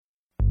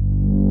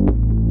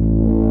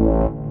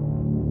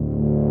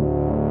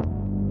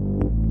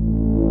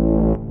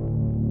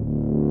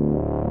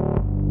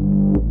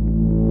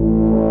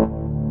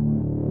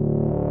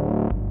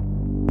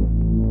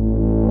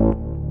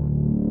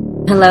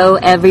Hello,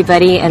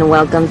 everybody, and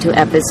welcome to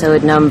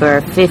episode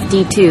number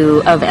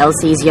 52 of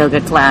Elsie's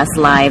Yoga Class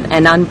Live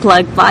and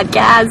Unplugged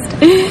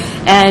podcast.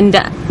 And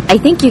I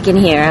think you can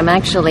hear I'm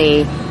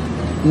actually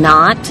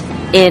not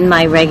in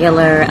my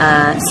regular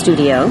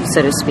studio,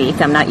 so to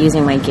speak. I'm not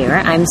using my gear.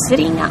 I'm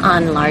sitting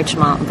on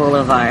Larchmont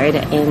Boulevard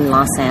in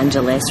Los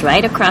Angeles,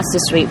 right across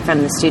the street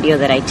from the studio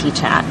that I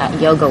teach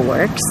at Yoga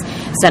Works,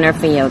 Center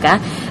for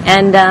Yoga.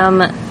 And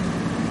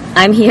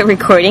I'm here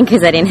recording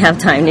because I didn't have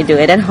time to do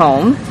it at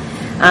home.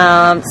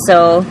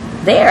 So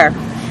there.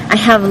 I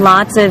have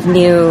lots of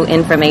new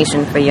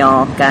information for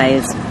y'all,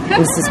 guys.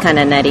 This is kind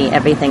of nutty.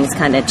 Everything's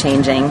kind of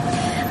changing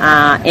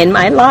in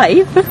my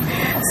life.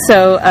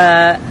 So,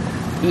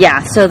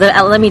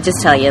 let me just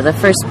tell you, the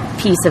first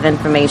piece of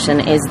information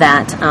is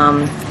that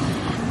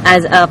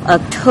as of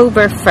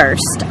October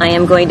 1st, I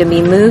am going to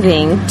be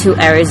moving to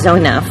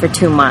Arizona for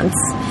 2 months.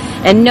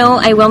 And no,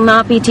 I will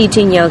not be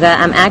teaching yoga.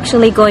 I'm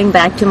actually going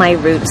back to my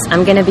roots.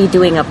 I'm going to be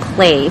doing a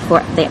play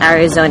for the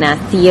Arizona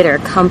Theater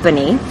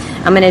Company.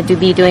 I'm going to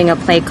be doing a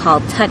play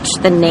called Touch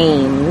the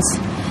Names.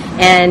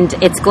 And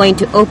it's going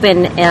to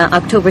open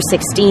October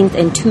 16th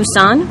in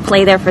Tucson,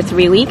 play there for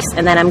 3 weeks.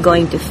 And then I'm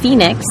going to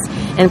Phoenix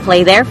and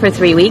play there for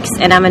 3 weeks.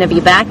 And I'm going to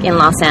be back in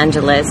Los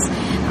Angeles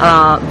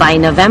by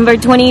November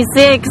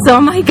 26th.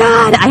 Oh, my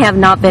God. I have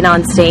not been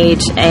on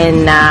stage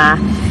in...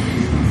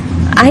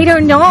 I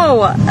don't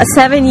know,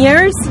 7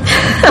 years?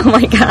 Oh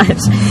my gosh.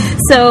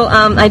 So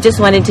I just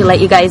wanted to let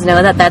you guys know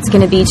that that's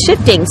going to be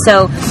shifting.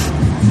 So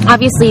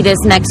obviously this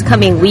next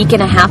coming week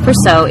and a half or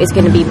so is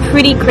going to be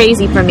pretty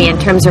crazy for me in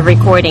terms of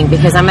recording,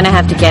 because I'm going to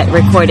have to get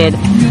recorded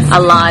a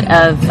lot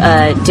of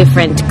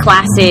different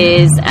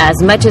classes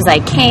as much as I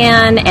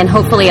can, and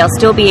hopefully I'll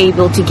still be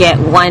able to get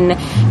one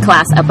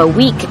class up a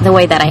week the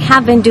way that I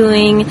have been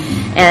doing.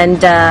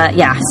 And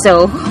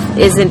so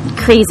isn't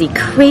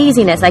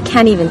craziness, I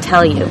can't even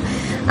tell you.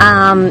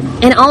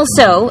 And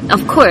also,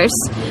 of course,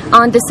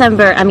 on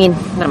September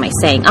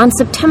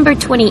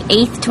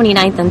 28th,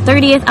 29th, and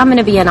 30th, I'm going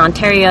to be in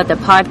Ontario at the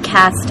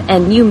Podcast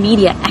and New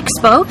Media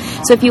Expo.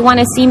 So if you want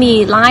to see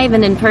me live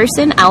and in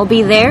person, I'll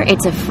be there.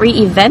 It's a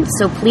free event,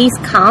 so please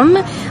come.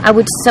 I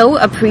would so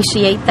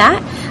appreciate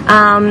that.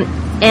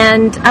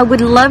 And I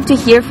would love to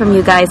hear from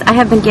you guys. I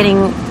have been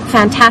getting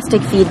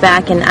fantastic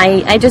feedback, and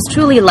I just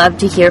truly love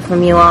to hear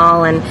from you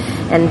all and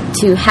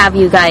to have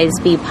you guys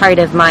be part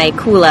of my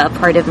Kula,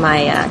 part of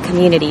my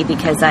community,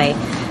 because I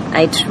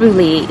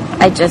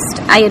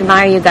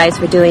admire you guys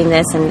for doing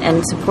this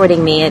and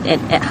supporting me. It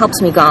helps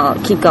me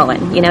keep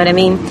going, you know what I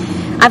mean?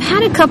 I've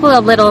had a couple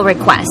of little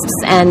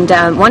requests, and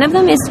one of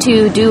them is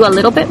to do a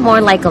little bit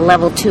more like a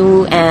level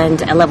 2 and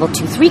a level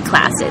 2-3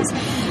 classes.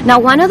 Now,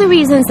 one of the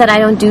reasons that I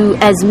don't do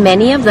as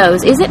many of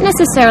those isn't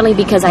necessarily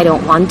because I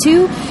don't want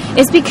to.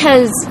 It's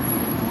because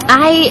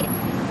I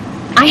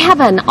have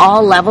an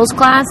all levels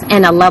class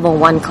and a level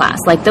 1 class.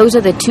 Like, those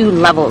are the 2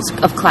 levels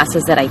of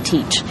classes that I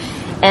teach.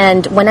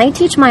 And when I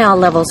teach my all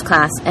levels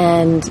class,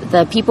 and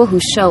the people who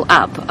show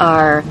up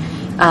are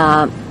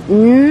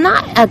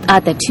not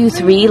at the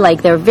 2-3,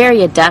 like they're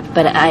very adept,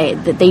 but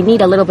they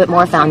need a little bit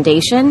more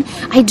foundation,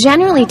 I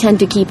generally tend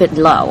to keep it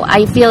low.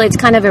 I feel it's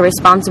kind of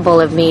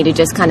irresponsible of me to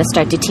just kind of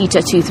start to teach a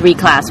 2-3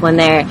 class when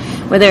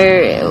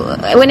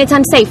it's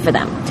unsafe for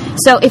them.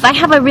 So if I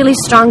have a really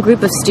strong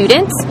group of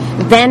students,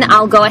 then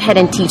I'll go ahead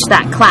and teach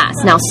that class.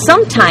 Now,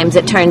 sometimes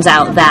it turns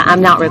out that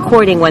I'm not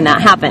recording when that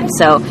happens,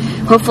 so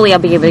hopefully I'll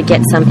be able to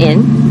get some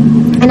in.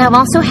 And I've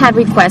also had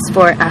requests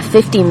for a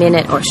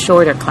 50-minute or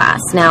shorter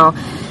class. Now,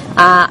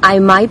 I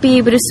might be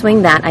able to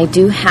swing that. I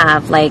do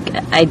have a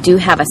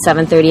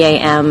 7:30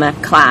 a.m.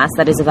 class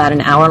that is about an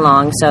hour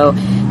long, so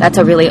that's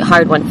a really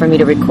hard one for me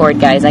to record,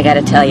 guys. I got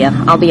to tell you,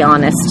 I'll be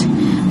honest,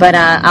 but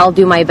I'll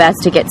do my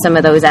best to get some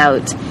of those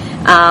out.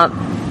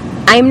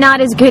 I'm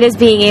not as good as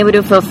being able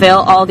to fulfill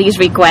all these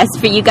requests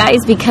for you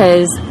guys,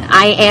 because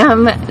I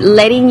am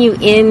letting you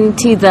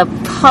into the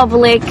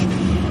public,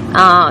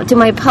 to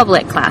my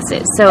public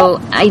classes. So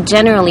I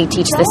generally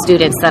teach the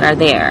students that are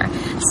there.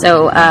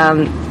 So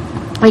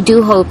I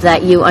do hope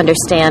that you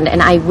understand, and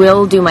I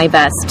will do my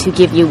best to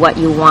give you what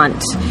you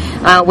want,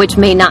 which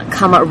may not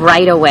come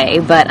right away,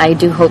 but I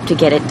do hope to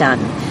get it done.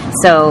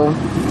 So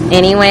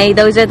anyway,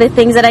 those are the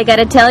things that I got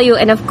to tell you.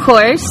 And of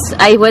course,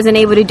 I wasn't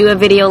able to do a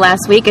video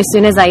last week. As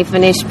soon as I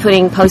finished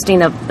posting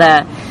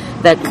the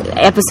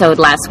episode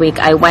last week,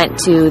 I went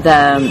to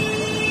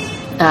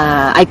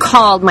I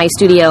called my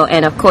studio,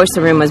 and of course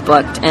the room was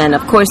booked, and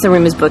of course the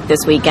room is booked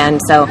this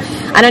weekend, so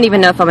I don't even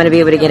know if I'm going to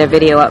be able to get a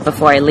video up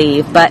before I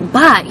leave. But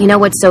you know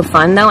what's so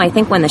fun, though? I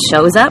think when the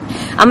show's up,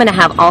 I'm going to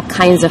have all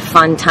kinds of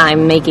fun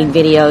time making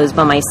videos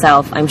by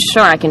myself. I'm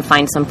sure I can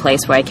find some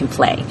place where I can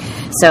play.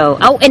 So,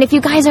 and if you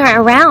guys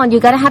are around, you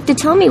got to have to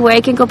tell me where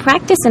I can go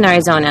practice in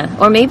Arizona,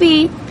 or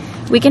maybe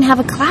we can have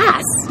a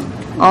class.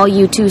 All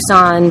you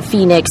Tucson,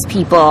 Phoenix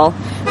people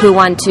who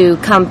want to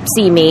come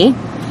see me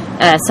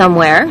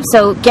somewhere.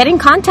 So get in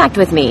contact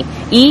with me,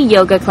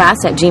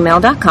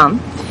 eyogaclass@gmail.com.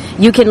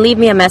 You can leave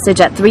me a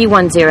message at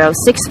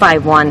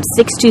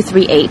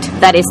 310-651-6238.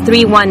 That is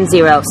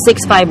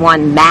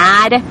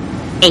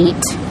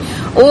 310-651-MAD8.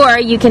 Or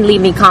you can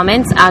leave me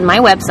comments on my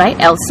website,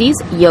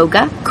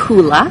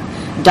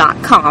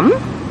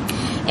 elsiesYogaKula.com.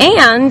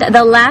 And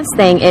the last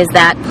thing is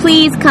that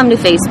please come to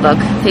Facebook.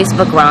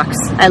 Facebook rocks.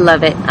 I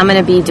love it. I'm going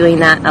to be doing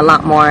that a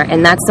lot more.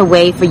 And that's the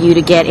way for you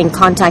to get in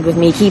contact with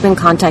me, keep in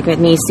contact with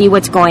me, see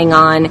what's going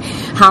on,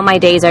 how my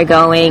days are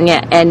going,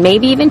 and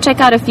maybe even check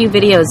out a few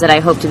videos that I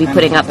hope to be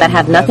putting up that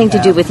have nothing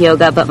to do with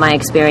yoga but my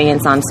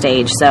experience on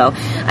stage. So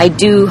I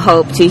do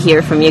hope to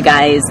hear from you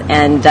guys.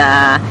 And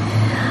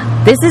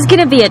this is going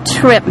to be a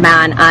trip,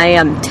 man. I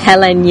am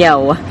telling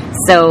you.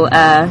 So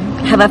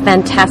have a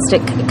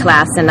fantastic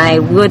class, and I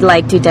would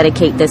like to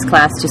dedicate this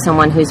class to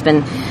someone who's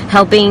been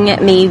helping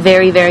me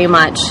very, very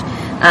much,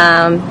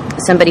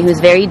 somebody who's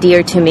very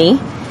dear to me,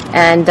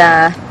 and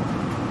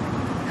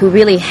who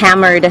really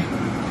hammered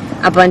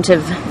a bunch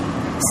of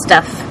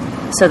stuff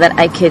so that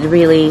I could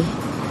really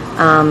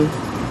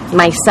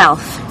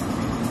myself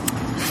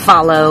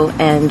follow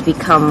and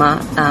become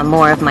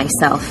more of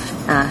myself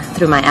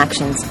through my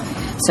actions.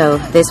 So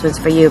this was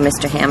for you,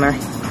 Mr. Hammer.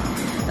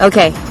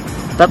 Okay.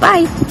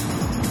 Bye-bye.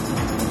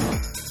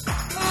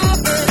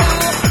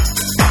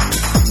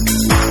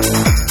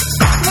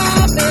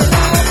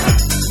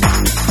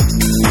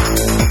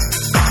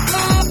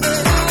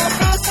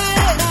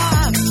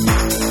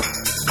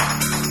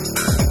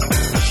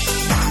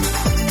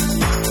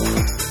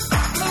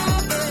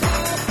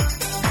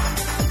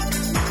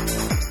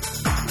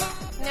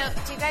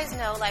 Do you guys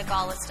know, like,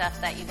 all the stuff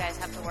that you guys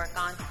have to work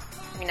on?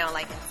 You know,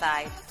 like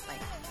inside, like,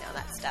 you know,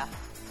 that stuff.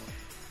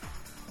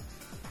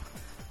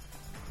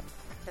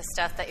 The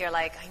stuff that you're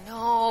like, I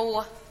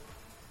know.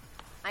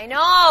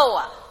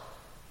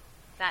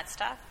 That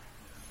stuff.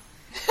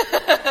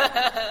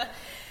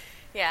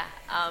 Yeah.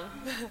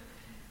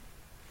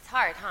 It's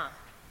hard, huh?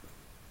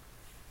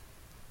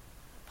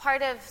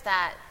 Part of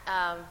that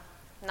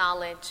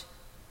knowledge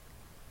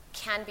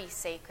can be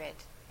sacred.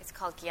 It's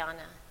called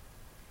jnana.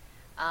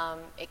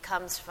 It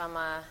comes from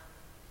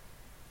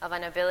of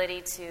an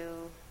ability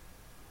to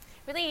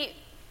really,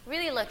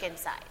 really look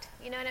inside.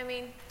 You know what I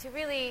mean? To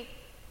really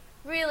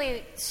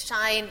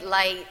shine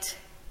light,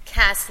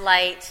 cast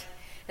light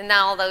in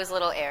all those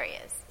little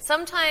areas.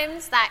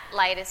 Sometimes that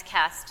light is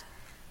cast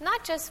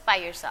not just by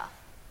yourself,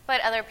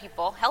 but other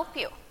people help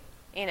you,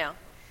 you know.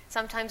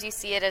 Sometimes you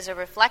see it as a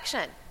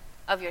reflection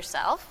of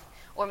yourself,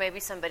 or maybe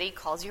somebody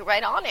calls you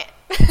right on it.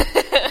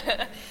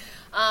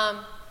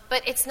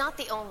 But it's not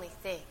the only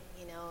thing,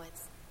 you know.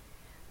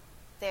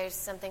 There's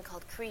something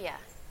called kriya,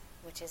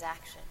 which is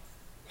action.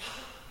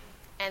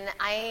 And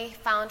I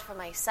found for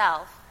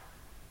myself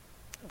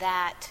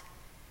that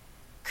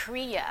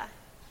kriya,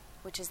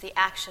 which is the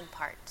action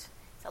part,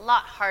 is a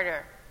lot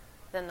harder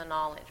than the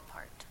knowledge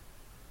part.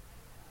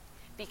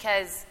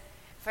 Because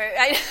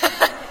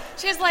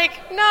she's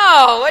like,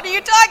 no, what are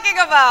you talking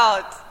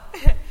about?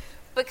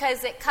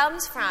 Because it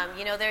comes from,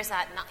 you know, there's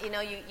that, you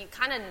know, you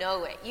kind of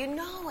know it. You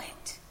know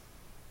it.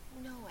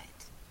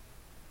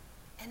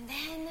 And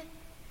then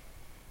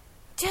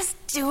just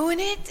doing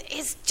it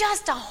is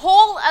just a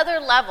whole other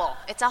level.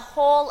 It's a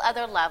whole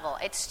other level.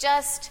 It's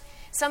just,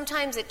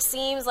 sometimes it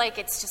seems like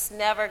it's just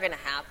never going to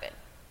happen.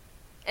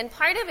 And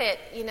part of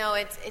it, you know,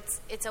 it's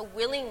a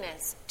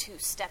willingness to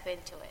step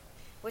into it,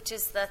 which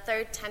is the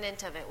third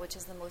tenet of it, which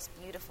is the most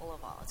beautiful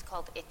of all. It's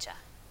called icha.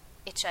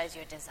 Icha is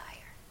your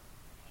desire.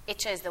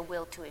 Icha is the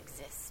will to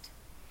exist.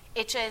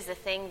 Icha is the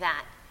thing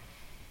that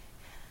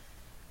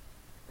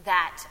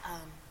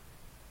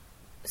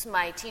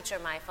my teacher,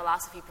 my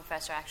philosophy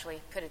professor,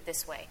 actually put it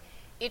this way.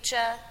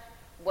 Icha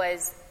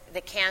was the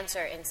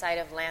cancer inside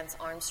of Lance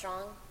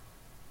Armstrong,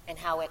 and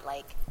how it,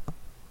 like,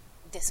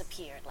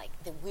 disappeared. Like,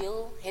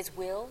 his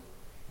will,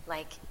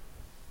 like,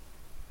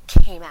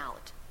 came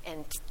out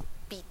and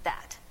beat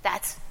that.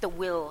 That's the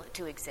will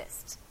to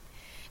exist.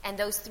 And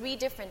those three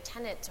different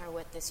tenets are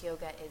what this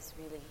yoga is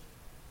really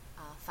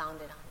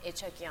founded on.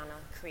 Icha,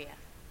 jnana, kriya.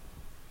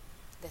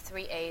 The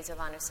 3 A's of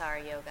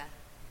Anusara Yoga,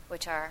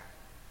 which are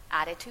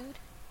attitude,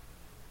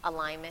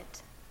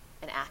 alignment,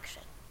 and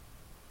action.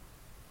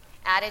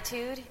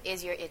 Attitude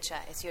is your icha,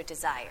 it's your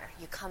desire.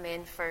 You come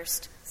in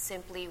first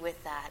simply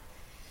with that.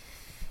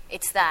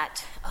 It's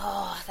that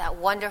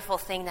wonderful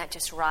thing that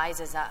just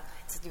rises up.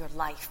 It's your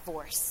life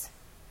force.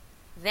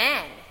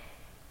 Then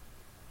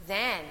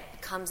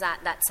comes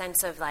that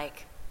sense of,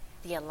 like,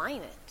 the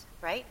alignment,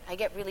 right? I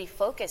get really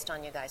focused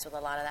on you guys with a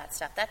lot of that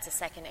stuff. That's the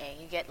second A.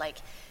 You get, like,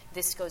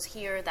 this goes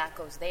here, that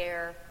goes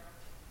there.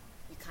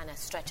 You kind of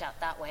stretch out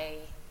that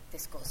way.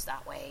 This goes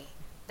that way.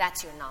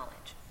 That's your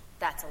knowledge.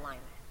 That's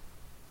alignment.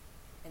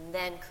 And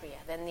then kriya,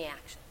 then the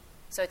action.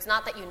 So it's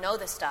not that you know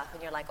the stuff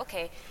and you're like,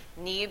 okay,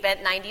 knee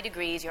bent 90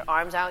 degrees, your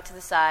arms out to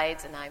the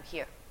sides, and I'm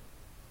here.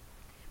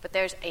 But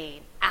there's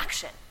an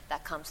action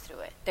that comes through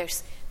it.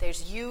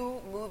 There's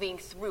you moving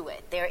through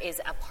it. There is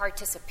a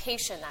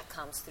participation that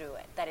comes through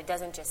it, that it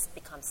doesn't just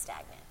become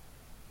stagnant.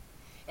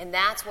 And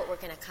that's what we're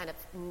going to kind of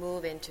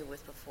move into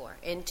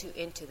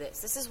into this.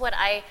 This is what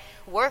I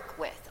work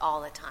with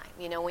all the time.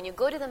 You know, when you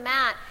go to the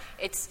mat,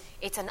 it's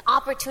an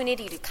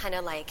opportunity to kind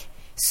of, like,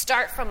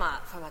 start from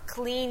a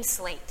clean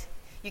slate.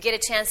 You get a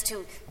chance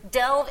to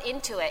delve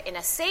into it in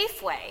a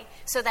safe way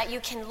so that you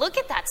can look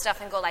at that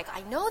stuff and go like,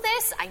 I know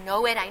this, I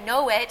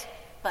know it,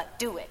 but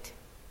do it.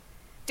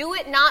 Do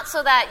it not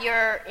so that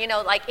you're,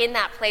 like in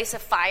that place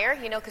of fire,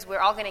 because we're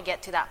all going to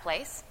get to that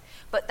place,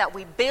 but that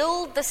we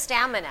build the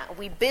stamina,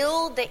 we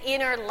build the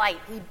inner light,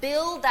 we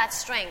build that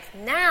strength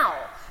now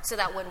so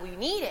that when we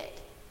need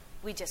it,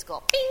 we just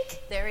go,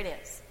 pink, there it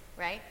is,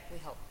 right? We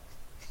hope.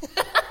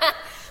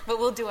 But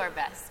we'll do our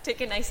best.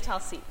 Take a nice tall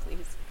seat,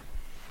 please.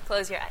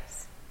 Close your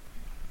eyes.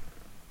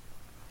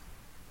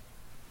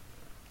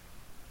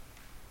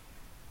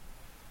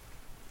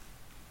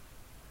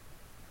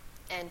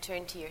 And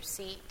turn to your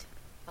seat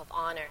of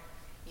honor,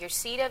 your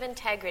seat of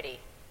integrity,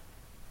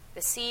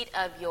 the seat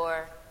of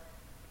your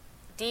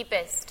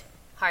deepest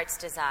heart's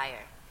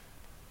desire,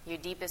 your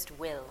deepest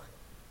will.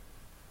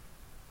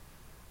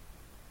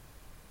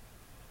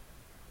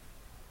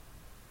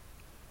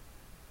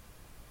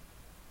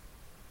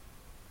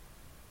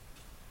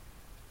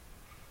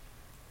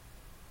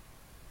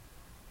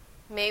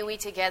 May we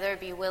together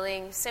be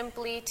willing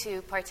simply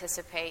to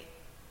participate,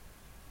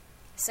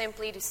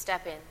 simply to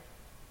step in.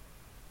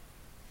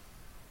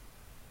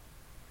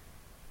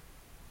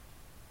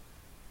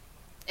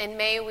 And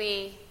may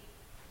we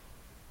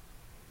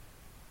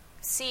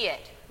see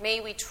it. May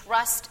we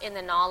trust in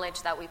the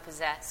knowledge that we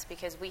possess,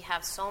 because we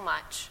have so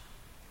much.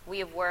 We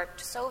have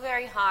worked so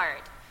very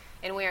hard,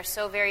 and we are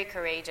so very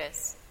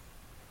courageous.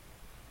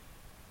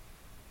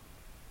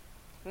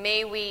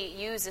 May we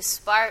use a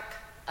spark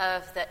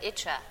of the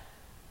Icha,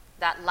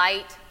 that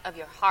light of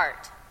your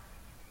heart,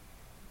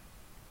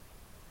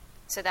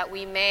 so that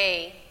we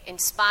may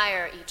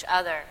inspire each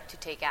other to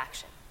take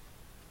action.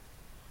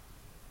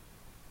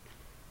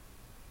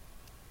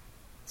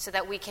 So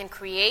that we can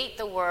create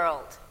the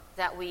world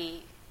that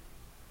we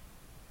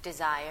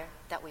desire,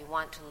 that we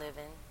want to live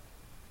in.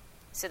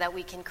 So that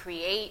we can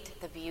create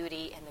the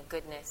beauty and the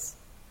goodness.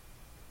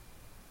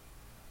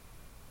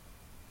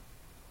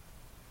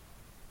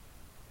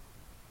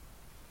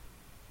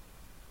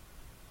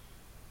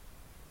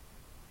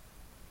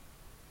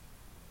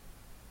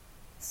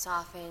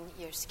 Soften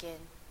your skin.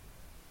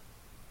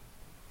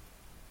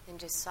 And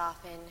just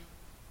soften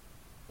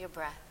your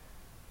breath.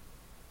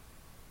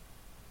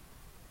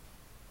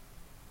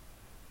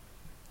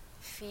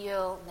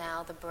 Feel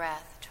now the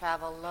breath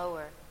travel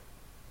lower,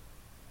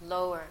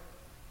 lower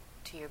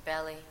to your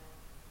belly,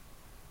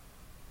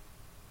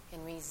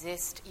 and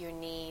resist your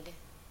need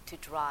to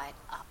draw it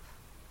up.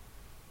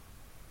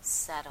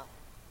 Settle.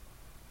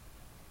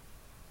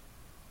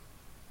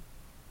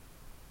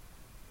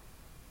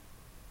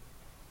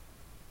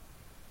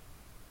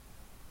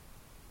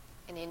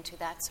 And into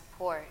that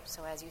support,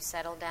 so as you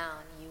settle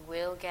down, you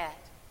will get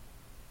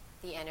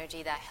the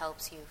energy that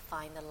helps you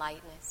find the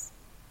lightness,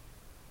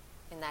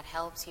 and that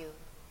helps you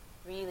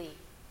really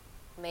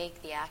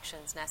make the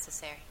actions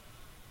necessary.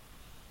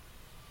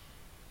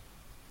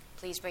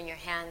 Please bring your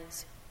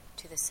hands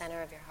to the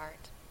center of your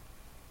heart.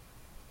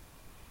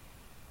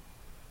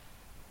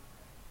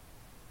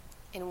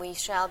 And we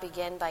shall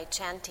begin by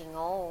chanting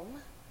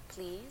Om,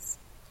 please,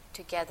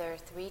 together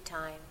 3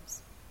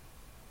 times.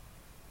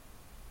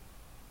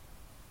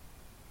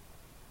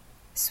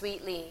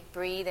 Sweetly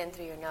breathe in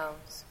through your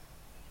nose.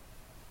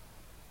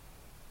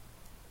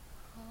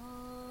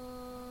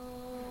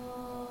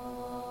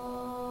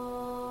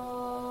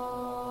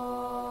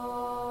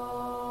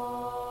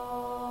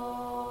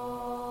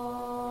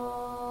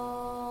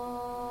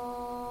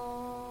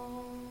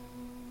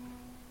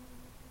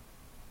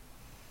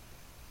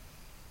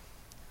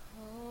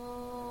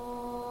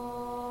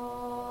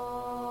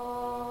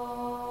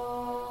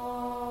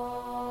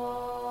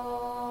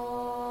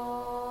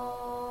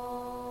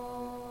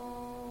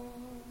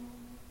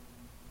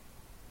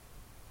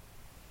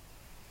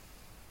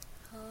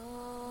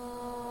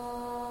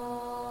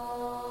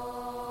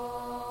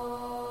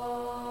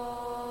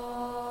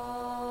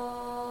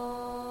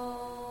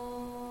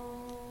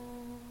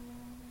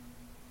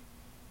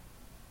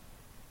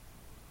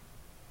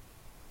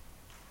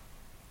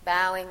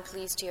 Bowing,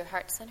 please, to your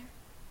heart center.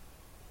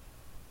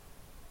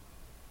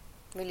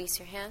 Release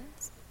your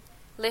hands.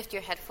 Lift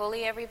your head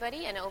fully,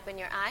 everybody, and open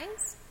your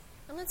eyes.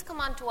 And let's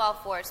come on to all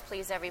fours,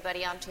 please,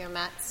 everybody, onto your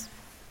mats.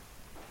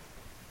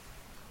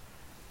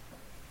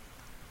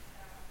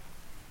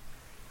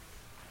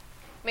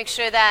 Make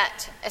sure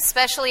that,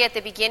 especially at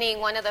the beginning,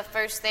 one of the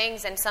first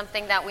things and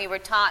something that we were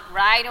taught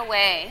right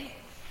away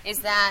is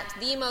that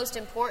the most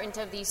important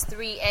of these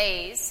 3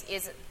 A's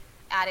is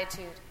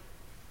attitude.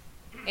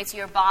 It's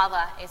your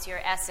bhava, it's your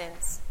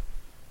essence.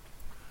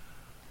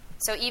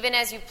 So even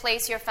as you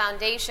place your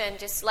foundation,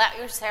 just let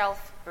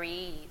yourself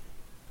breathe.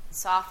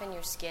 Soften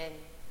your skin.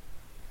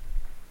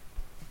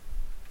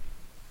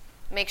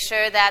 Make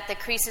sure that the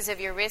creases of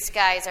your wrist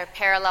guides are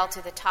parallel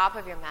to the top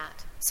of your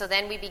mat. So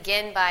then we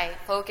begin by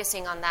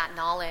focusing on that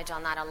knowledge,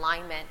 on that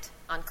alignment,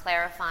 on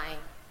clarifying,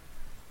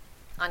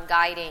 on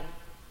guiding.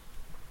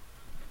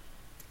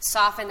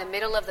 Soften the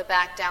middle of the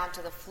back down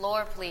to the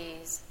floor,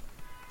 please.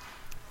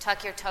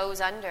 Tuck your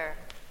toes under.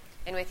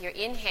 And with your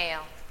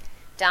inhale,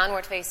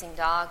 Downward facing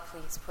dog,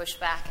 please push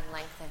back and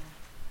lengthen.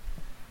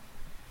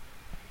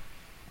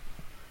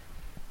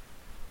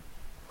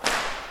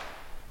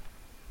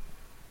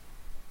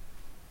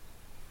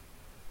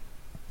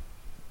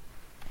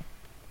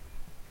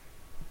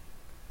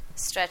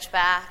 Stretch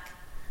back.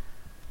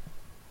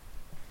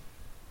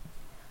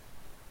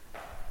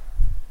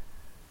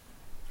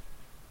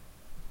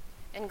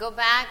 And go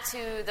back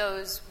to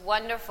those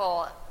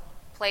wonderful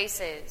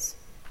places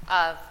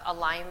of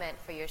alignment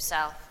for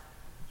yourself.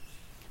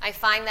 I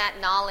find that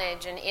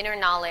knowledge and inner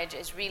knowledge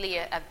is really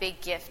a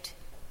big gift.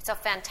 It's a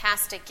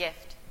fantastic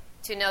gift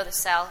to know the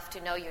self,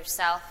 to know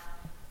yourself,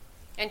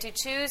 and to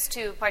choose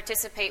to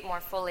participate more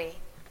fully.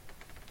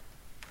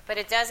 But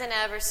it doesn't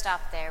ever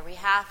stop there. We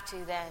have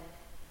to then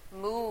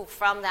move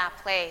from that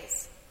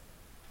place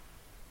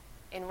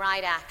in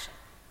right action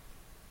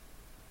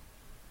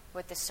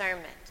with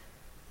discernment.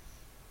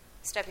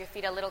 Step your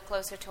feet a little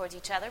closer towards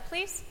each other,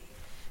 please.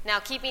 Now,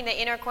 keeping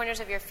the inner corners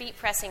of your feet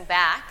pressing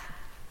back,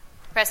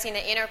 pressing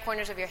the inner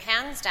corners of your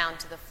hands down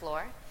to the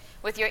floor.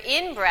 With your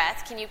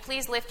in-breath, can you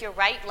please lift your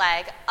right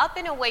leg up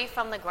and away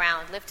from the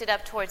ground, lift it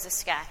up towards the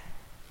sky.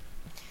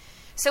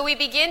 So we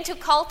begin to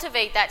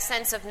cultivate that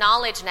sense of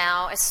knowledge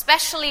now,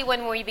 especially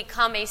when we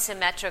become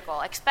asymmetrical,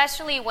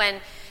 especially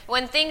when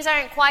things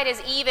aren't quite as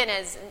even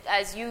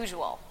as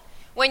usual.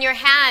 When your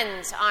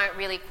hands aren't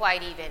really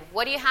quite even,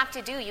 what do you have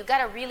to do? You've got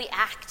to really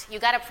act.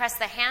 You've got to press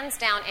the hands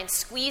down and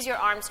squeeze your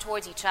arms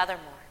towards each other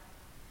more.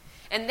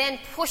 And then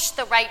push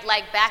the right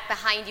leg back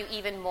behind you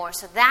even more.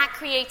 So that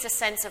creates a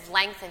sense of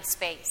length and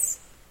space.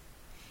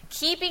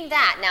 Keeping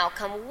that, now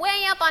come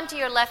way up onto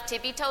your left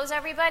tippy toes,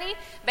 everybody.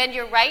 Bend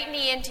your right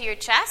knee into your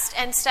chest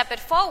and step it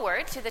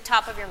forward to the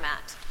top of your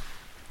mat.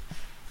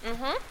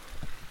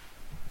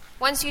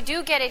 Once you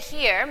do get it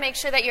here, make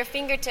sure that your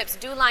fingertips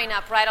do line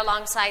up right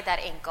alongside that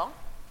ankle.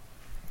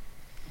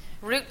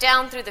 Root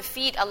down through the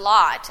feet a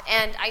lot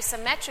and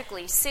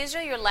isometrically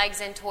scissor your legs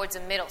in towards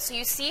the middle. So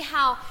you see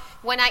how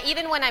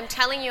even when I'm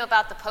telling you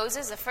about the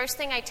poses, the first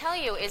thing I tell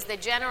you is the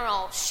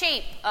general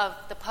shape of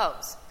the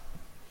pose.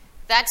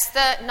 That's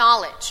the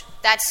knowledge.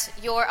 That's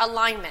your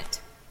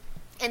alignment.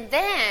 And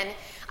then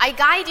I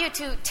guide you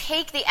to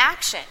take the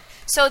action.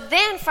 So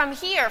then from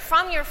here,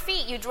 from your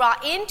feet, you draw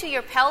into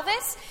your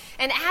pelvis.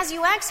 And as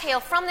you exhale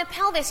from the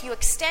pelvis, you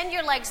extend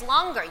your legs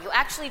longer. You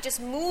actually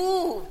just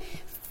move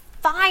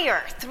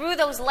fire through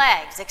those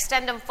legs.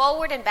 Extend them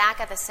forward and back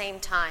at the same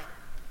time.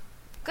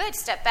 Good.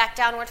 Step back,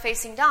 downward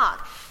facing dog.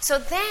 So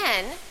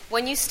then,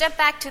 when you step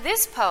back to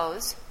this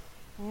pose,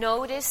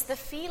 notice the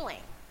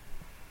feeling.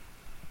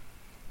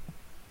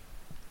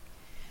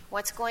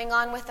 What's going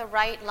on with the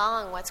right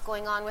lung? What's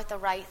going on with the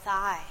right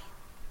thigh?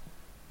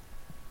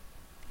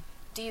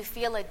 Do you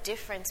feel a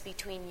difference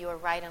between your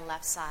right and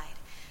left side?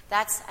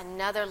 That's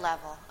another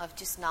level of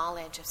just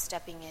knowledge of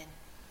stepping in.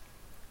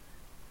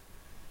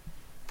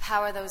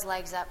 Power those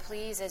legs up,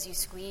 please, as you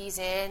squeeze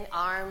in.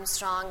 Arms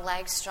strong,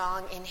 legs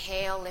strong.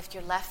 Inhale, lift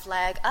your left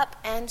leg up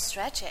and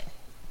stretch it.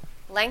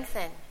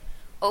 Lengthen,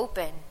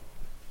 open.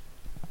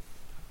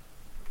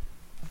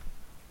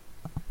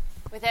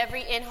 With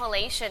every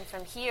inhalation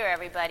from here,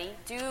 everybody,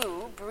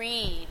 do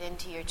breathe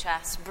into your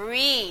chest.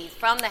 Breathe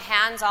from the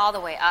hands all the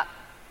way up.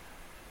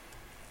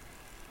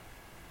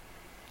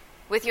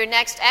 With your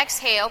next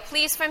exhale,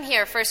 please from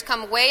here, first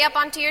come way up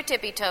onto your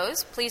tippy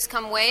toes. Please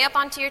come way up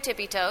onto your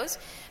tippy toes.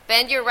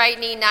 Bend your right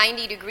knee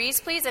 90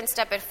 degrees, please, and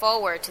step it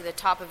forward to the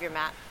top of your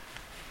mat.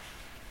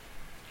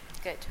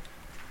 Good.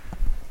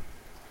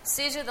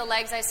 Scissor the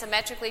legs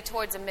isometrically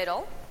towards the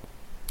middle.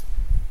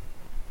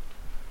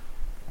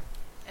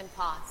 And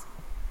pause.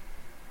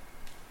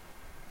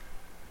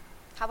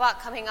 How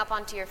about coming up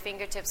onto your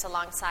fingertips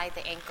alongside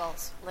the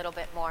ankles a little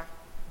bit more?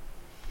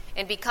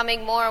 And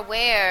becoming more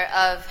aware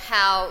of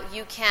how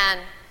you can,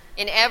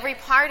 in every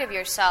part of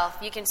yourself,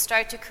 you can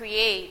start to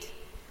create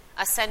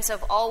a sense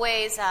of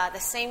always the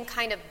same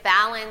kind of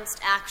balanced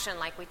action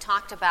like we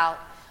talked about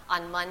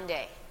on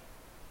Monday.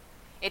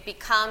 It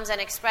becomes an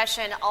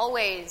expression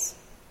always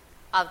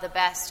of the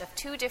best of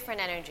two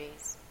different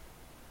energies.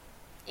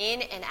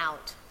 In and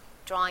out.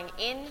 Drawing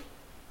in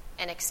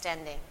and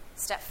extending.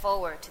 Step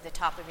forward to the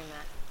top of your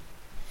mat.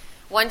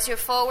 Once you're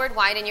forward,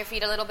 widen your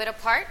feet a little bit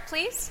apart,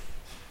 please.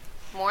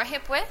 More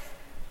hip width.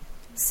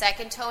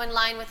 Second toe in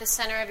line with the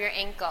center of your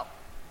ankle.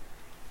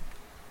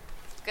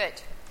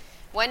 Good.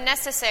 When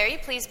necessary,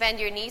 please bend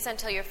your knees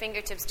until your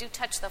fingertips do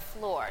touch the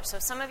floor. So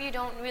some of you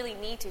don't really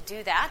need to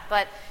do that,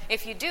 but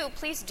if you do,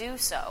 please do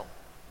so.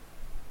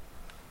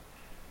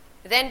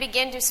 Then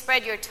begin to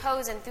spread your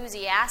toes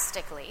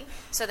enthusiastically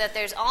so that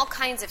there's all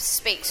kinds of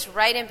space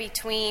right in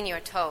between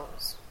your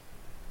toes.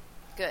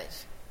 Good.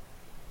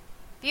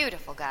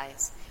 Beautiful,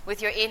 guys.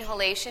 With your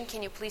inhalation,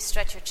 can you please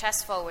stretch your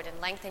chest forward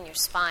and lengthen your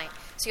spine?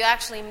 So you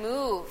actually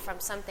move from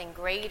something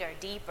greater,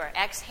 deeper.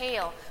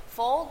 Exhale,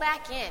 fold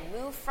back in,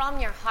 move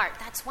from your heart.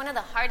 That's one of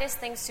the hardest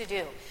things to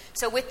do.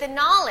 So with the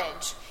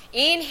knowledge,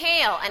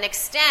 inhale and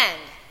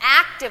extend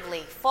actively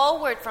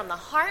forward from the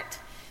heart.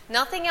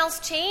 Nothing else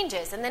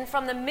changes. And then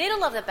from the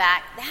middle of the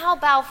back, now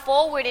bow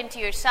forward into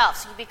yourself.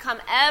 So you become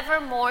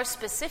ever more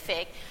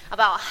specific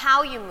about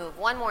how you move.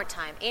 One more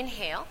time.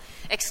 Inhale.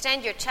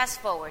 Extend your chest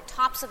forward.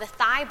 Tops of the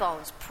thigh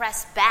bones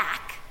press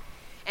back.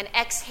 And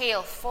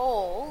exhale,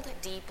 fold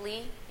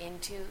deeply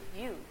into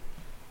you.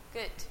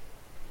 Good.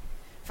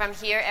 From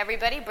here,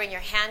 everybody, bring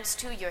your hands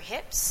to your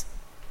hips.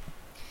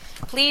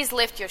 Please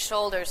lift your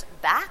shoulders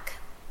back.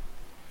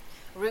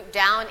 Root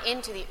down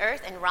into the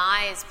earth and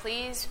rise,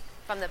 please,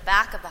 from the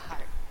back of the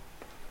heart.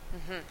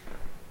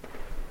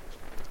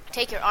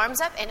 Take your arms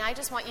up, and I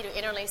just want you to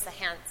interlace the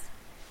hands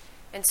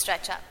and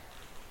stretch up.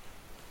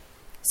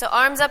 So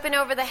arms up and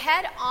over the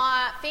head,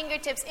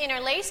 fingertips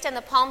interlaced, and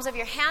the palms of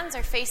your hands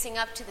are facing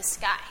up to the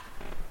sky.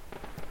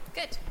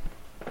 Good.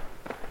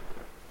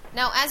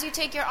 Now, as you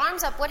take your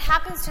arms up, what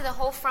happens to the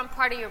whole front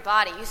part of your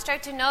body? You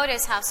start to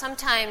notice how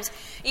sometimes,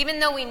 even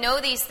though we know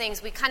these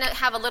things, we kind of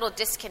have a little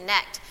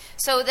disconnect.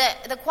 So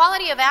the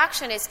quality of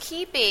action is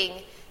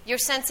keeping your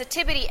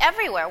sensitivity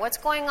everywhere. What's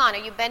going on?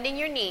 Are you bending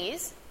your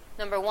knees?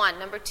 Number one.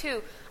 Number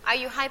two, are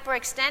you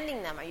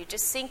hyperextending them? Are you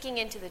just sinking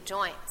into the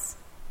joints?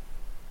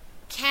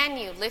 Can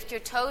you lift your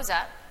toes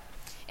up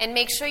and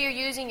make sure you're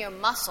using your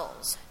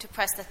muscles to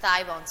press the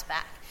thigh bones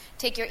back?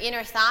 Take your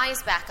inner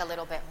thighs back a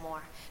little bit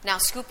more. Now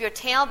scoop your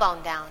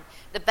tailbone down.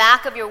 The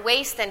back of your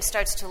waist then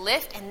starts to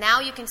lift, and now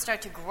you can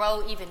start to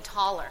grow even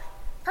taller.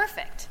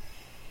 Perfect.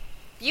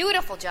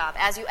 Beautiful job.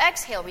 As you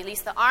exhale,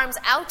 release the arms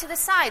out to the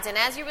sides, and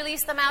as you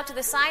release them out to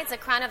the sides, the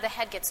crown of the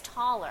head gets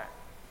taller.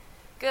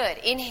 Good.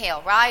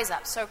 Inhale, rise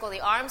up, circle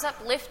the arms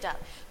up, lift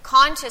up.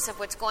 Conscious of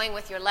what's going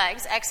with your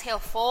legs. Exhale,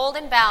 fold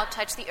and bow,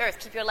 touch the earth.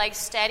 Keep your legs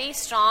steady,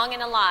 strong,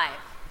 and alive.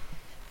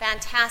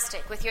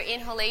 Fantastic. With your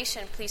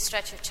inhalation, please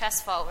stretch your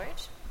chest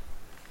forward.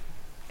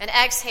 And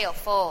exhale,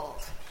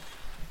 fold.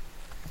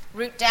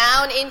 Root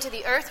down into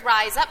the earth,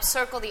 rise up,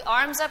 circle the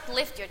arms up,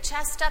 lift your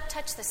chest up,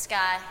 touch the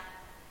sky.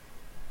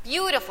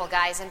 Beautiful,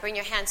 guys, and bring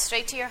your hands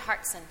straight to your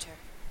heart center.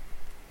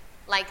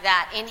 Like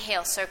that.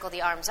 Inhale, circle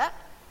the arms up.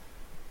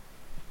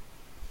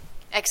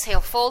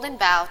 Exhale, fold and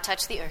bow,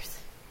 touch the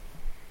earth.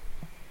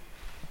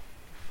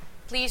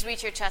 Please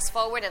reach your chest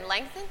forward and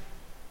lengthen.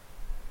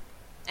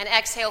 And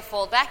exhale,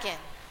 fold back in.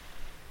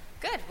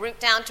 Good. Root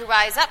down to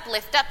rise up,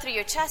 lift up through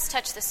your chest,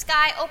 touch the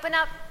sky, open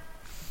up.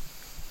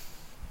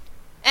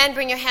 And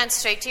bring your hands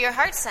straight to your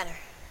heart center.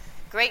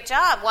 Great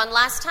job. One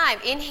last time.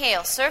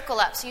 Inhale, circle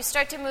up. So you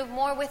start to move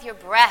more with your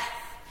breath.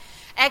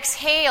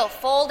 Exhale,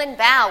 fold and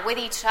bow with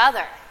each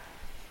other.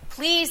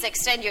 Please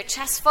extend your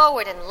chest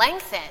forward and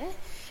lengthen.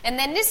 And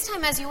then this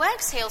time as you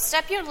exhale,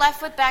 step your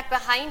left foot back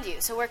behind you.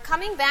 So we're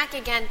coming back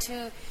again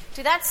to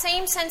that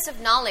same sense of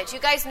knowledge.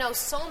 You guys know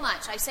so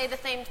much. I say the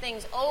same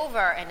things over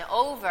and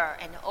over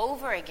and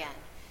over again.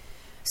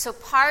 So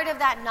part of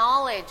that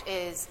knowledge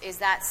is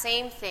that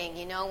same thing.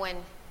 You know, when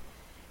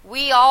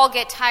we all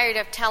get tired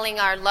of telling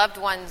our loved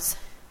ones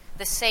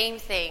the same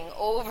thing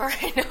over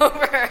and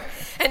over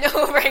and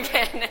over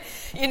again,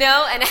 you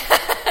know, and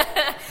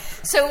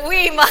so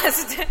we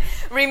must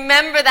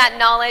remember that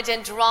knowledge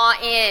and draw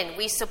in.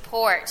 We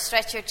support.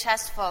 Stretch your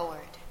chest forward.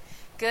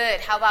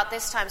 Good. How about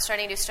this time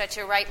starting to stretch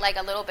your right leg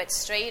a little bit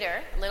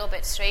straighter,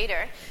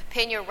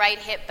 Pin your right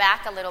hip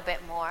back a little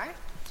bit more.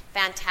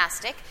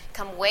 Fantastic.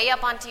 Come way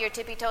up onto your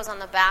tippy toes on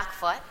the back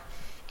foot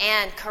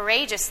and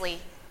courageously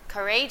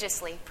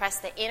press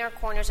the inner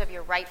corners of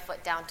your right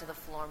foot down to the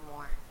floor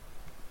more.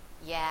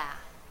 Yeah.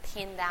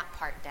 Pin that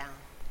part down.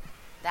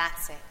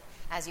 That's it.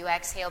 As you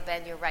exhale,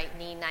 bend your right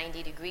knee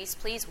 90 degrees.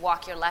 Please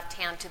walk your left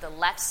hand to the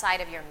left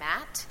side of your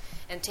mat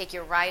and take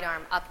your right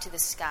arm up to the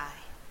sky.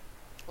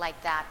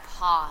 Like that.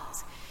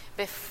 Pause.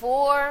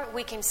 Before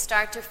we can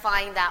start to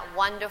find that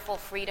wonderful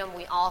freedom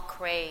we all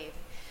crave,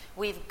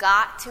 we've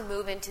got to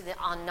move into the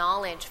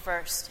knowledge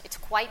first. It's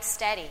quite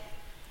steady.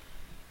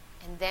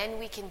 And then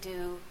we can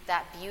do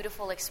that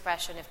beautiful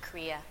expression of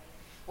Kriya,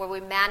 where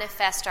we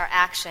manifest our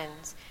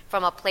actions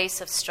from a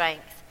place of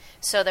strength.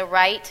 So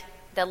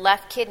the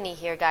left kidney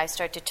here, guys,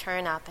 start to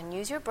turn up and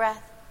use your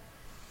breath.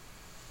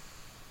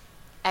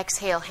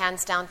 Exhale,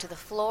 hands down to the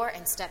floor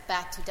and step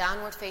back to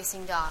downward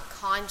facing dog,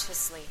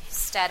 consciously,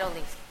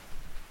 steadily.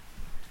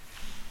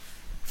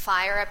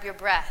 Fire up your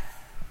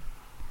breath.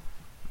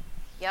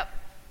 Yep.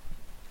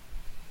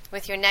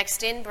 With your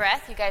next in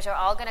breath, you guys are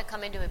all going to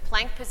come into a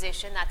plank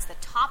position. That's the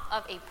top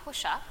of a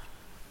push-up.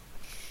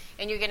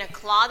 And you're going to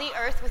claw the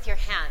earth with your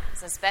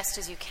hands as best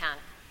as you can.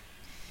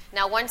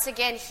 Now, once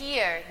again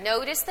here,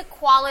 notice the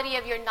quality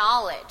of your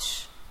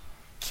knowledge.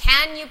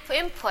 Can you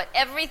input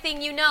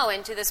everything you know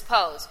into this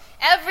pose?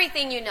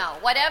 Everything you know.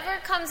 Whatever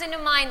comes into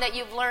mind that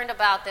you've learned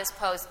about this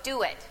pose,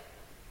 do it.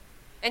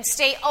 And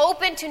stay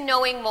open to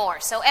knowing more.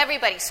 So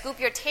everybody, scoop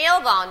your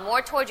tailbone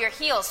more toward your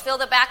heels. Fill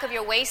the back of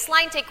your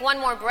waistline. Take one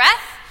more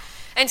breath.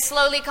 And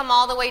slowly come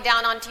all the way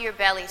down onto your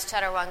bellies.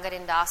 Chaturanga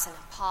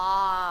Dandasana.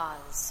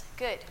 Pause.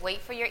 Good.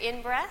 Wait for your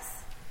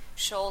in-breath.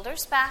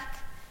 Shoulders back.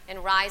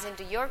 And rise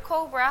into your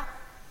cobra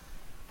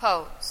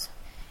pose.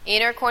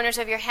 Inner corners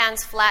of your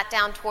hands flat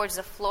down towards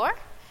the floor.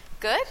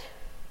 Good.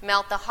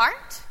 Melt the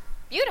heart.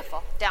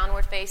 Beautiful.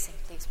 Downward facing.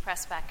 Please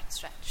press back and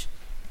stretch.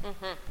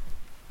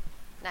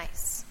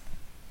 Nice.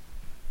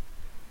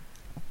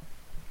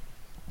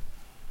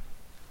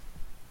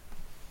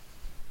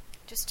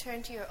 Just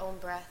turn to your own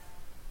breath.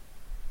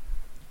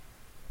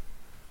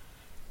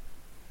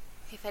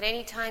 If at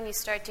any time you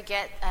start to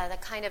get the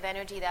kind of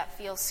energy that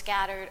feels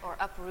scattered or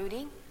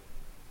uprooting,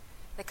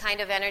 the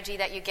kind of energy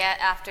that you get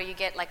after you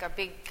get like a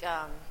big,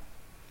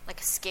 like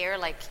a scare,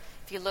 like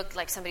if you look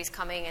like somebody's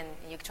coming and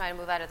you try to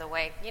move out of the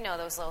way, you know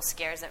those little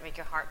scares that make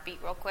your heart beat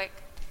real quick?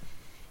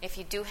 If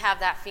you do have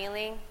that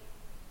feeling,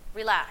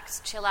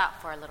 relax, chill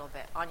out for a little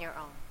bit on your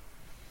own.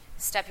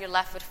 Step your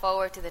left foot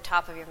forward to the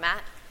top of your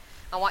mat.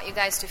 I want you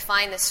guys to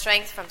find the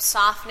strength from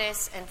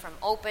softness and from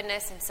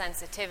openness and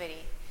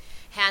sensitivity.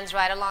 Hands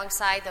right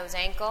alongside those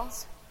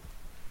ankles.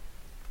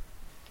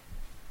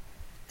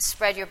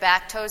 Spread your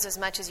back toes as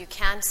much as you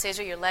can.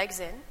 Scissor your legs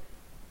in.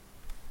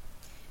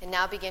 And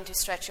now begin to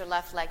stretch your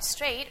left leg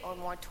straight or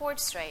more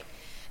towards straight.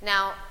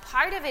 Now,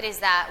 part of it is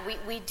that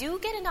we do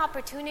get an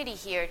opportunity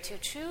here to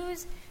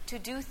choose to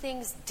do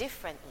things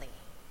differently.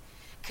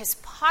 Because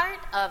part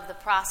of the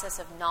process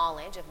of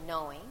knowledge, of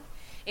knowing,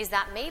 is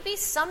that maybe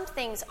some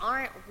things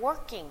aren't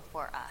working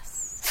for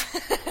us.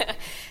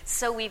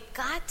 So we've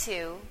got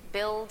to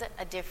build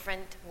a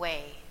different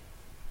way,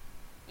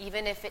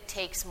 even if it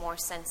takes more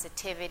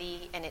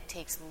sensitivity and it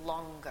takes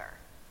longer.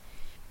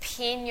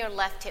 Pin your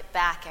left hip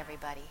back,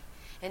 everybody.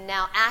 And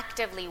now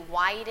actively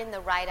widen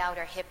the right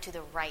outer hip to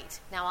the right.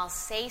 Now I'll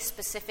say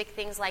specific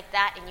things like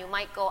that, and you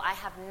might go, I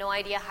have no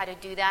idea how to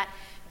do that.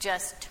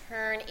 Just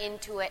turn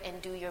into it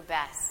and do your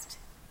best.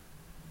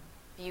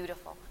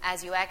 Beautiful.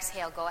 As you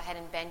exhale, go ahead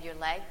and bend your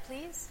leg,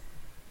 please.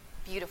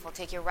 Beautiful.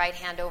 Take your right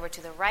hand over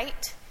to the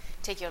right.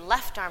 Take your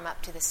left arm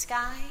up to the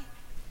sky.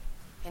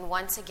 And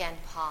once again,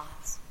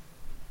 pause.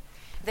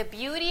 The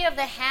beauty of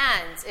the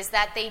hands is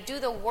that they do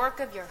the work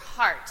of your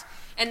heart.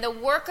 And the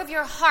work of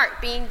your heart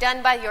being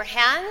done by your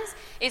hands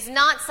is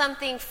not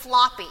something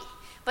floppy,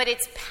 but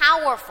it's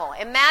powerful.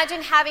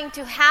 Imagine having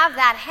to have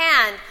that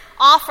hand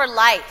offer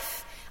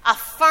life,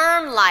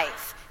 affirm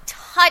life,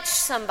 touch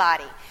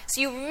somebody. So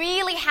you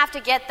really have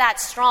to get that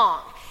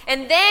strong.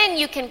 And then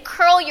you can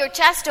curl your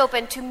chest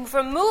open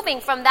for moving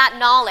from that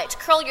knowledge.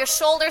 Curl your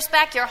shoulders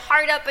back, your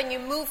heart up, and you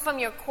move from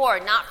your core,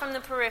 not from the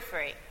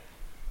periphery.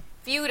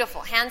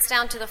 Beautiful. Hands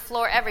down to the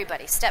floor,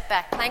 everybody. Step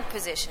back, plank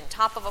position,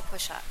 top of a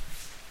push-up.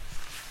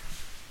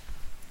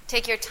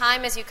 Take your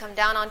time as you come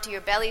down onto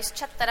your bellies.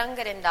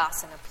 Chaturanga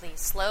Dandasana,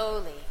 please,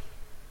 slowly.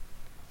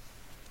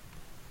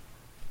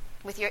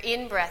 With your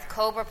in-breath,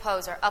 cobra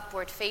pose or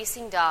upward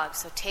facing dog.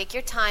 So take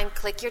your time,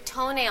 click your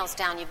toenails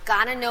down. You've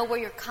got to know where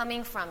you're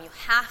coming from. You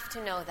have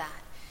to know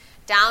that.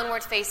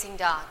 Downward facing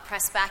dog.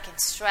 Press back and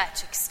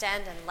stretch,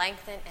 extend and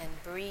lengthen and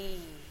breathe.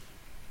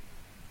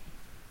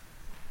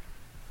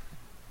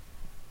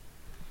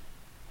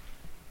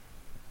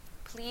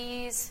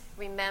 Please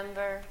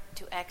remember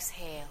to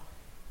exhale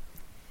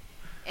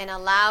and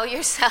allow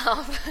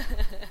yourself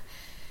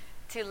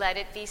to let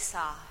it be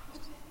soft.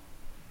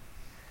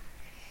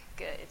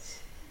 Good.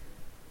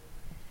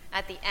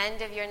 At the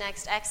end of your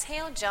next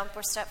exhale, jump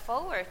or step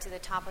forward to the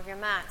top of your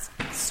mats.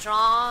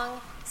 Strong,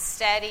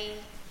 steady.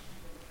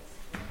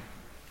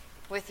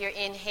 With your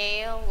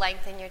inhale,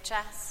 lengthen your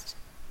chest.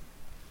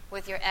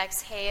 With your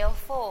exhale,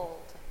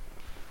 fold.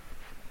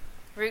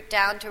 Root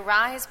down to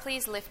rise,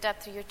 please. Lift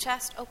up through your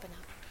chest. Open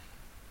up.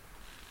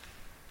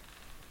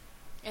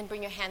 And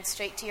bring your hands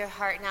straight to your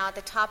heart. Now at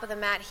the top of the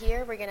mat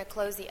here, we're going to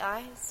close the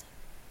eyes.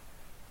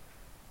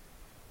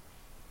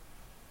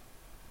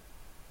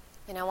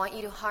 And I want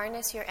you to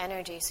harness your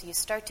energy so you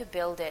start to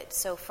build it.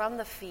 So from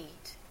the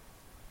feet,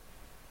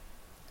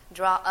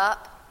 draw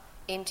up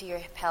into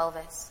your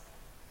pelvis.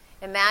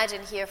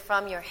 Imagine here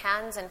from your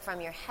hands and from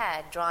your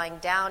head, drawing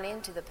down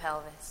into the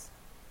pelvis.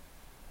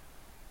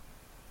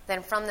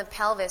 Then from the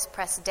pelvis,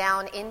 press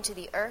down into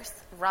the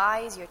earth.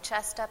 Rise your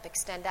chest up,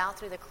 extend out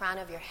through the crown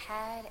of your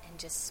head, and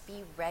just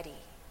be ready.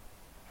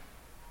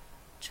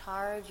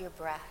 Charge your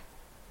breath.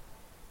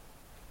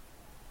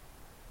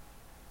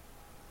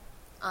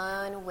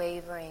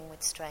 Unwavering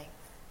with strength.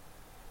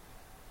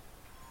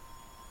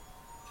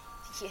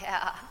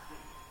 Yeah.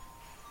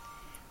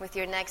 With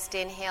your next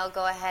inhale,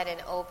 go ahead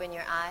and open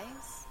your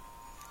eyes.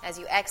 As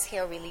you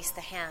exhale, release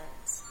the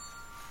hands.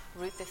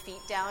 Root the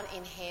feet down,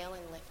 inhale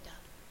and lift up.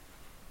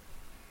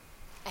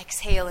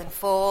 Exhale and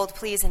fold,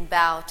 please, and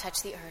bow.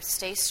 Touch the earth.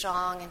 Stay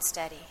strong and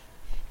steady.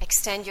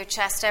 Extend your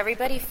chest,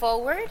 everybody,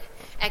 forward.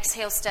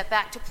 Exhale, step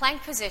back to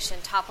plank position,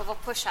 top of a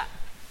push-up.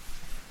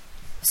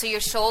 So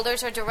your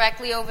shoulders are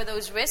directly over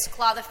those wrists.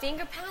 Claw the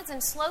finger pads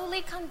and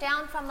slowly come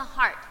down from the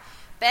heart.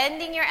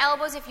 Bending your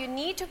elbows. If you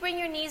need to bring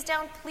your knees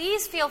down,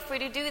 please feel free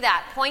to do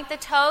that. Point the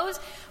toes.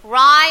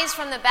 Rise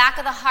from the back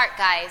of the heart,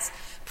 guys.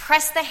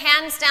 Press the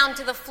hands down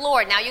to the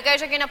floor. Now you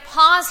guys are going to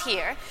pause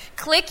here.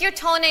 Click your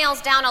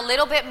toenails down a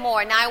little bit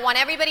more. Now I want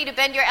everybody to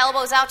bend your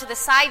elbows out to the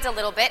sides a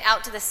little bit,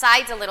 out to the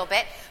sides a little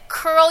bit.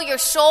 Curl your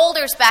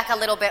shoulders back a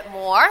little bit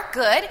more.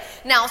 Good.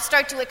 Now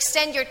start to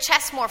extend your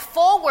chest more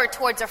forward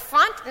towards the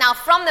front. Now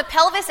from the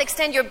pelvis,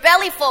 extend your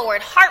belly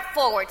forward, heart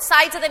forward,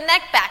 sides of the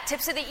neck back,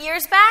 tips of the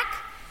ears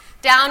back.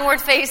 Downward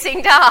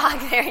facing dog.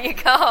 There you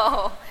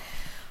go.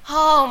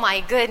 Oh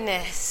my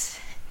goodness.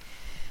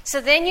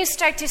 So then you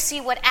start to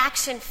see what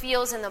action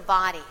feels in the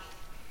body.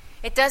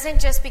 It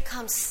doesn't just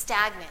become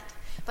stagnant,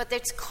 but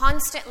it's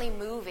constantly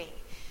moving.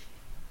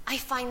 I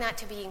find that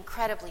to be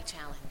incredibly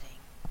challenging.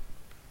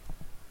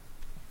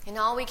 And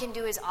all we can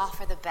do is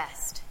offer the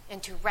best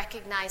and to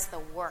recognize the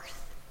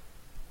worth.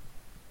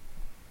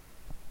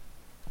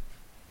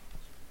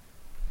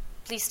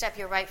 Please step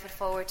your right foot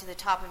forward to the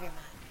top of your mat.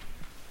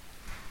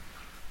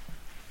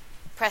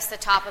 Press the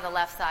top of the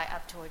left thigh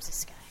up towards the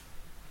sky.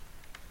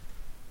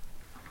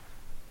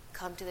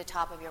 Come to the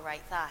top of your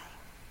right thigh.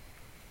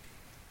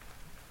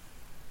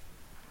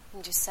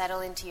 And just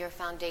settle into your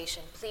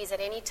foundation. Please, at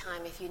any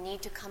time, if you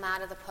need to come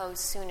out of the pose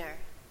sooner,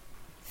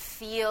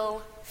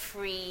 feel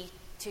free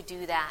to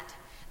do that.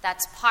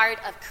 That's part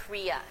of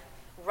Kriya,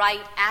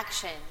 right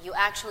action. You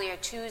actually are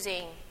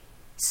choosing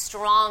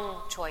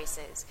strong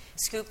choices.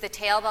 Scoop the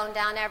tailbone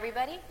down,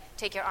 everybody.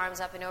 Take your arms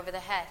up and over the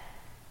head.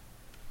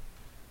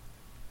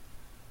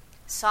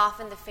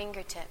 Soften the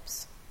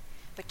fingertips,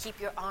 but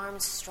keep your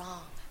arms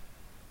strong.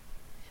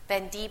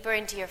 Bend deeper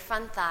into your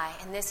front thigh,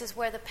 and this is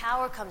where the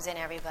power comes in,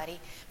 everybody.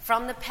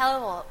 From the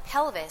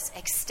pelvis,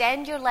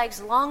 extend your legs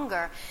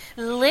longer,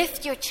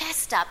 lift your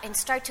chest up, and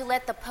start to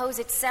let the pose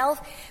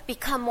itself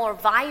become more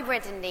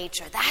vibrant in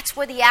nature. That's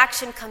where the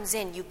action comes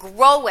in. You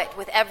grow it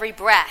with every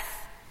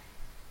breath.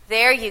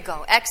 There you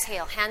go.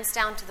 Exhale, hands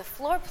down to the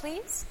floor,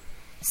 please.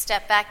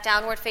 Step back,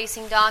 downward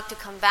facing dog, to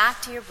come back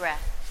to your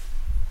breath.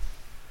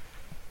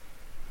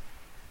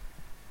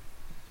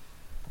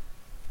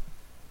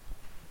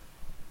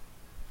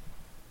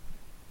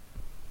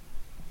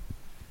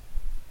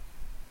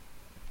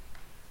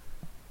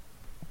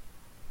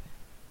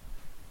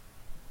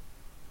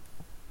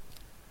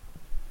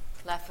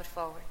 Left foot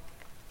forward.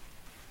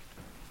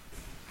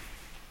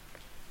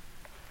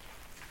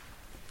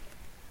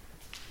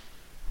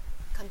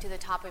 Come to the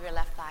top of your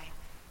left thigh.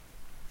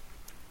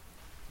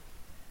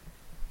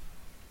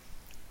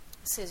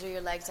 Scissor your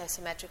legs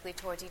isometrically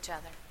towards each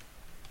other.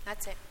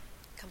 That's it.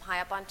 Come high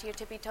up onto your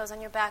tippy toes on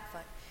your back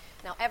foot.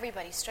 Now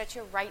everybody, stretch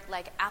your right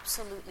leg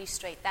absolutely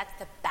straight. That's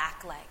the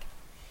back leg.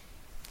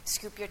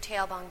 Scoop your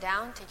tailbone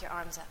down, take your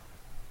arms up.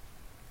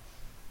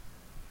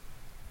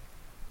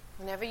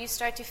 Whenever you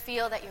start to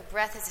feel that your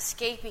breath is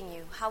escaping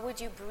you, how would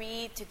you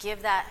breathe to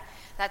give that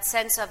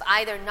sense of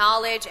either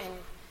knowledge and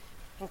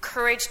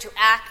encourage to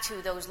act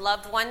to those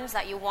loved ones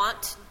that you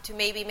want to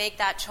maybe make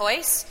that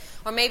choice?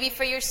 Or maybe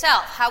for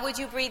yourself, how would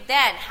you breathe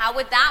then? How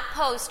would that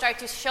pose start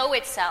to show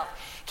itself?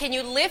 Can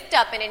you lift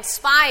up and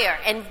inspire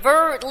and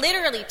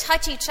literally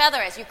touch each other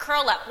as you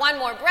curl up? One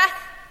more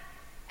breath.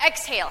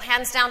 Exhale,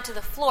 hands down to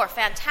the floor.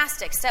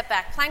 Fantastic. Step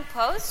back, plank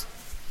pose.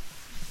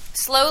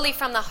 Slowly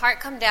from the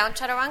heart, come down,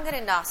 Chaturanga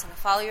Dandasana.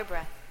 Follow your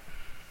breath.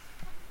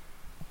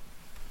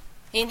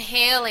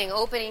 Inhaling,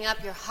 opening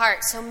up your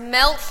heart. So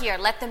melt here.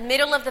 Let the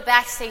middle of the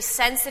back stay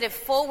sensitive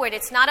forward.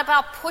 It's not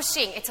about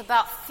pushing. It's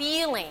about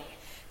feeling.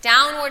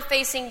 Downward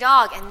facing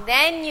dog. And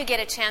then you get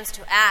a chance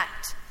to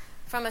act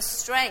from a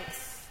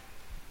strength.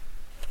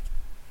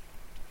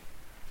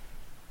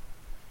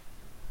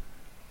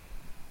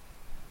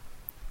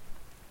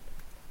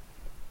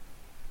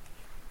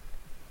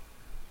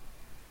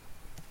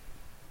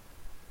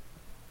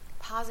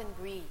 Pause and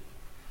breathe.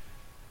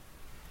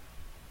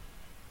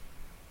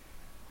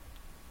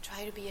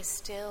 Try to be as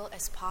still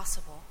as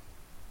possible.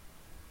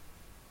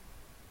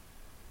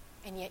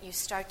 And yet you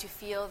start to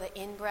feel the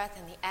in-breath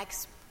and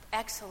the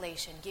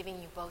exhalation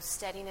giving you both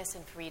steadiness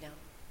and freedom.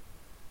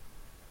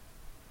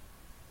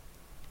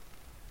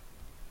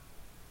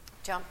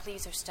 Jump,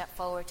 please, or step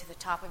forward to the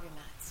top of your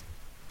mats.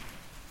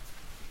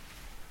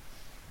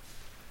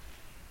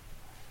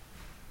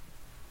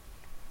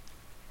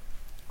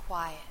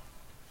 Quiet.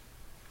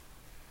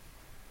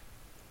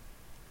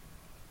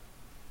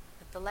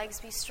 The legs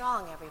be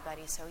strong,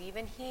 everybody. So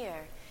even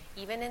here,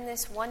 even in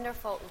this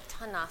wonderful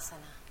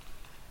Uttanasana,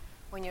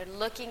 when you're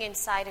looking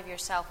inside of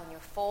yourself, when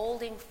you're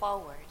folding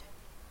forward,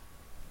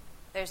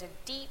 there's a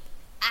deep,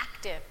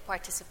 active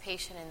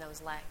participation in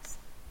those legs.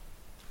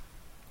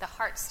 The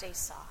heart stays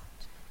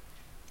soft,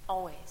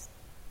 always.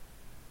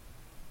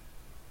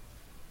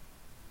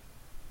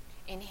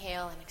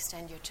 Inhale and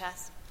extend your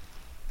chest.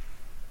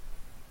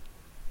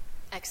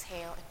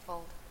 Exhale and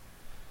fold.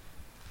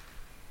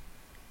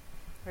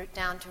 Root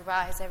down to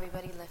rise.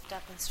 Everybody lift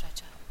up and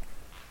stretch up.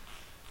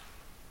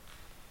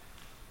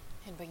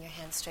 And bring your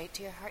hands straight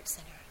to your heart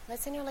center.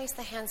 Let's interlace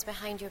the hands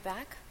behind your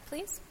back,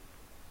 please.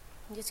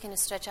 I'm just going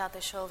to stretch out the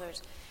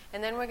shoulders.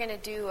 And then we're going to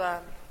do,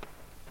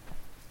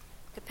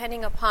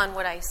 depending upon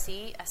what I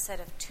see, a set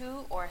of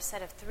 2 or a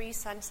set of 3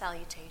 sun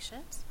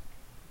salutations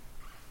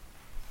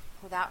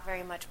without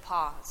very much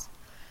pause.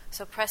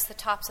 So press the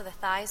tops of the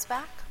thighs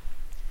back.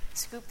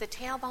 Scoop the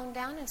tailbone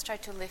down and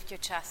start to lift your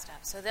chest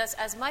up. So this,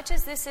 as much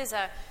as this is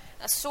a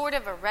sort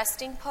of a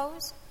resting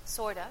pose,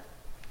 sort of,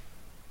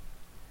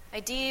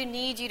 I do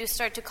need you to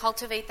start to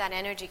cultivate that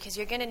energy because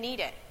you're going to need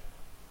it.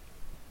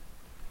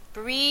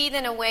 Breathe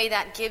in a way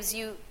that gives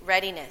you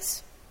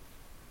readiness.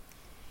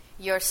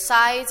 Your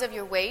sides of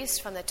your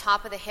waist, from the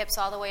top of the hips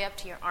all the way up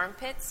to your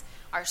armpits,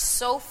 are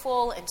so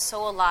full and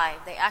so alive,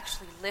 they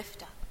actually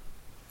lift up.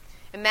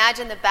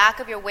 Imagine the back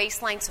of your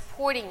waistline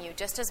supporting you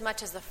just as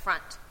much as the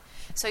front.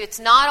 So it's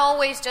not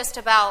always just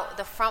about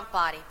the front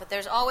body, but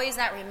there's always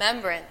that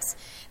remembrance.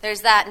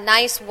 There's that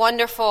nice,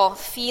 wonderful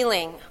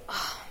feeling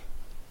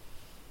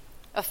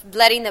of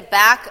letting the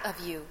back of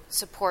you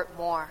support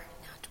more.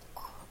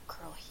 Now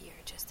curl here,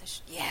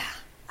 yeah,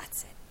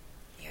 that's it.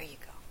 There you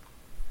go.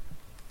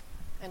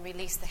 And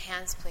release the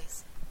hands,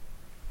 please.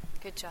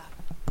 Good job.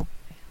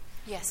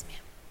 Yes,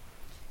 ma'am.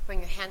 Bring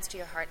your hands to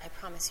your heart. I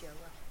promise you I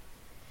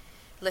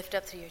will. Lift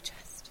up through your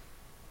chest.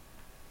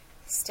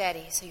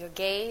 Steady. So your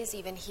gaze,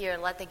 even here,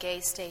 let the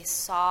gaze stay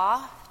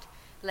soft.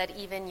 Let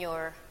even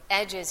your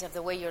edges of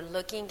the way you're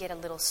looking get a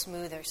little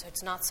smoother so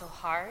it's not so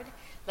hard.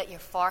 Let your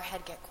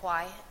forehead get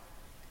quiet.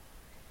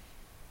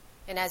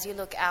 And as you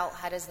look out,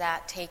 how does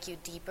that take you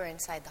deeper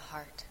inside the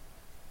heart?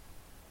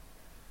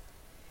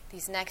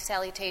 These next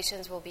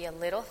salutations will be a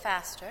little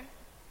faster,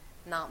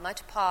 not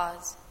much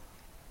pause.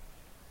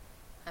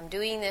 I'm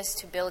doing this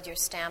to build your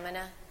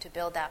stamina, to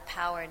build that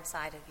power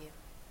inside of you.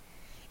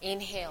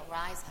 Inhale,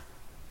 rise up.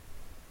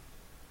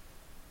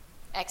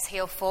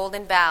 Exhale, fold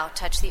and bow,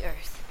 touch the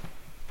earth.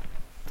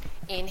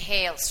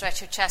 Inhale, stretch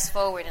your chest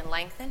forward and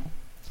lengthen.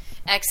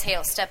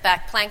 Exhale, step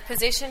back, plank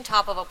position,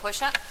 top of a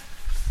push-up.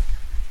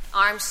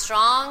 Arms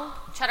strong,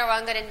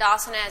 Chaturanga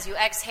Dandasana as you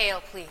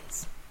exhale,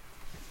 please.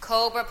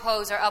 Cobra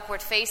pose or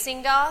upward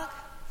facing dog.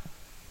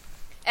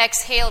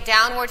 Exhale,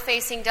 downward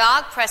facing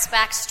dog, press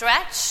back,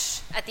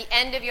 stretch. At the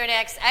end of your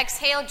next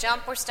exhale,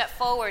 jump or step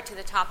forward to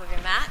the top of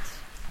your mat.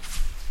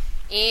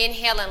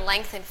 Inhale and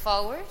lengthen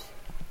forward.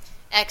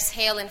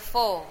 Exhale and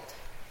fold.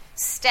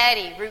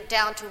 Steady, root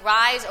down to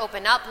rise,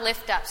 open up,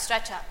 lift up,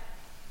 stretch up.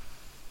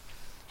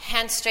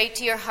 Hands straight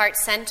to your heart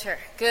center.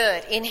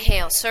 Good.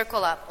 Inhale,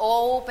 circle up,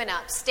 open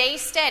up. Stay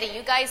steady.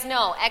 You guys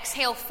know.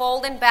 Exhale,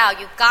 fold and bow.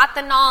 You've got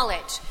the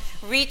knowledge.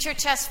 Reach your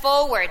chest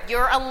forward.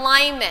 Your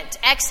alignment.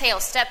 Exhale,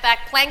 step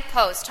back, plank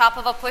pose, top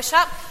of a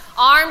push-up.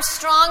 Arms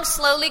strong,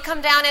 slowly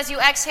come down as you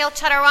exhale,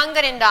 Chaturanga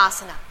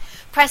Dandasana.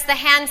 Press the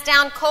hands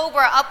down,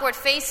 Cobra, upward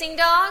facing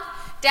dog.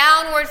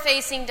 Downward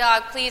facing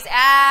dog, please,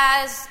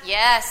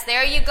 yes,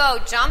 there you go.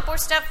 Jump or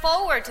step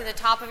forward to the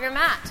top of your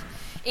mat.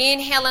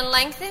 Inhale and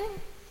lengthen.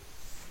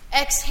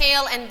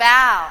 Exhale and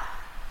bow.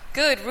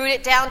 Good. Root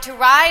it down to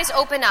rise,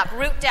 open up,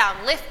 root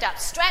down, lift up,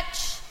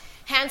 stretch.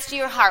 Hands to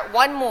your heart.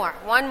 One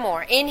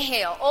more.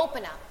 Inhale,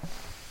 open up.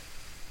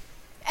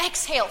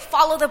 Exhale,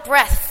 follow the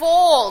breath.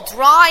 Fold,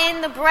 draw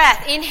in the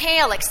breath.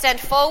 Inhale,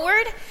 extend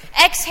forward.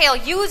 Exhale,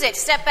 use it.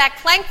 Step back,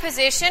 plank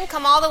position.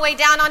 Come all the way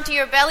down onto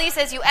your bellies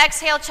as you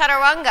exhale,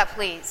 Chaturanga,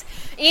 please.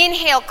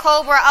 Inhale,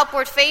 Cobra,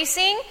 upward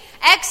facing.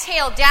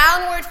 Exhale,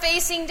 downward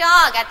facing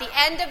dog. At the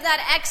end of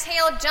that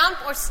exhale,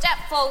 jump or step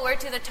forward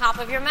to the top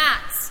of your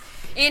mats.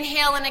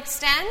 Inhale and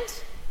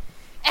extend.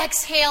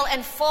 Exhale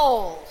and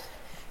fold.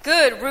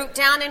 Good. Root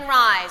down and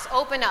rise.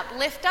 Open up.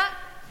 Lift up.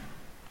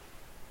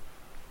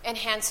 And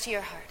hands to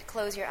your heart.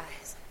 Close your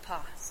eyes.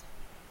 Pause.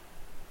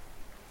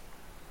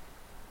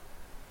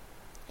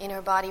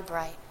 Inner body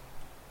bright.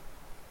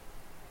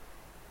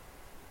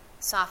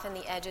 Soften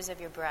the edges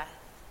of your breath.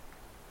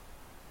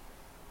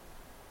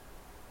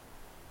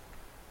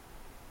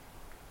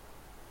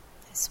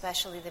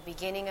 Especially the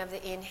beginning of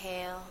the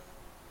inhale,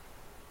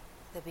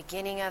 the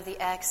beginning of the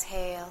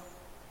exhale.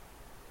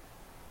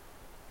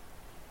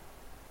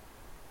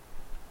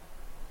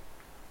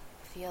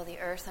 Feel the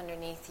earth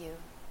underneath you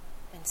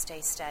and stay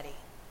steady.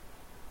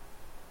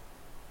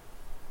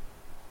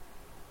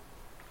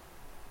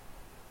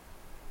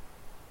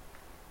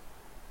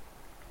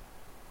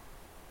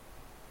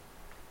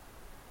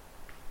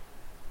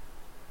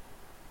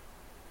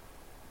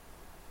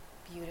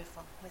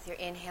 Beautiful. With your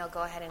inhale,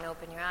 go ahead and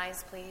open your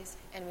eyes, please,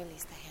 and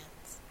release the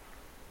hands.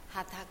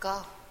 How'd that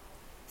go?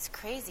 It's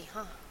crazy,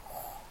 huh?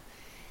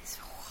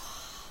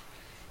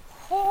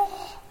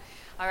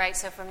 All right,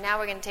 so from now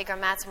we're going to take our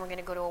mats and we're going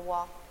to go to a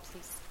wall,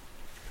 please.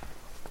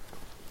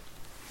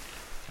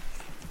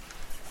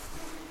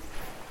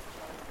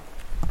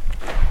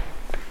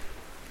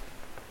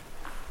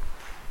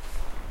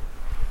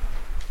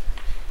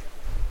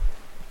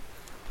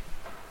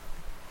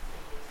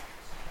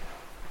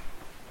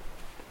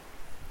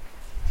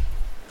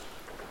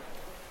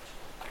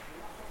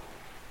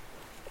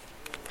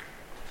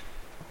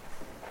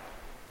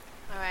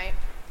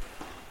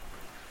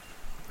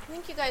 I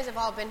think you guys have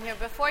all been here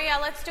before. Yeah,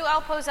 let's do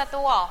L pose at the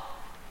wall.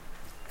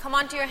 Come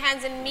onto your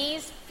hands and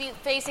knees, feet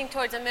facing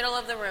towards the middle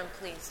of the room,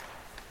 please.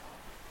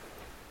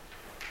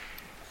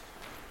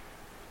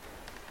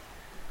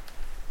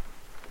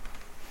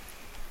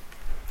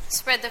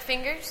 Spread the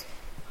fingers.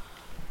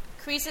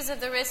 Creases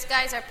of the wrist,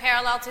 guys, are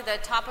parallel to the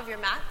top of your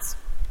mats.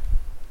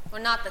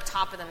 Well, not the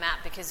top of the mat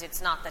because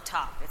it's not the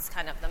top. It's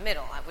kind of the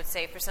middle, I would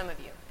say, for some of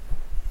you.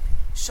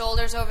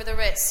 Shoulders over the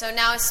wrists. So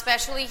now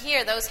especially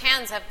here, those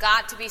hands have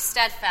got to be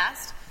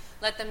steadfast.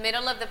 Let the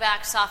middle of the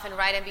back soften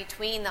right in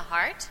between the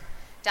heart.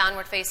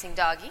 Downward facing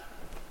doggy.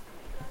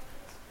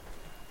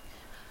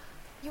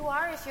 You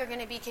are if you're going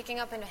to be kicking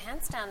up into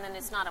handstand, then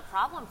it's not a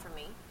problem for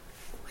me.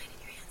 Widen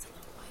your hands a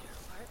little wider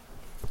apart.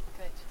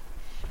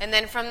 Good. And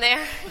then from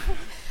there,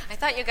 I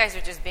thought you guys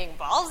were just being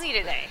ballsy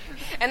today.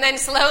 And then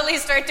slowly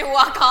start to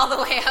walk all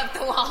the way up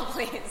the wall,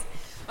 please.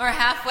 Or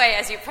halfway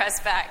as you press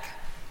back.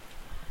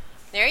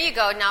 There you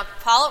go. Now,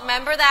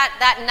 remember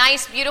that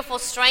nice, beautiful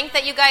strength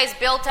that you guys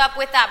built up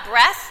with that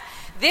breath?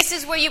 This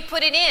is where you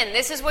put it in.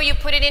 This is where you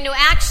put it into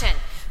action.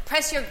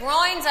 Press your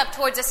groins up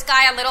towards the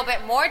sky a little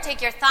bit more. Take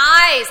your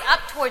thighs up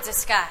towards the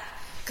sky.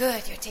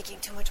 Good. You're taking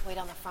too much weight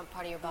on the front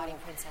part of your body,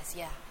 princess.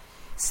 Yeah.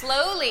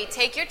 Slowly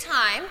take your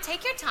time,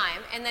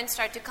 and then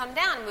start to come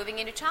down, moving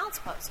into child's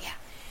pose. Yeah.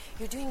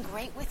 You're doing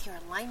great with your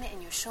alignment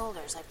in your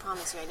shoulders, I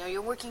promise you. I know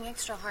you're working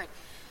extra hard.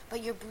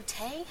 But your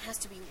boutté has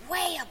to be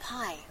way up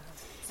high.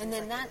 And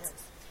then that's,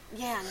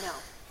 yeah, no.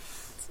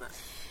 It's not.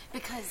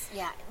 Because,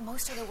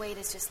 most of the weight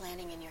is just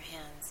landing in your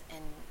hands,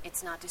 and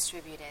it's not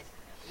distributed.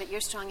 But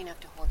you're strong enough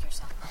to hold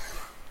yourself up.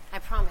 I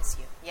promise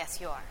you. Yes,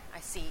 you are. I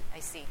see.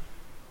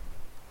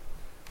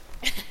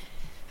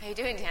 How you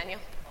doing, Daniel?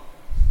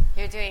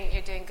 You're doing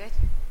good?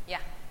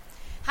 Yeah.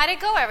 How'd it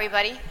go,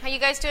 everybody? Are you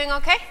guys doing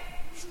okay?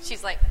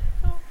 She's like,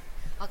 oh.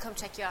 I'll come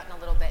check you out in a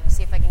little bit and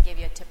see if I can give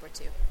you a tip or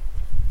two.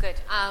 Good.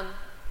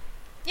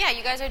 Yeah,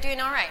 you guys are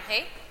doing all right,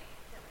 hey?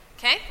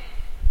 Okay?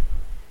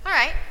 All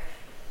right.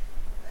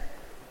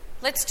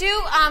 Let's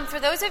do, for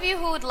those of you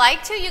who would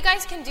like to, you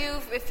guys can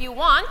do, if you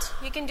want,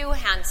 you can do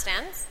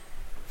handstands.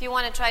 If you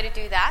want to try to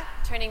do that,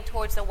 turning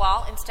towards the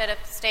wall instead of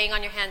staying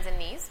on your hands and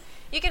knees.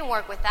 You can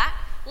work with that.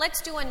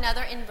 Let's do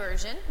another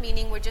inversion,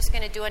 meaning we're just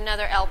going to do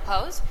another L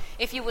pose.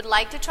 If you would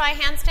like to try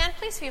handstand,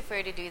 please feel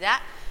free to do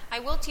that. I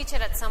will teach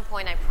it at some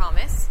point, I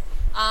promise.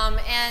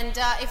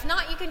 If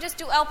not, you can just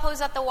do L pose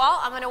at the wall.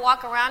 I'm going to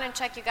walk around and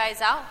check you guys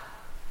out.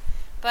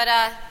 But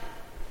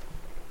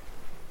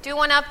do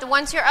one up.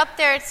 Once you're up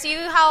there, see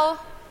how.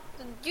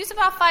 Use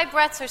about 5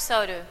 breaths or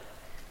so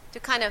to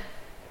kind of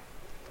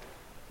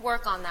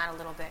work on that a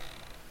little bit.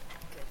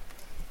 Good.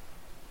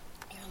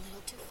 You're a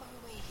little too far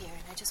away here,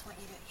 and I just want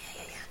you to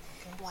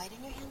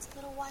widen your hands a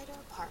little wider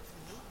apart from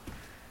me.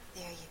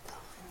 There you go.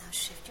 And now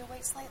shift your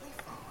weight slightly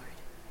forward,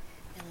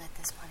 and let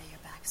this part of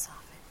your back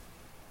soften.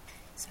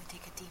 So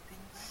take a deep in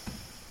breath,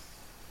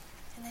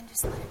 and then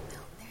just let it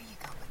melt. There you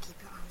go. But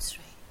keep your arms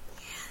straight.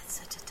 Yeah, it's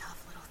such a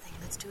tough little thing.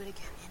 Let's do it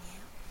again.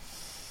 Inhale.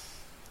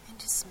 And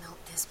just melt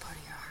this part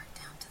of your heart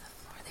down to the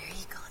floor. There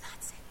you go.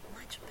 That's it.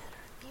 Much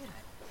better.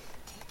 Beautiful.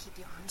 Okay, keep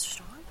your arms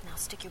strong. Now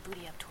stick your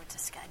booty up towards the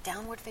sky.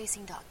 Downward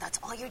facing dog. That's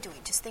all you're doing.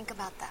 Just think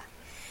about that.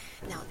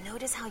 Now,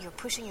 notice how you're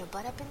pushing your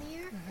butt up in the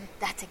air? Mm-hmm.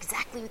 That's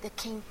exactly the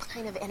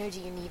kind of energy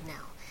you need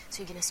now.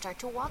 So you're going to start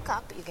to walk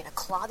up. You're going to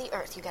claw the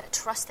earth. You've got to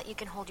trust that you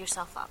can hold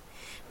yourself up.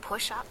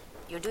 Push up.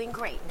 You're doing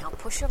great. Now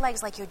push your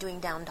legs like you're doing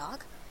down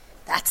dog.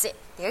 That's it.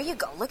 There you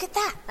go. Look at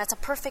that. That's a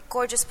perfect,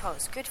 gorgeous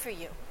pose. Good for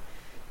you.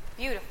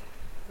 Beautiful.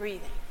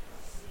 Breathing.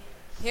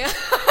 Yeah.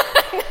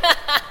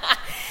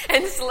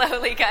 And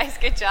slowly, guys.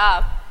 Good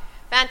job.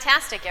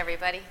 Fantastic,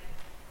 everybody.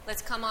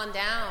 Let's come on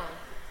down.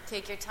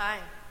 Take your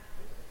time.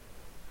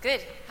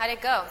 Good. How'd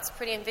it go? It's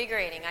pretty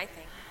invigorating, I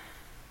think.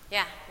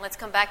 Yeah. Let's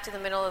come back to the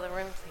middle of the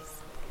room, please.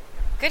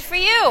 Good for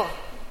you.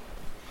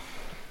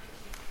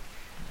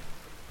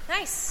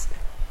 Nice.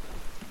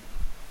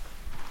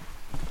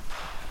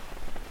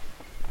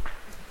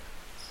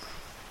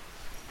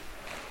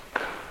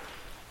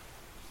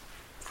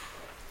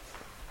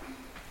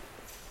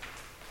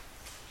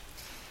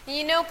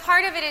 You know,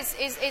 part of it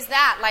is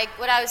that, like,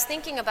 what I was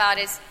thinking about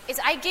is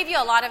I give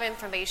you a lot of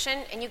information,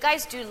 and you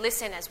guys do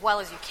listen as well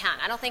as you can.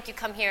 I don't think you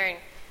come here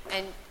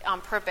and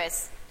on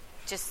purpose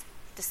just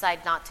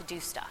decide not to do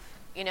stuff.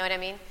 You know what I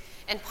mean?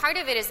 And part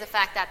of it is the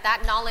fact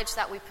that knowledge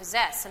that we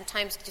possess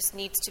sometimes just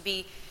needs to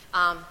be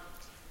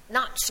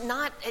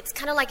it's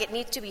kind of like it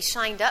needs to be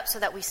shined up so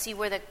that we see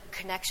where the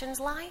connections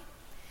lie.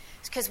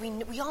 It's because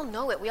we all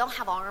know it. We all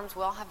have arms.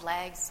 We all have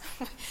legs.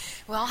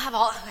 We all have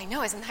all. I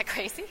know, isn't that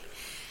crazy?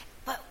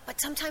 But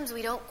sometimes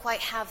we don't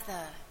quite have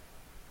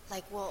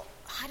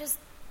how does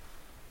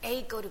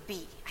A go to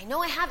B? I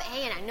know I have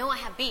A and I know I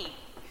have B.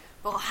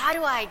 Well, how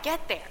do I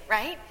get there,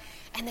 right?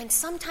 And then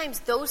sometimes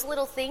those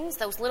little things,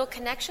 those little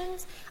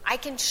connections, I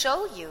can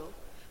show you,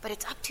 but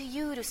it's up to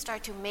you to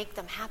start to make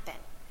them happen,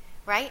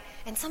 right?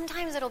 And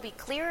sometimes it'll be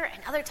clear,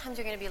 and other times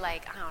you're going to be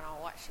like, I don't know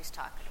what she's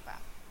talking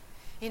about.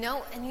 You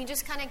know, and you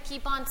just kind of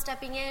keep on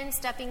stepping in,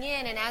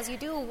 and as you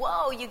do,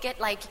 you get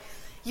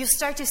you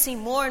start to see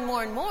more and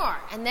more and more,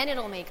 and then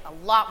it'll make a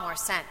lot more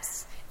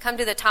sense. Come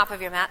to the top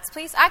of your mats,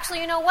 please.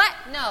 Actually, you know what?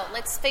 No,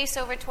 let's face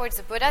over towards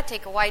the Buddha.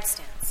 Take a wide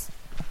stance.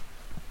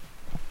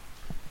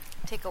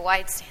 Take a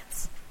wide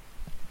stance.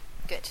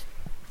 Good.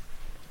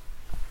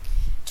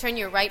 Turn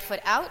your right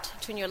foot out.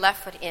 Turn your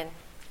left foot in.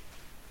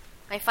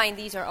 I find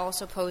these are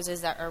also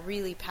poses that are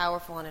really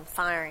powerful and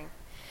inspiring.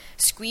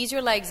 Squeeze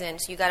your legs in,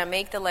 so you got to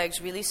make the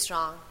legs really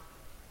strong.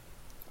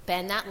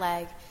 Bend that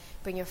leg.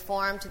 Bring your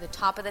forearm to the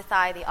top of the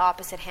thigh, the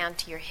opposite hand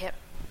to your hip.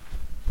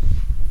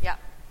 Yep.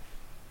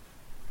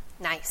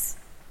 Nice.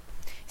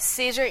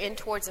 Scissor in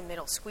towards the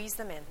middle. Squeeze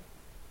them in.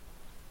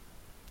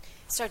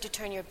 Start to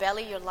turn your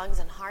belly, your lungs,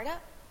 and heart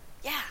up.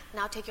 Yeah.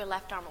 Now take your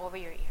left arm over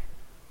your ear.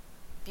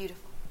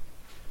 Beautiful.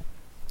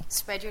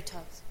 Spread your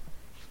toes.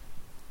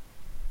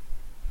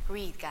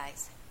 Breathe,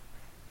 guys.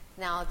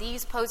 Now,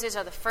 these poses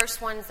are the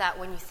first ones that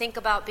when you think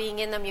about being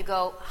in them, you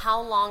go, how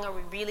long are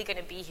we really going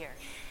to be here?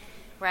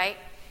 Right?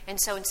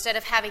 And so instead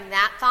of having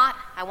that thought,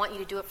 I want you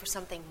to do it for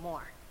something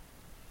more.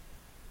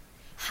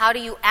 How do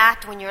you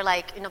act when you're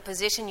like in a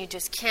position you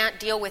just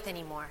can't deal with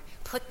anymore?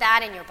 Put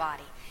that in your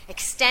body.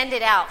 Extend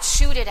it out.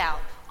 Shoot it out.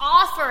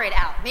 Offer it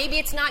out. Maybe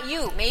it's not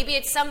you. Maybe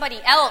it's somebody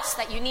else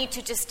that you need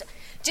to just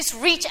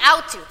reach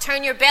out to.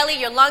 Turn your belly,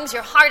 your lungs,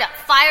 your heart up.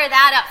 Fire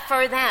that up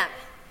for them.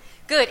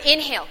 Good.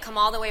 Inhale. Come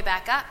all the way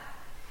back up.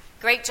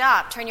 Great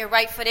job. Turn your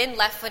right foot in,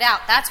 left foot out.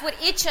 That's what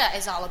Icha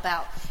is all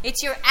about.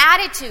 It's your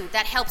attitude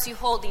that helps you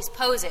hold these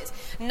poses,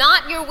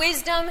 not your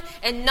wisdom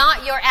and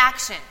not your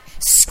action.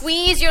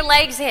 Squeeze your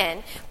legs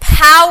in.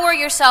 Power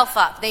yourself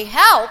up. They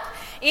help.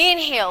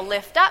 Inhale,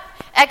 lift up.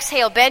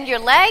 Exhale, bend your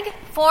leg.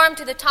 Forearm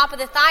to the top of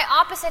the thigh.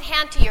 Opposite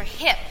hand to your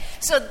hip.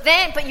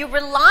 But you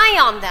rely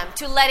on them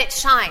to let it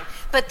shine.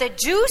 But the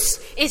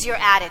juice is your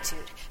attitude.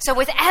 So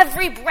with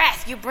every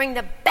breath, you bring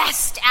the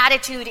best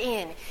attitude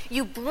in.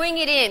 You bring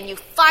it in. You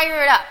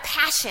fire it up.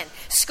 Passion.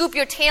 Scoop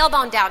your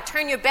tailbone down.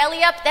 Turn your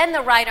belly up. Then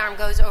the right arm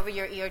goes over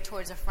your ear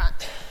towards the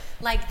front.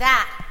 Like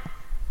that.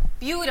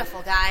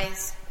 Beautiful,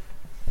 guys.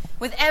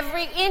 With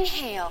every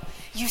inhale,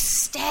 you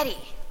steady.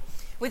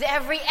 With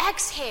every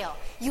exhale,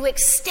 you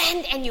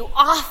extend and you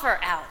offer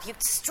out. You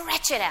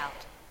stretch it out.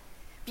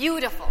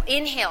 Beautiful.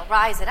 Inhale.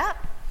 Rise it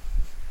up.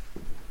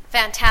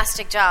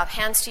 Fantastic job.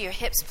 Hands to your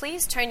hips,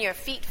 please. Turn your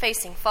feet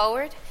facing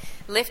forward.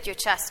 Lift your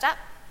chest up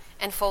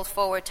and fold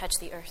forward. Touch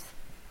the earth.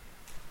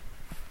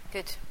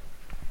 Good.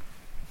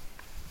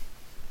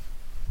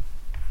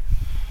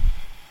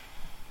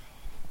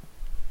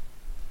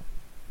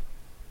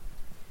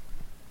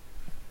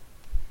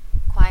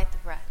 Quiet the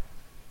breath.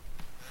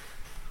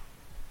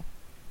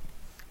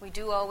 We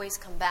do always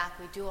come back.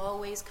 We do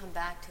always come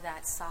back to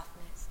that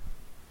softness,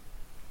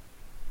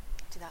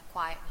 to that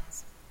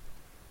quietness.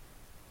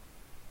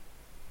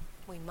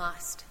 We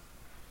must.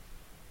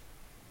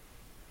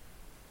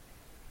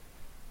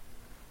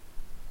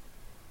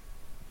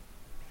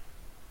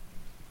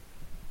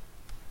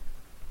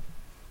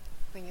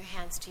 Bring your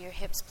hands to your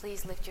hips,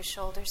 please. Lift your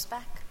shoulders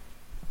back.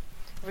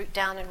 Root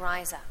down and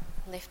rise up.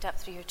 Lift up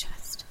through your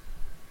chest.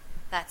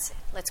 That's it.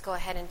 Let's go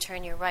ahead and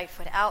turn your right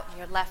foot out and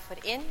your left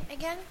foot in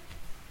again.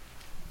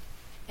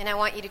 And I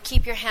want you to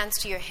keep your hands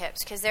to your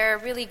hips because they're a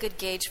really good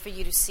gauge for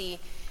you to see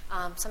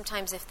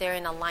sometimes if they're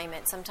in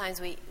alignment.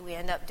 Sometimes we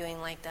end up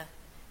doing like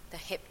the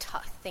hip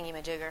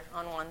thingy-majigger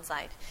on one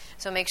side.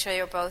 So make sure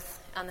you're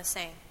both on the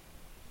same.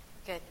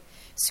 Good.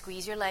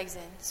 Squeeze your legs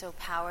in, so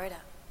power it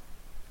up.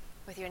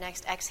 With your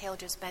next exhale,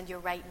 just bend your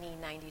right knee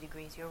 90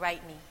 degrees, your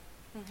right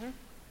knee.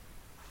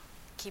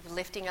 Keep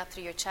lifting up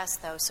through your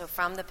chest, though. So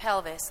from the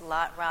pelvis,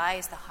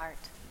 rise the heart.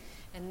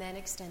 And then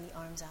extend the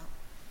arms out.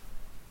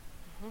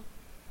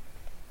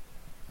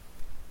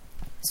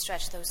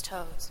 Stretch those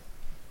toes.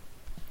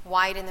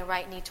 Widen the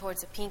right knee towards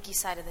the pinky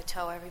side of the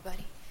toe,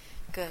 everybody.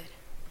 Good.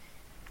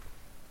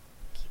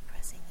 Keep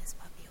pressing this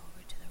puppy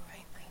over to the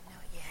right. I know.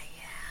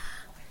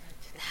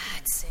 Yeah.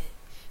 That's it.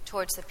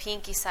 Towards the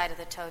pinky side of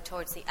the toe,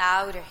 towards the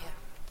outer hip.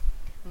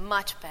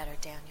 Much better,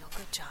 Daniel.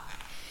 Good job.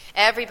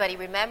 Everybody,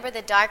 remember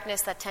the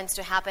darkness that tends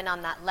to happen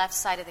on that left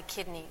side of the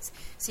kidneys.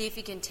 See if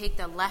you can take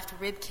the left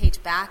rib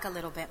cage back a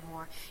little bit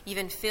more.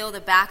 Even feel the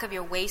back of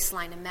your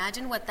waistline.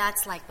 Imagine what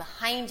that's like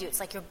behind you.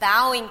 It's like you're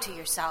bowing to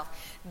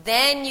yourself.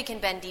 Then you can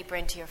bend deeper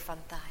into your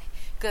front thigh.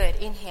 Good.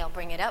 Inhale.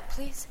 Bring it up,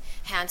 please.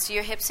 Hands to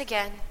your hips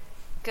again.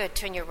 Good.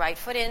 Turn your right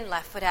foot in,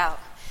 left foot out.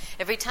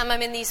 Every time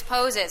I'm in these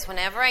poses,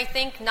 whenever I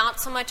think not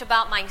so much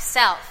about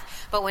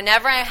myself, but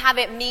whenever I have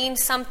it mean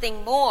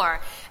something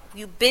more,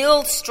 you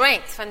build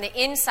strength from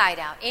the inside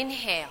out.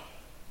 Inhale.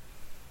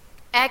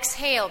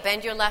 Exhale.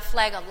 Bend your left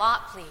leg a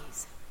lot,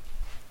 please.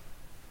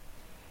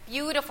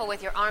 Beautiful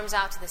with your arms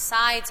out to the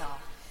sides all.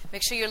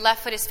 Make sure your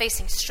left foot is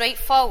facing straight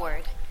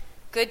forward.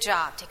 Good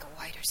job. Take a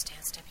wider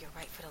stance. Step your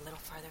right foot a little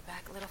farther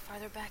back. A little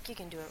farther back. You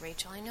can do it,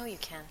 Rachel. I know you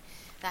can.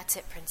 That's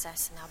it,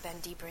 princess. Now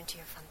bend deeper into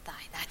your front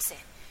thigh. That's it.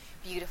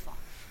 Beautiful.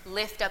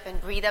 Lift up and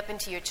breathe up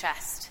into your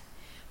chest.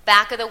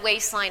 Back of the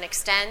waistline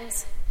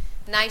extends.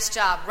 Nice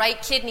job. Right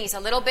kidneys a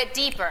little bit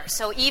deeper.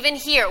 So even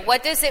here,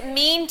 what does it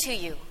mean to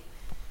you?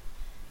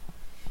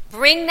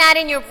 Bring that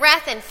in your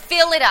breath and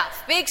fill it up.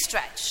 Big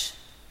stretch.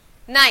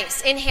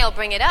 Nice. Inhale,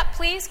 bring it up,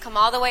 please. Come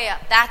all the way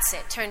up. That's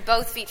it. Turn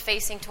both feet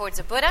facing towards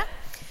a Buddha.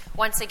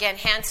 Once again,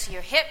 hands to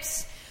your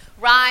hips.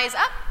 Rise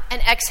up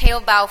and exhale,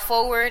 bow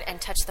forward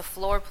and touch the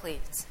floor,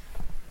 please.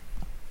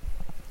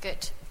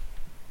 Good.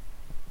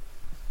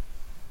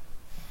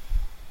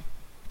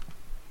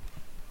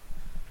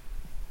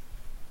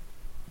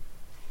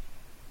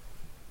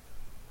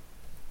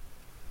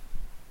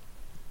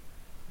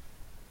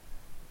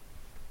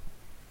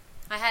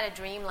 I had a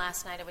dream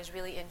last night. It was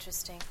really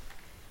interesting.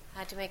 I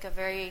had to make a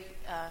very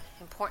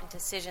important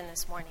decision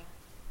this morning.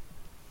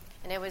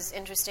 And it was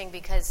interesting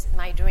because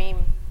my dream,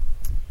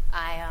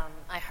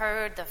 I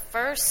heard the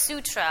first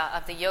sutra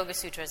of the Yoga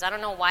Sutras. I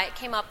don't know why it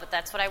came up, but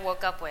that's what I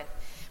woke up with,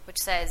 which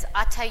says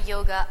Atta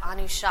Yoga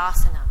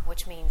Anushasana,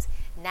 which means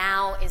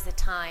now is the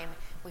time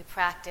we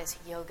practice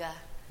yoga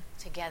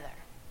together.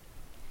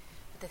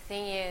 But the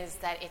thing is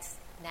that it's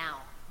now.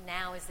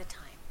 Now is the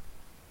time.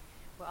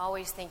 We're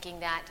always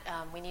thinking that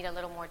we need a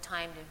little more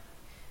time to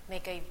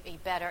make a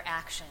better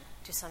action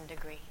to some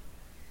degree,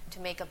 to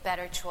make a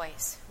better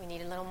choice. We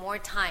need a little more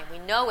time. We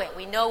know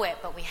it,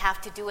 but we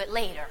have to do it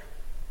later.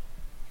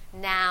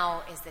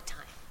 Now is the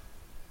time.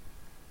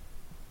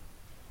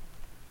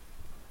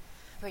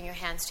 Bring your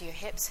hands to your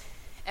hips.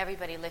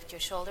 Everybody lift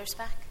your shoulders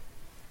back.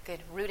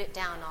 Good. Root it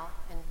down all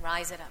and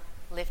rise it up.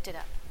 Lift it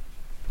up.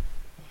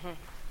 Mm-hmm.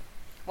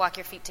 Walk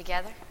your feet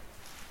together.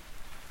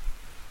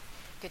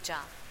 Good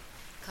job.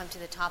 Come to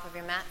the top of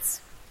your mats.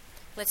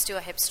 Let's do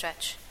a hip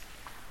stretch.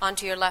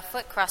 Onto your left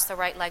foot, cross the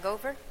right leg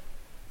over.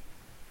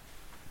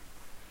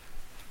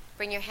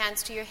 Bring your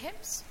hands to your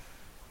hips.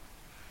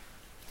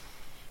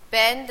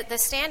 Bend the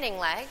standing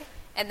leg,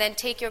 and then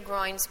take your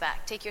groins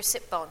back. Take your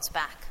sit bones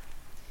back.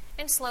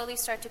 And slowly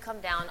start to come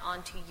down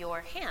onto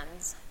your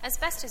hands as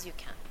best as you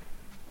can.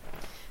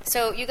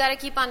 So you got to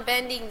keep on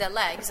bending the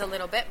legs a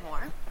little bit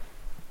more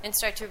and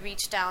start to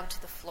reach down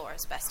to the floor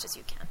as best as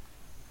you can.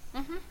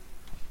 Mm-hmm.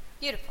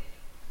 Beautiful.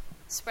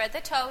 Spread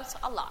the toes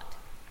a lot.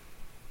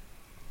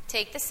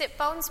 Take the sit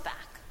bones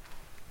back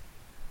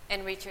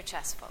and reach your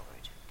chest forward.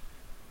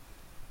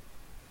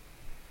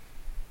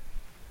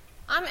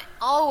 I'm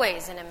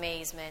always in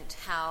amazement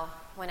how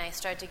when I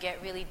start to get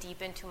really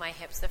deep into my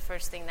hips, the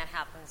first thing that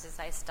happens is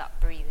I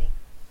stop breathing.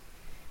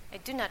 I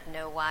do not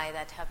know why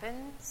that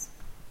happens.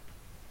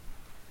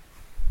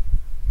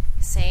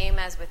 Same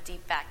as with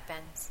deep back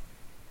bends.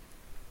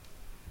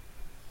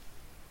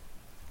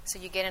 So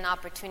you get an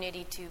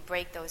opportunity to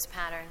break those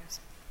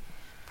patterns.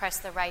 Press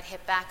the right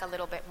hip back a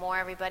little bit more,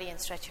 everybody, and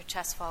stretch your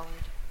chest forward.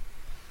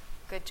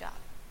 Good job.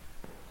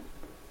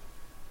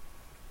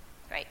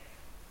 Great.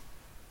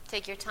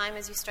 Take your time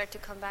as you start to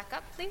come back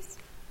up, please.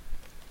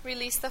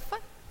 Release the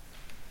foot.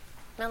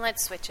 Now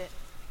let's switch it.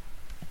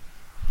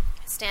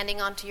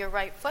 Standing onto your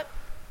right foot.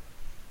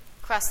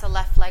 Cross the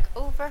left leg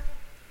over.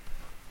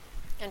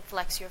 And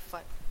flex your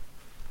foot.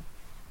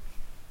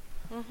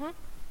 Mm-hmm.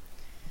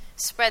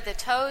 Spread the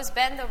toes,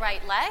 bend the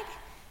right leg.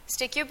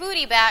 Stick your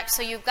booty back,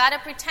 so you've got to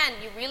pretend.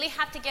 You really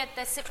have to get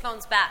the sit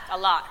bones back a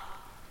lot.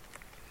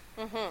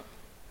 Mm-hmm.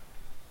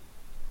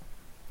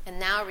 And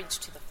now reach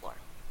to the floor.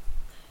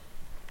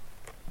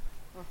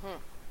 Mm-hmm.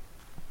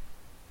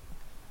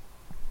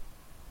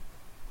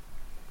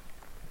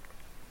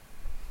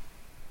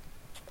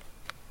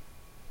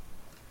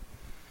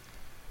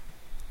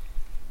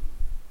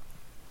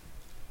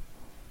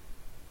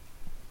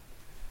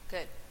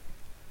 Good.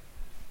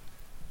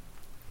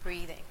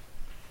 Breathing.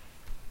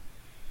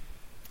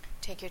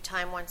 Take your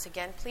time once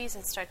again, please,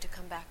 and start to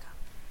come back up.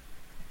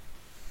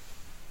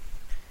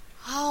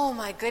 Oh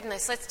my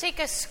goodness. Let's take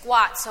a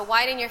squat. So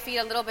widen your feet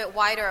a little bit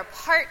wider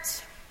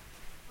apart.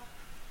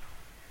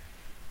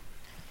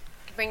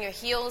 Bring your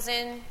heels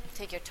in.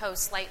 Take your toes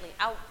slightly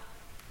out.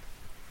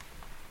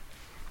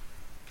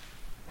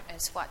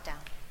 And squat down.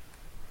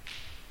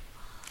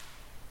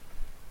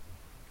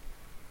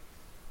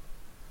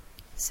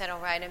 Settle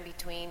right in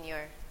between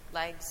your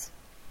legs.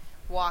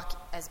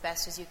 Walk as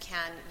best as you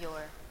can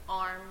your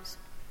arms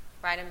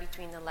right in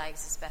between the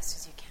legs as best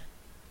as you can.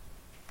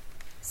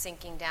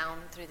 Sinking down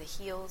through the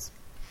heels,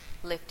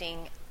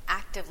 lifting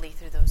actively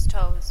through those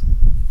toes,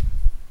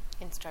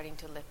 and starting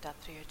to lift up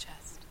through your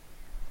chest.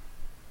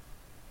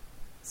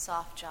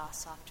 Soft jaw,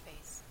 soft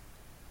face.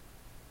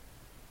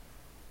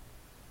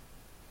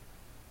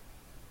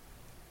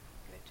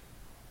 Good.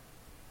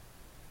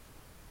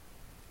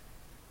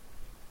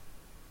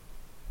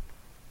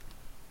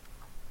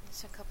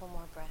 Just a couple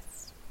more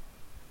breaths.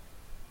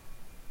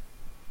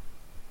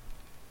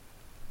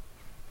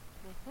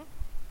 Mm-hmm.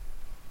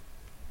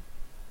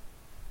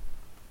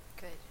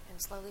 Good.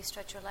 And slowly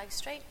stretch your legs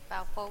straight.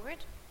 Bow forward.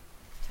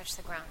 Touch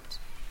the ground.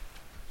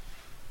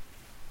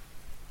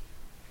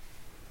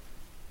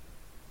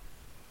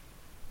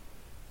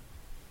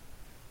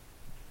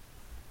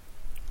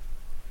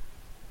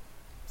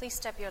 Please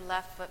step your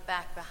left foot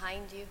back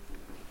behind you.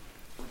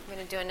 I'm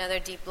going to do another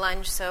deep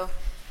lunge. So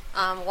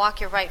walk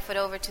your right foot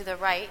over to the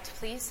right,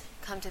 please.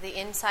 Come to the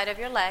inside of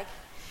your leg.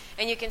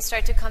 And you can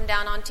start to come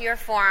down onto your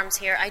forearms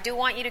here. I do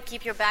want you to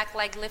keep your back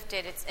leg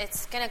lifted.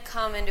 It's going to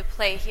come into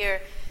play here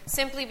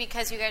simply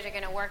because you guys are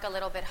going to work a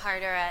little bit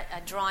harder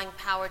at drawing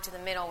power to the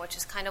middle, which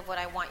is kind of what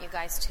I want you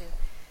guys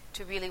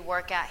to really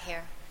work at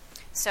here.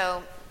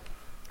 So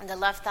the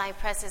left thigh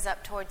presses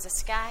up towards the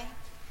sky.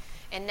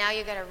 And now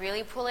you got to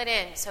really pull it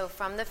in. So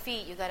from the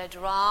feet, you got to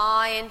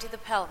draw into the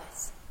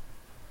pelvis.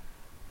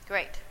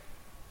 Great.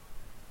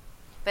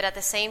 But at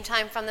the same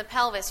time, from the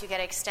pelvis, you got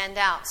to extend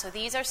out. So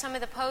these are some of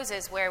the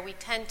poses where we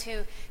tend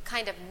to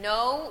kind of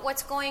know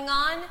what's going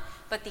on,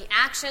 but the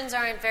actions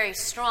aren't very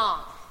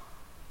strong.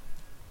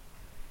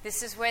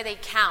 This is where they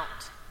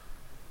count.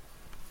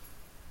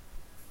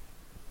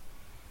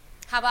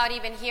 How about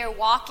even here,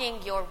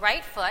 walking your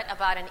right foot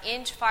about an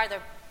inch farther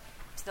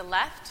to the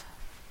left,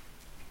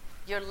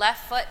 your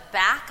left foot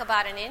back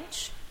about an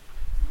inch,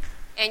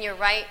 and your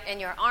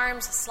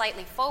arms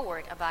slightly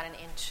forward about an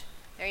inch.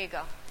 There you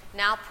go.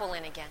 Now pull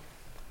in again.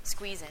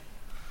 Squeeze in.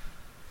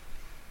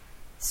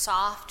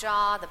 Soft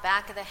jaw, the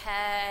back of the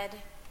head.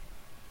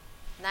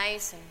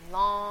 Nice and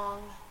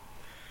long.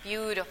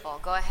 Beautiful.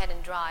 Go ahead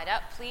and draw it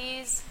up,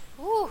 please.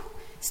 Woo.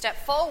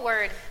 Step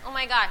forward. Oh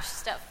my gosh,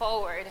 step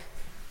forward.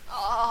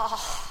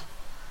 Oh.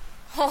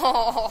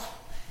 Oh.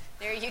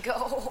 There you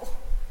go.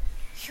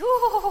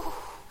 Whew.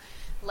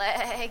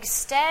 Legs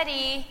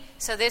steady.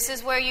 So this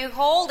is where you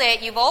hold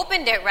it. You've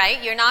opened it, right?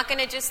 You're not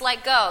going to just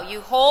let go. You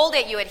hold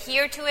it, you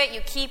adhere to it,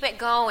 you keep it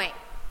going.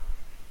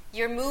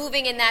 You're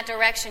moving in that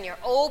direction. You're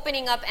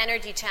opening up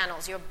energy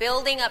channels. You're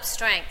building up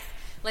strength.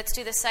 Let's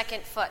do the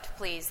second foot,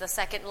 please, the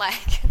second leg.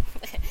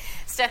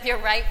 Step your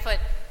right foot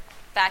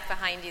back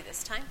behind you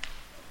this time.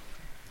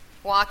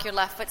 Walk your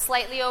left foot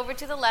slightly over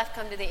to the left.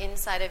 Come to the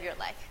inside of your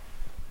leg.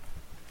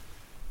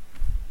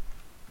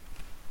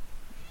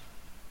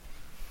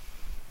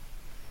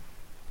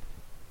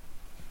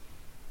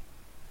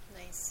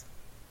 Nice.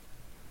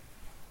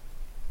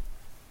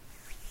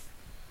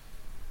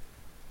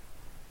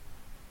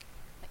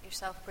 Let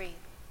yourself breathe.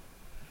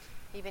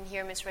 Even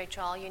here, Miss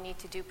Rachel, all you need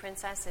to do,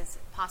 Princess, is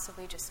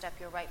possibly just step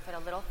your right foot a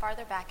little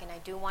farther back, and I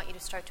do want you to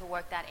start to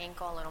work that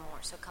ankle a little more.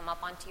 So come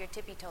up onto your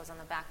tippy toes on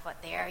the back foot.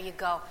 There you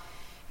go.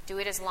 Do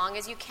it as long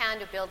as you can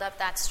to build up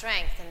that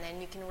strength, and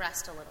then you can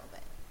rest a little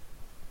bit.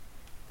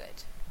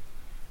 Good.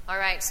 All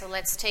right, so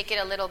let's take it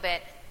a little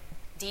bit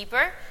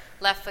deeper.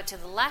 Left foot to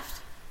the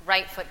left,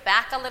 right foot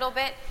back a little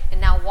bit, and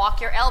now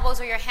walk your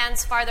elbows or your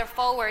hands farther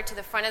forward to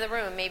the front of the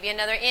room, maybe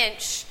another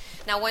inch.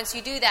 Now, once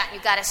you do that,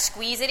 you've got to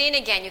squeeze it in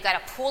again. You've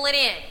got to pull it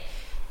in.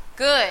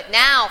 Good.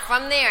 Now,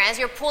 from there, as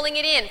you're pulling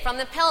it in from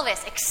the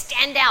pelvis,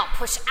 extend out.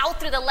 Push out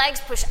through the legs,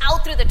 push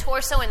out through the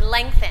torso, and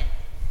lengthen.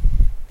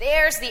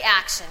 There's the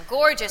action.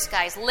 Gorgeous,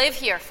 guys. Live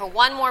here for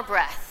one more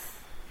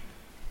breath.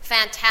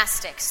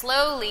 Fantastic.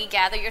 Slowly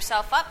gather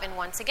yourself up, and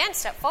once again,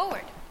 step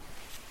forward.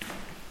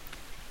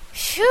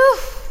 Phew.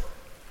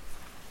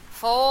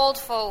 Fold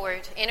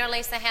forward.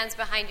 Interlace the hands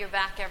behind your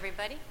back,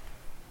 everybody.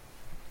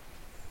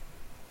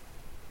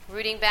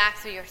 Rooting back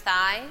through your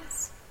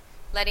thighs,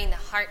 letting the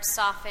heart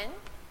soften.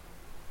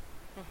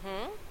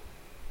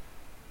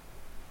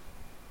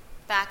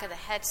 Back of the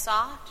head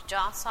soft,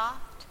 jaw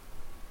soft.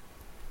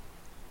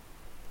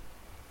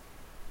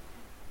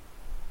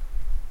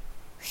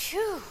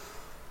 Phew.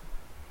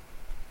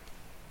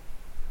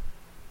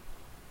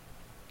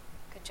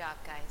 Good job,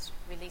 guys.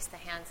 Release the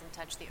hands and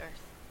touch the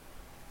earth.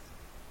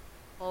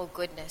 Oh,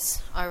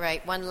 goodness. All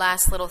right, one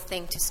last little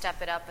thing to step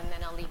it up, and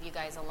then I'll leave you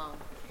guys alone.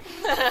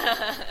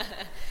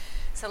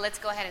 So let's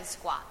go ahead and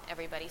squat,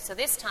 everybody. So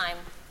this time,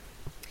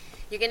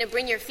 you're going to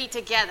bring your feet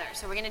together.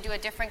 So we're going to do a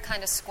different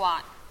kind of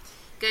squat.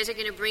 You guys are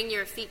going to bring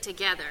your feet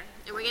together.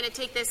 And we're going to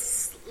take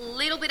this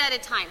little bit at a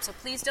time. So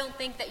please don't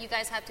think that you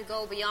guys have to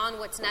go beyond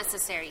what's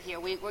necessary here.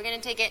 We're going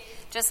to take it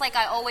just like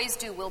I always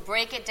do. We'll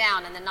break it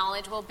down and the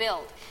knowledge will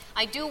build.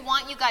 I do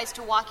want you guys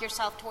to walk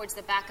yourself towards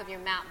the back of your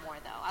mat more,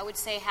 though. I would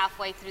say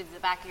halfway through the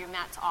back of your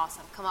mat's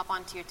awesome. Come up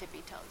onto your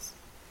tippy toes.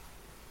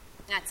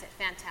 That's it.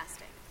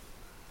 Fantastic.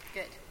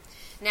 Good.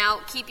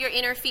 Now, keep your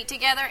inner feet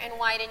together and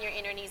widen your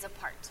inner knees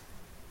apart.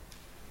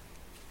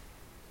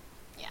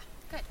 Yeah,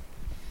 good.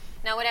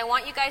 Now, what I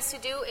want you guys to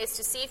do is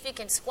to see if you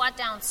can squat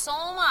down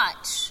so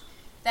much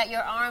that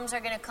your arms are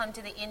going to come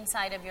to the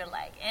inside of your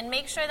leg. And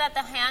make sure that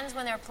the hands,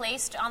 when they're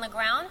placed on the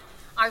ground,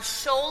 are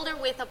shoulder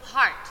width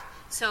apart.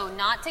 So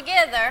not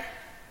together,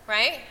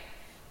 right?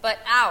 But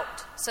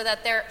out, so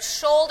that they're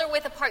shoulder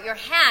width apart. Your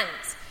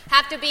hands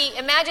have to be,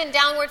 imagine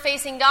downward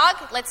facing dog.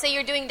 Let's say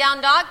you're doing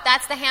down dog.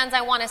 That's the hands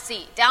I want to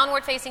see.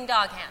 Downward facing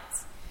dog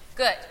hands.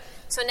 Good.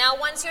 So now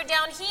once you're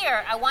down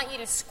here, I want you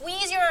to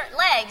squeeze your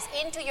legs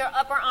into your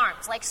upper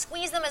arms. Like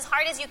squeeze them as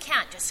hard as you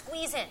can. Just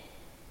squeeze in.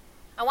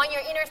 I want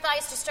your inner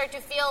thighs to start to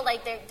feel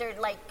like they're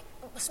like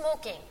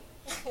smoking.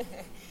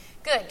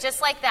 Good, just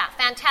like that.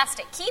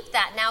 Fantastic. Keep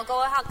that. Now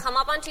go ahead, come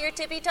up onto your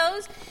tippy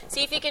toes.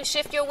 See if you can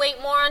shift your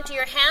weight more onto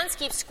your hands.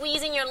 Keep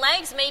squeezing your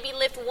legs. Maybe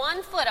lift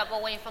one foot up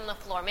away from the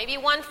floor. Maybe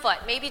 1 foot.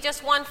 Maybe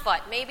just 1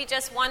 foot. Maybe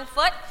just 1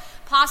 foot.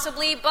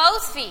 Possibly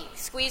both feet.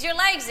 Squeeze your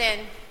legs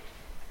in.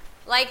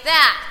 Like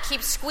that.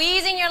 Keep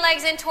squeezing your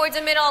legs in towards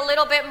the middle a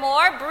little bit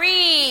more.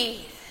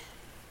 Breathe.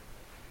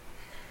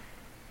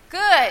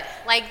 Good.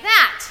 Like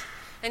that.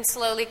 And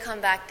slowly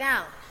come back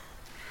down.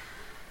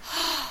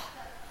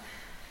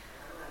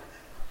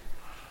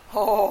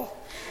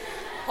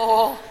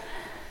 Oh.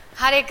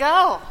 How'd it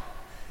go?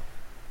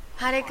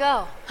 How'd it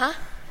go? Huh?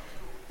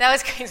 That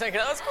was, he's like,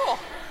 that was cool.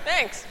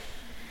 Thanks.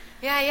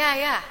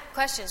 Yeah.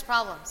 Questions,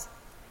 problems?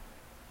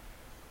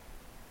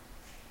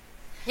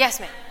 Yes,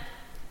 ma'am.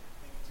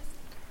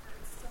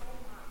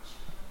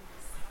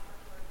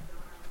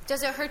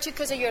 Does it hurt you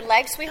because of your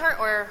leg, sweetheart,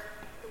 or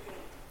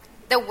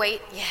the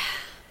weight? Yeah.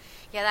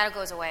 Yeah, that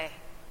goes away.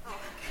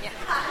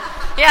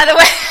 Yeah, the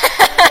weight.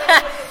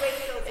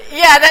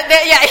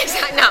 Yeah,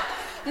 exactly. No.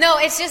 No,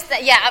 it's just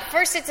that, yeah, at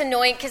first it's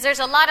annoying because there's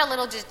a lot of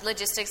little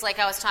logistics like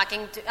I was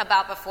talking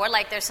about before.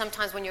 Like there's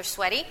sometimes when you're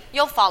sweaty,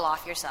 you'll fall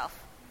off yourself.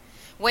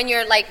 When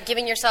you're like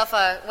giving yourself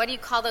what do you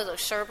call those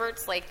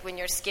sherbets? Like when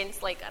your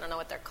skin's like, I don't know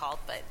what they're called,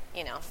 but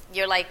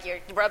you're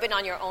rubbing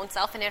on your own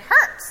self and it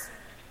hurts.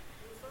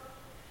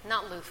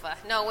 Not loofah.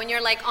 No, when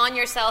you're like on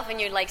yourself and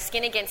you're like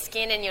skin against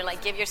skin and you're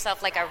like give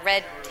yourself like a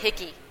red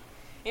hickey.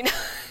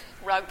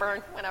 Rug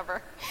burn,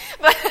 whatever.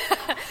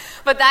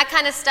 But that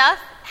kind of stuff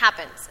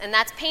happens. And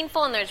that's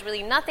painful and there's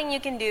really nothing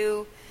you can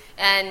do.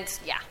 And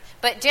yeah.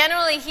 But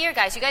generally here,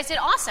 guys, you guys did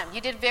awesome.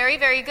 You did very,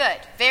 very good.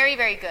 Very,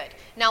 very good.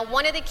 Now,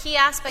 one of the key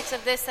aspects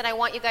of this that I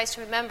want you guys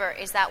to remember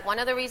is that one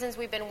of the reasons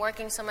we've been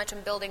working so much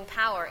on building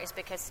power is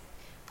because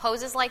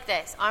poses like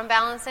this, arm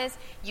balances,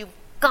 you've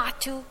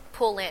got to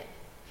pull in.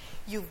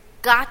 You've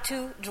got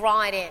to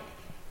draw it in.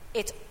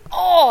 It's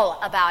all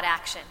about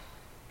action.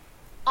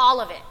 All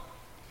of it.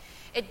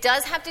 It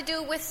does have to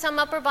do with some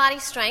upper body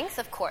strength,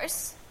 of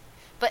course,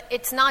 but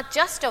it's not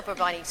just upper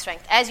body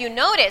strength. As you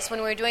noticed when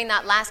we were doing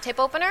that last hip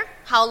opener,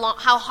 how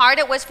hard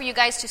it was for you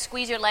guys to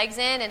squeeze your legs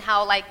in and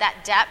how like the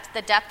depth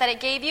that it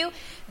gave you,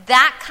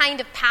 that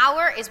kind of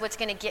power is what's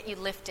going to get you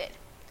lifted,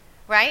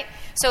 right?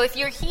 So if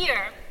you're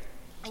here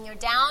and you're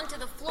down to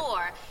the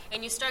floor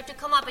and you start to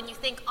come up and you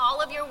think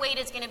all of your weight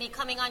is going to be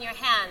coming on your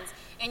hands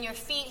and your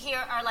feet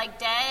here are like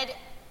dead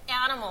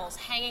animals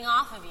hanging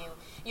off of you,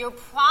 you're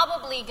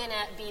probably going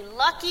to be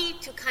lucky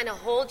to kind of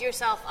hold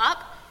yourself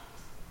up.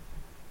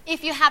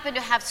 If you happen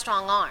to have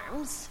strong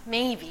arms,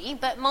 maybe,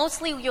 but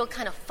mostly you'll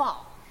kind of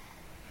fall.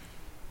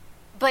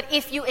 But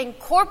if you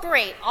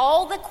incorporate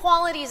all the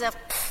qualities of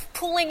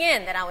pulling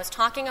in that I was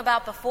talking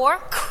about before,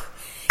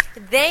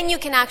 then you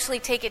can actually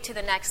take it to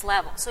the next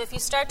level. So if you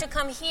start to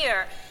come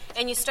here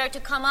and you start to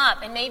come up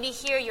and maybe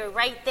here you're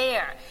right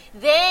there,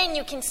 then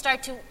you can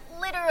start to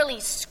literally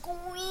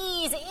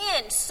squeeze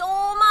in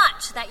so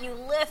much that you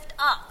lift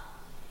up.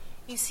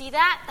 You see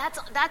that?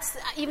 That's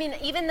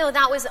even though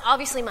that was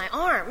obviously my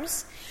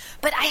arms,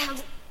 but I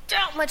have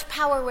that much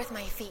power with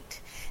my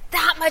feet.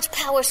 That much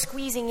power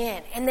squeezing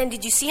in. And then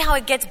did you see how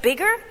it gets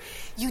bigger?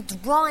 You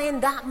draw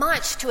in that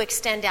much to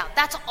extend out.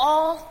 That's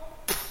all.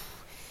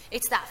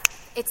 It's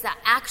that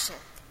action.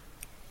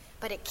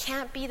 But it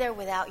can't be there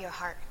without your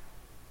heart.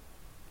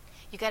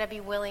 You got to be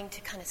willing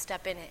to kind of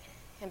step in it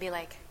and be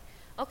like,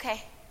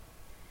 okay,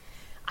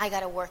 I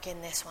got to work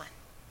in this one.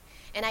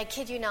 And I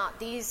kid you not,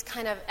 these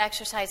kind of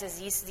exercises,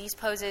 these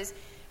poses,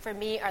 for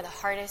me are the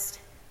hardest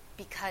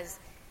because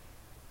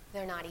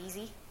they're not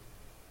easy.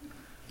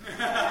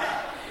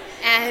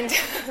 and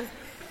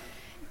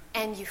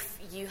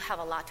you have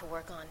a lot to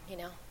work on,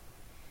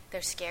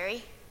 They're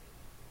scary.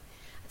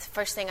 The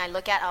first thing I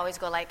look at, I always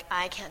go like,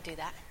 I can't do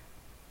that.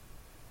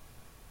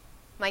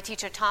 My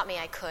teacher taught me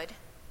I could.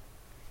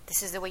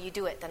 This is the way you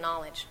do it, the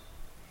knowledge.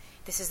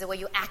 This is the way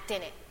you act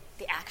in it,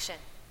 the action.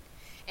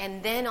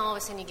 And then all of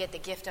a sudden you get the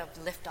gift of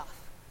liftoff.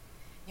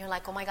 You're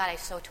like, oh my God, I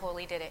so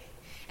totally did it.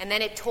 And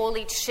then it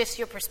totally shifts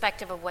your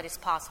perspective of what is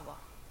possible.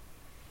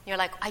 You're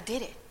like, I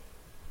did it.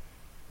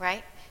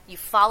 Right? You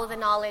follow the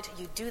knowledge,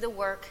 you do the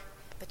work,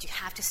 but you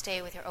have to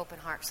stay with your open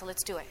heart. So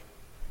let's do it.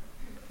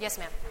 Yes,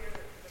 ma'am.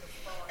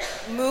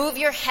 Move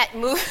your head,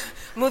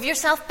 move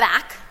yourself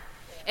back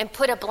and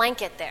put a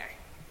blanket there.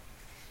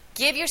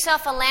 Give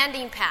yourself a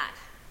landing pad.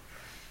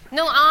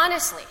 No,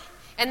 honestly.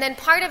 And then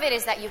part of it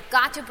is that you've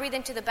got to breathe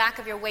into the back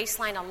of your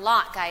waistline a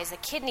lot, guys. The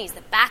kidneys,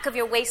 the back of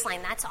your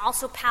waistline, that's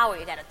also power.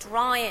 You got to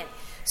draw in.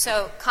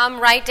 So come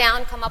right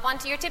down, come up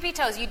onto your tippy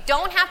toes. You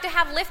don't have to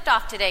have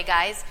liftoff today,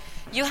 guys.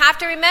 You have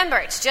to remember,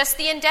 it's just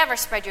the endeavor.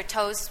 Spread your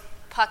toes,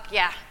 puck,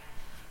 yeah.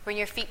 Bring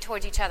your feet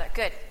towards each other.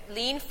 Good.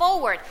 Lean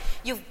forward.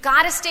 You've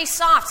got to stay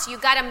soft. So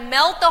you've got to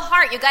melt the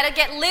heart. You've got to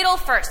get little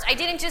first. I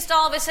didn't just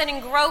all of a sudden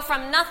grow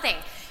from nothing.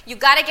 You've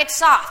got to get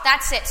soft.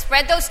 That's it.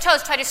 Spread those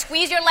toes. Try to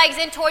squeeze your legs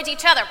in towards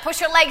each other.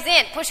 Push your legs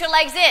in. Push your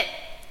legs in.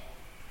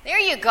 There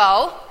you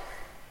go.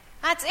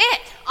 That's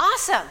it.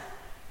 Awesome.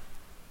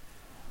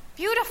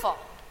 Beautiful.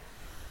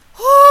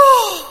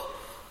 Whew.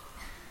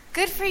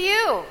 Good for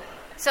you.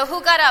 So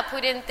who got up who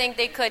didn't think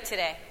they could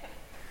today?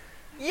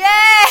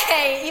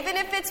 Yay! Even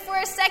if it's for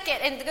a second.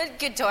 And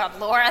good job,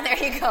 Laura. There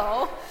you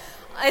go.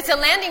 It's a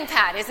landing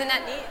pad. Isn't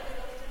that neat?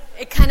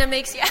 It kind of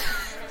makes you...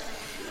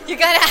 You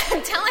gotta,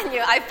 I'm telling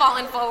you, I've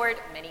fallen forward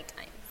many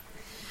times.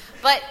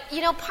 But,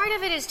 part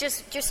of it is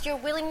just your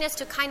willingness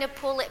to kind of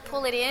pull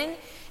it in.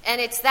 And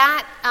it's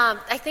that,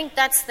 I think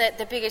that's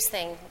the biggest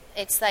thing.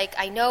 It's like,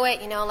 I know it,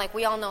 like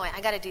we all know it.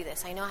 I got to do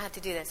this. I know I have to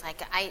do this.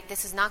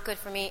 This is not good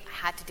for me.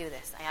 I had to do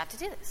this. I have to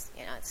do this.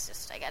 It's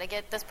just, I got to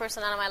get this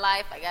person out of my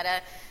life. I got to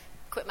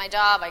quit my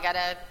job. I got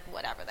to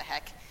whatever the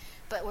heck.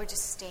 But we're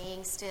just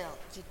staying still.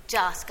 You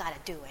just got to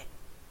do it.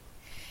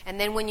 And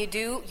then when you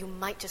do, you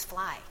might just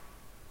fly.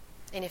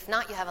 And if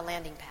not, you have a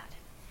landing pad.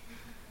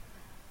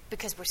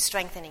 Because we're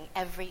strengthening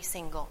every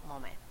single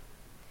moment.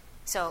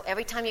 So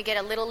every time you get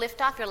a little lift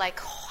off, you're like,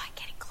 oh, I'm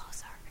getting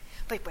closer.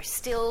 But we're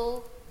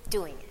still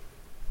doing it.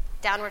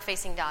 Downward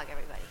facing dog,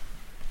 everybody.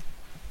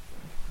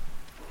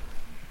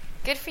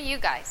 Good for you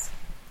guys.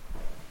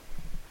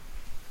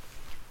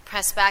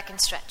 Press back and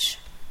stretch.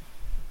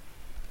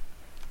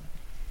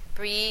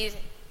 Breathe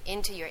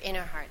into your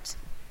inner heart.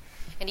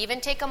 And even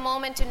take a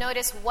moment to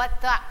notice what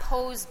that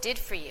pose did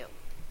for you.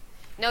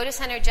 Notice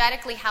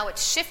energetically how it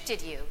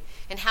shifted you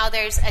and how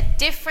there's a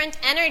different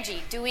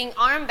energy doing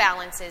arm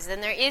balances than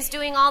there is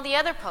doing all the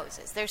other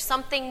poses. There's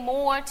something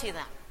more to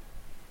them.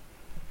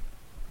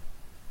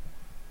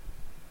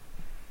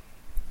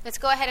 Let's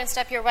go ahead and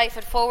step your right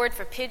foot forward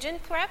for pigeon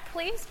prep,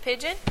 please.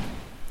 Pigeon.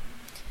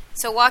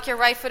 So walk your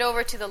right foot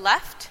over to the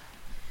left.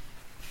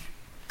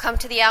 Come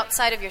to the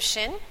outside of your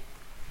shin.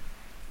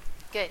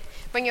 Good.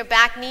 Bring your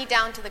back knee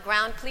down to the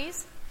ground,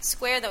 please.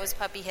 Square those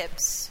puppy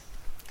hips.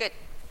 Good.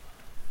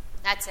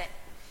 That's it.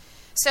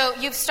 So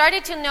you've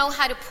started to know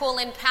how to pull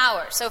in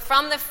power. So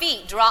from the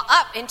feet, draw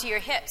up into your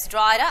hips.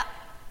 Draw it up.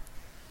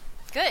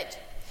 Good.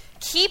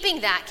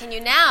 Keeping that, can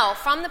you now,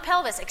 from the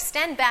pelvis,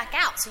 extend back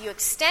out? So you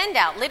extend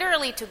out,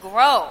 literally to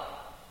grow.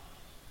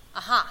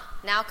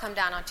 Now come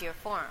down onto your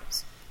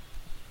forearms.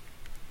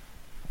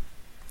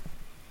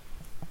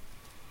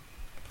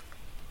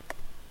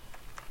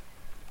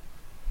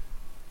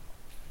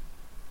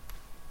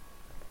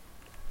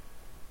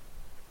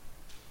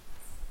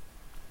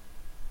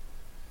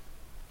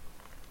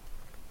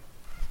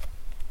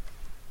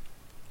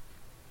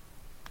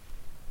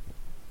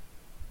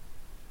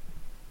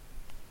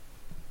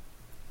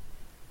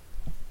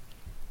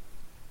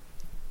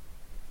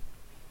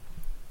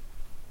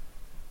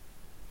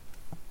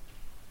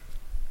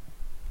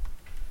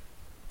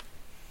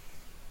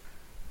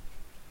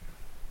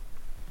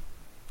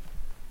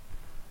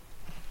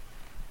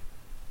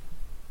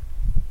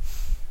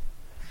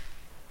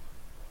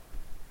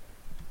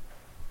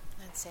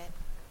 That's it.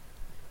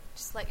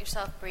 Just let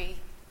yourself breathe.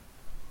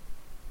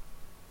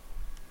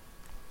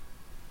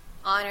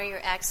 Honor your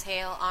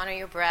exhale, honor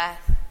your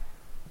breath.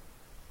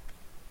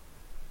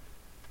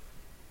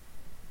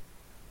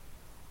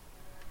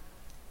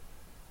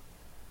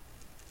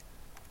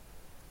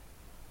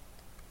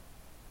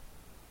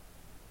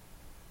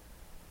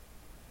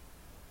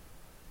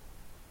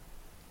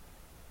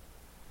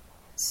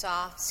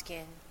 Soft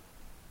skin.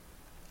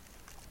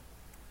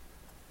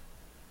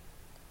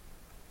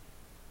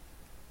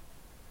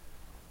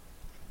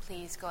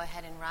 Please go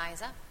ahead and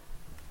rise up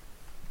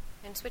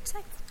and switch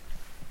sides.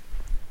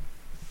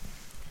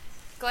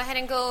 Go ahead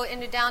and go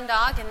into down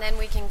dog, and then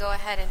we can go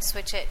ahead and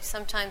switch it.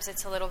 Sometimes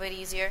it's a little bit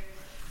easier.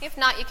 If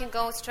not, you can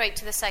go straight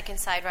to the second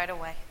side right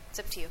away. It's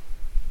up to you.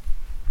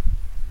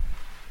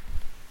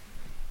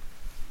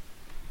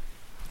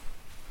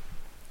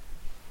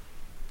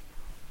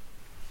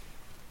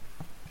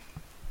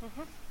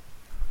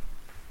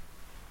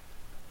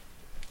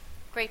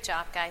 Great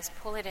job, guys.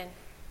 Pull it in.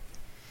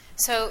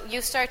 So you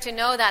start to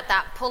know that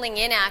that pulling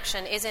in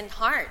action isn't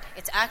hard.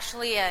 It's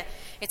actually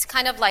it's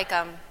kind of like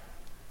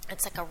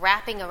it's like a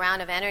wrapping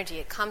around of energy.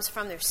 It comes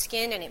from their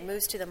skin and it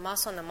moves to the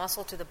muscle and the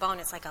muscle to the bone.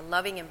 It's like a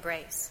loving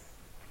embrace.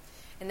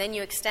 And then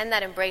you extend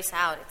that embrace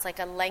out. It's like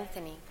a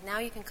lengthening. Now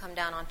you can come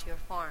down onto your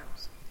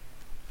forearms.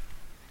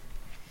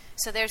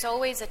 So there's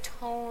always a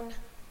tone.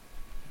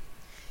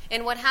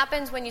 And what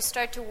happens when you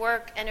start to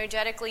work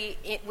energetically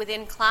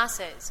within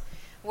classes,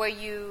 where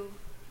you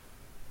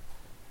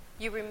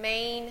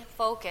remain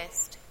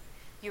focused,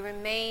 you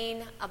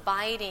remain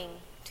abiding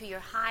to your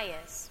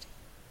highest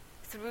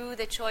through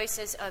the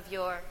choices of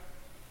your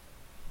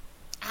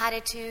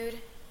attitude,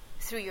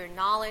 through your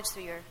knowledge,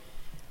 through your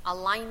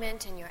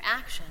alignment and your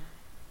action.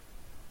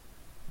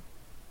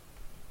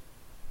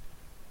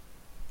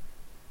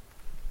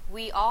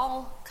 We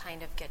all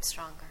kind of get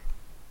stronger.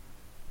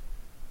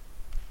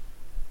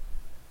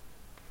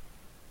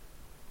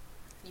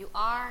 You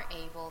are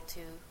able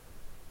to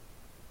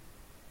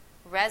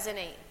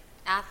resonate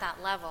at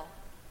that level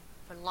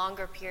for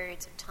longer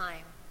periods of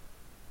time,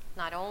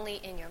 not only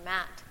in your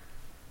mat,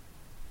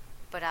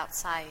 but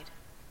outside.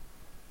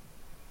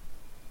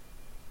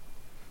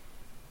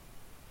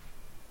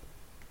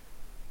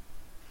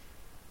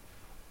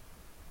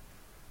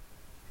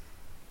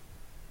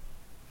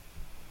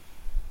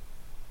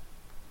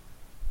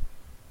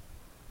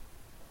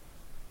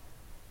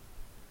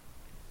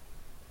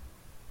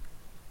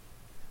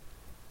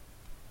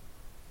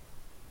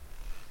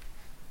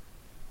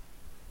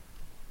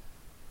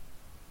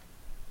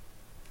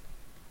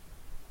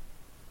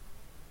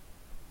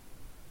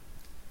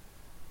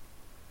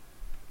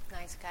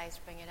 Nice, guys.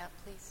 Bring it up,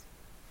 please.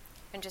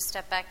 And just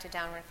step back to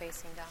downward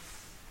facing dog.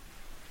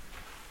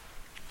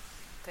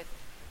 Good.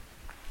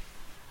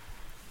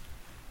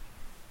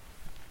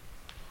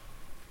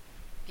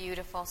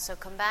 Beautiful. So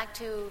come back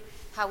to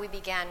how we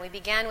began. We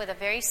began with a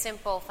very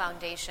simple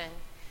foundation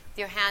with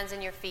your hands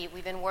and your feet.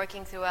 We've been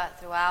working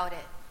throughout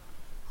it.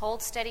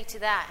 Hold steady to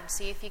that and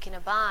see if you can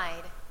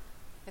abide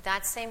with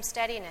that same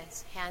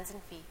steadiness, hands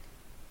and feet.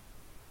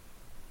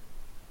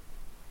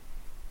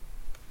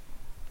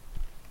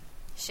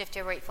 Shift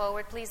your weight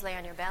forward, please. Lay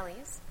on your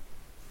bellies.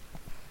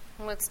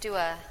 And let's do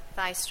a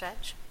thigh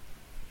stretch.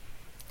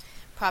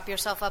 Prop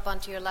yourself up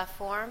onto your left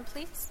forearm,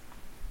 please.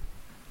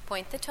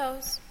 Point the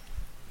toes.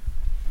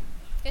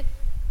 Good.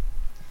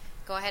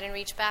 Go ahead and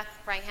reach back,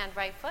 right hand,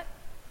 right foot.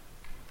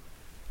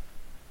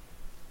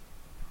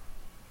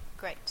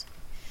 Great.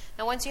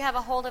 Now once you have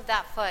a hold of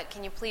that foot,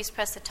 can you please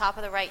press the top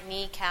of the right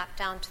kneecap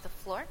down to the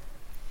floor?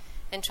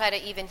 And try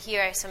to even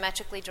here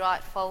isometrically draw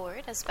it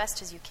forward as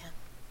best as you can.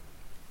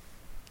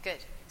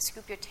 Good.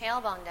 Scoop your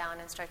tailbone down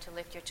and start to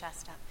lift your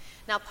chest up.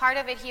 Now part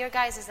of it here,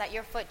 guys, is that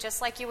your foot,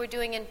 just like you were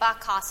doing in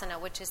Bakasana,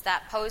 which is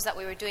that pose that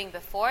we were doing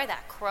before,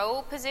 that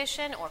crow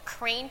position or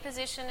crane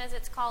position as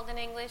it's called in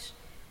English,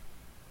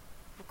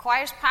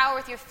 requires power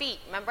with your feet.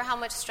 Remember how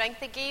much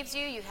strength it gives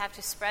you? You have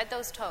to spread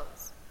those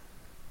toes.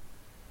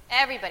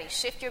 Everybody,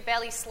 shift your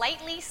belly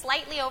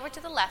slightly over to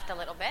the left a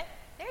little bit.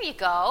 There you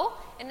go.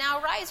 And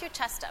now rise your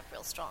chest up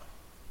real strong.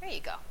 There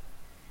you go.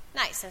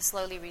 Nice. And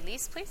slowly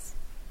release, please.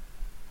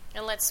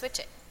 And let's switch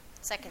it.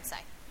 Second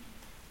side.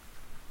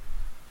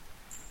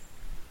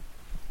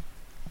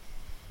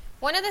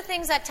 One of the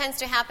things that tends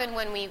to happen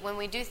when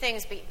we do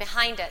things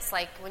behind us,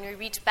 like when we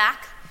reach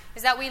back,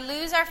 is that we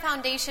lose our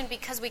foundation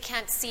because we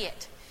can't see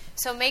it.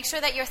 So make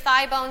sure that your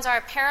thigh bones are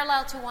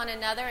parallel to one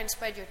another and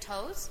spread your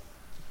toes.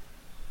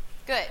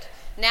 Good.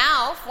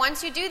 Now,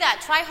 once you do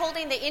that, try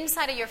holding the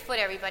inside of your foot,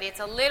 everybody. It's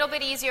a little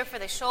bit easier for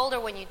the shoulder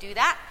when you do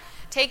that.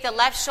 Take the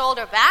left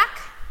shoulder back,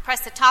 press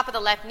the top of the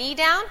left knee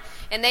down,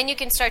 and then you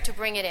can start to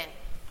bring it in.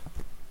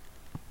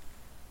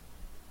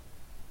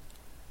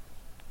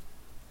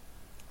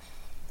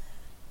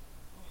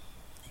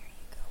 There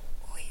you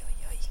go. Oy, oy,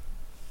 oy.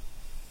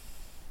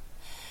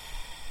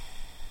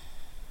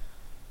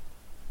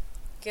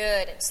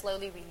 Good. And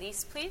slowly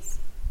release, please.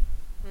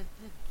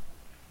 Mm-hmm.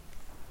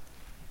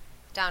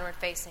 Downward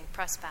facing,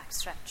 press back,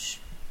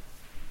 stretch.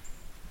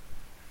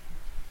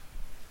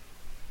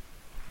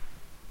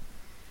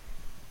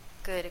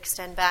 Good.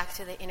 Extend back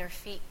to the inner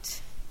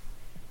feet.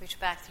 Reach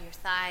back through your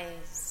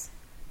thighs.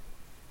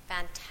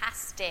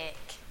 Fantastic.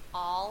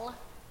 All.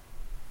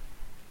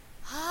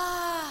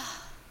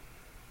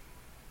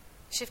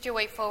 Shift your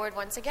weight forward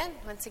once again.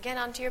 Once again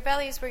onto your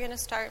bellies. We're going to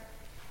start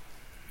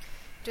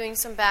doing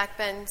some back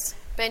bends.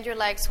 Bend your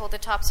legs, hold the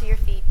tops of your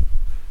feet.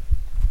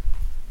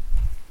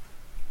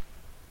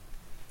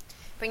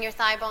 Bring your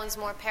thigh bones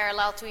more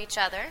parallel to each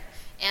other.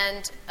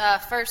 And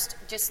first,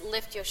 just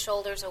lift your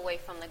shoulders away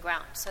from the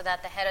ground so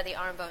that the head of the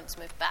arm bones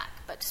move back.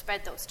 But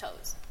spread those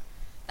toes.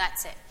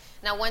 That's it.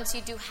 Now, once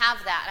you do have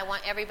that, I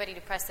want everybody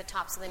to press the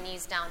tops of the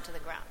knees down to the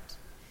ground.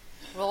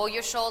 Roll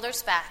your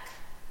shoulders back.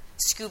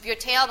 Scoop your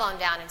tailbone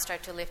down and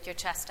start to lift your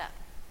chest up.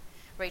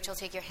 Rachel,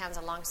 take your hands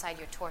alongside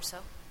your torso.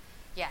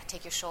 Yeah,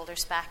 take your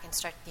shoulders back and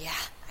start. Yeah,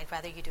 I'd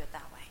rather you do it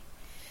that way.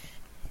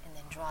 And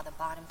then draw the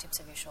bottom tips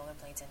of your shoulder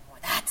blades in more.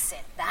 That's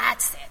it.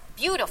 That's it.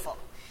 Beautiful.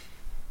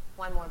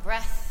 One more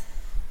breath.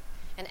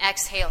 And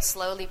exhale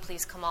slowly.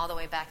 Please come all the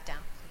way back down,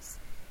 please.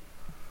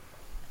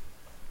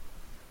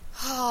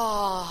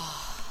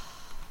 Oh.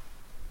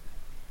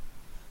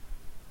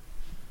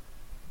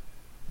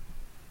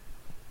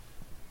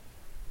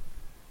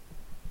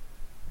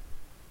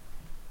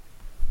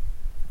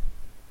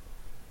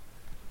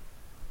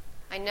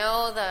 I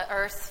know the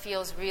earth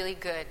feels really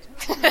good.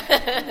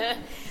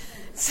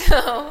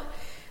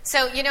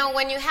 So, you know,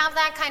 when you have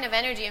that kind of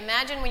energy,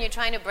 imagine when you're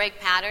trying to break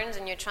patterns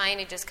and you're trying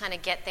to just kind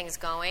of get things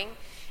going,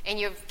 and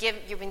you've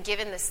been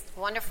given this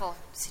wonderful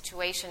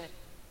situation,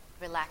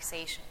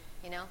 relaxation,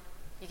 you know?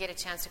 You get a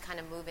chance to kind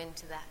of move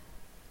into that.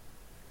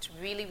 It's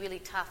really, really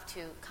tough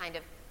to kind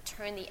of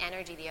turn the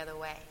energy the other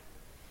way,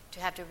 to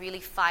have to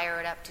really fire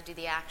it up to do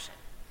the action.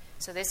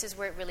 So this is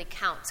where it really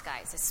counts,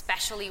 guys,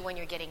 especially when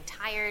you're getting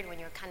tired, when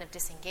you're kind of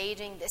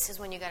disengaging. This is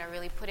when you got to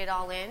really put it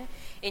all in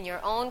your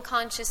own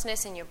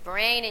consciousness, in your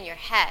brain, in your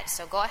head.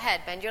 So go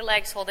ahead, bend your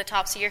legs, hold the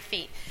tops of your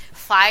feet.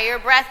 Fire your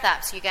breath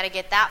up, so you got to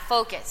get that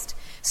focused.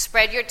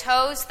 Spread your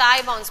toes,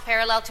 thigh bones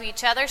parallel to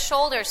each other,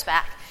 shoulders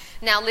back.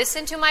 Now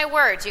listen to my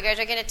words. You guys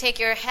are going to take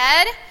your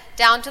head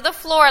down to the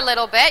floor a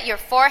little bit, your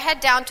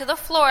forehead down to the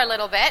floor a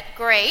little bit.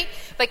 Great.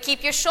 But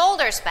keep your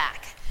shoulders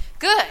back.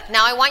 Good.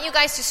 Now I want you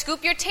guys to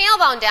scoop your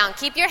tailbone down,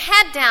 keep your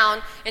head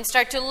down, and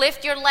start to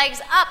lift your legs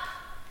up.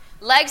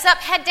 Legs up,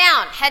 head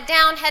down, head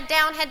down, head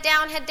down, head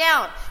down, head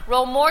down.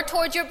 Roll more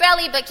towards your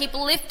belly, but keep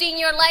lifting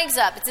your legs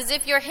up. It's as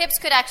if your hips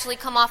could actually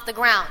come off the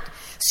ground.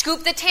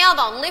 Scoop the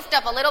tailbone, lift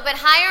up a little bit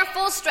higher,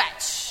 full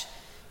stretch.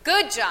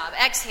 Good job.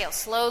 Exhale,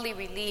 slowly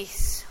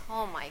release.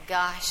 Oh my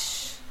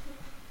gosh.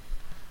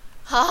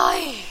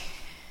 Hi.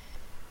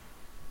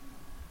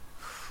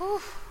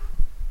 Whew.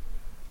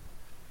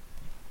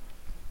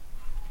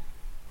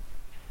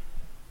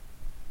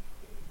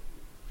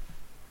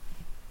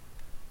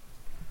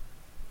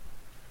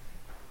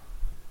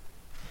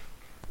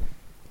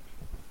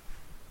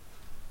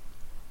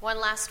 One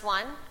last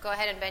one. Go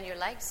ahead and bend your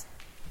legs.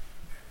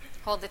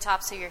 Hold the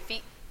tops of your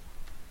feet.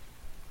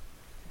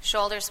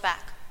 Shoulders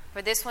back.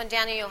 For this one,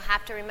 Daniel, you'll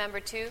have to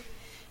remember too,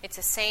 it's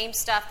the same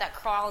stuff that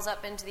crawls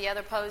up into the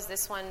other pose.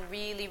 This one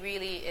really,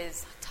 really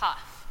is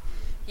tough.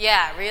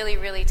 Yeah, really,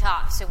 really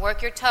tough. So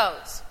work your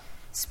toes.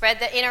 Spread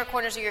the inner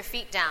corners of your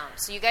feet down.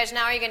 So you guys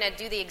now are going to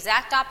do the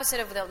exact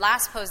opposite of the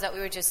last pose that we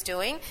were just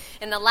doing.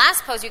 In the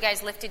last pose, you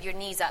guys lifted your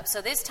knees up.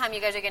 So this time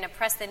you guys are going to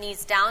press the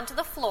knees down to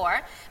the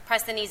floor.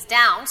 Press the knees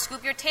down.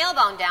 Scoop your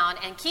tailbone down.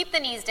 And keep the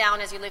knees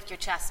down as you lift your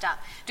chest up.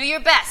 Do your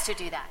best to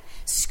do that.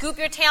 Scoop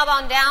your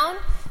tailbone down.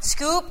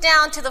 Scoop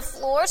down to the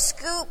floor.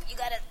 Scoop. You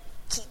got to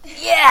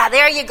keep. Yeah,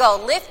 there you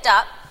go. Lift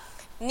up.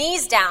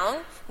 Knees down.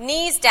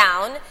 Knees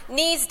down,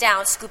 knees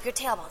down, scoop your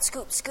tailbone,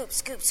 scoop, scoop,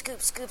 scoop, scoop,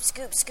 scoop,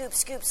 scoop, scoop,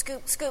 scoop,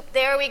 scoop, scoop.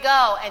 There we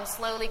go, and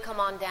slowly come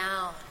on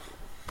down.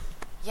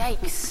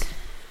 Yikes.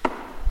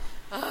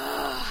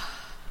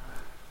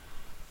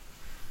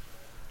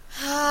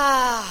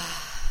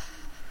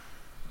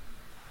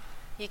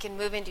 You can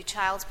move into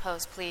child's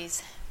pose,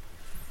 please.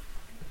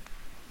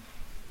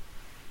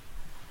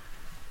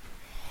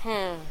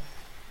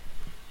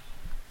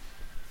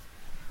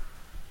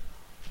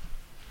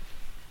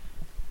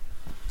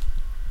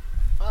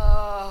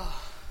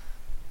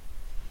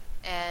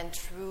 And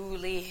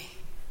truly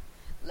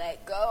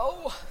let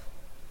go.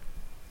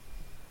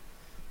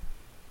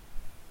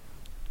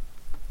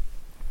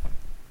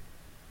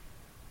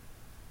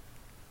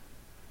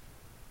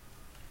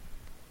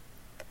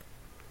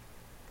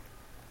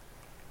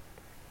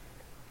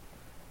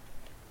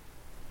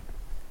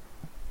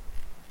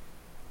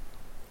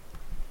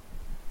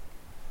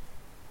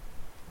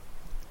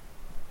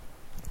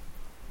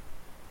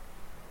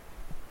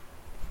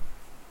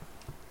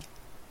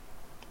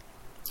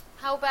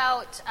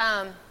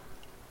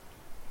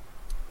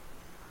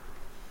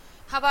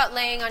 How about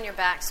laying on your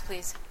backs,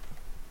 please?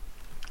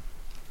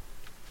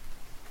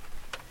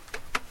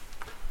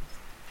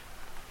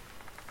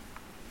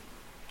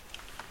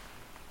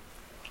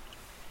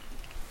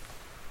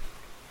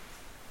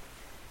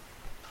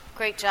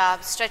 Great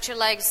job. Stretch your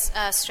legs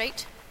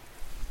straight.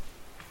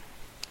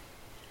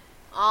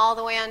 All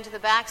the way onto the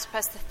backs.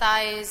 Press the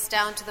thighs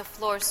down to the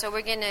floor. So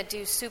we're going to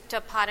do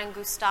Supta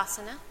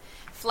Padangustasana.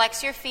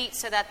 Flex your feet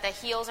so that the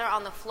heels are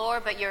on the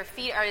floor, but your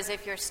feet are as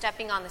if you're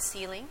stepping on the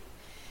ceiling.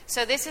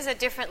 So this is a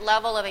different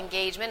level of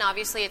engagement.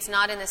 Obviously, it's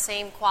not in the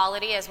same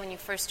quality as when you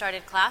first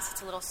started class.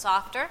 It's a little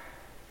softer.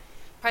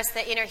 Press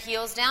the inner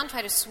heels down.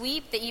 Try to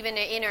sweep the even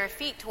inner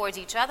feet towards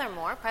each other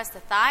more. Press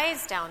the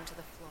thighs down to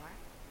the floor.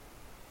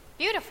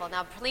 Beautiful.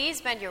 Now,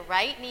 please bend your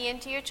right knee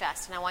into your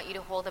chest, and I want you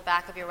to hold the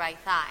back of your right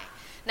thigh.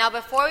 Now,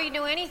 before you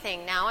do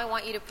anything, now I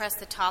want you to press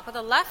the top of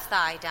the left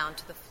thigh down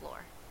to the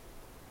floor.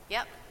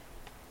 Yep.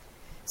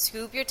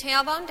 Scoop your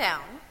tailbone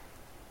down,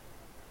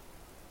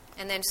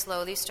 and then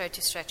slowly start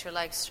to stretch your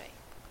legs straight.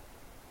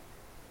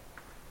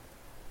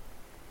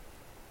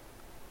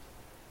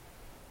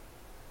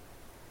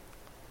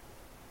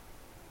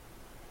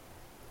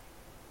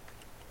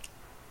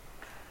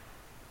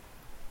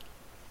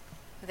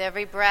 With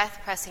every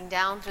breath, pressing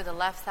down through the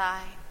left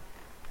thigh.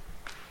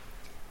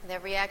 With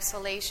every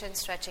exhalation,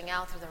 stretching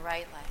out through the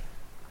right leg.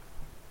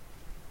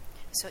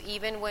 So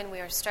even when we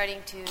are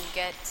starting to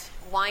get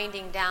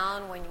winding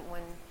down, when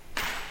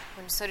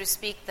so to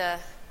speak, the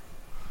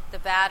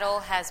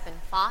battle has been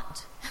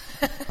fought,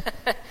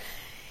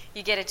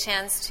 you get a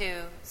chance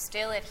to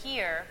still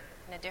adhere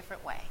in a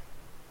different way.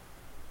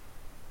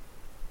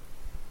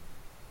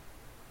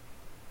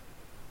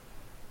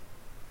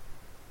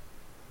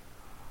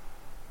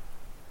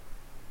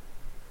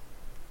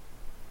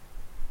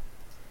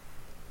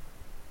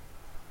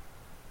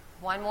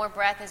 One more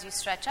breath as you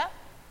stretch up.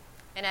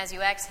 And as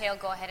you exhale,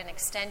 go ahead and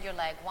extend your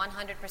leg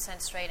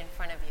 100% straight in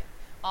front of you,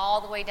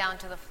 all the way down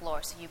to the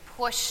floor. So you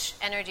push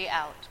energy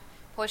out.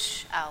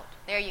 Push out.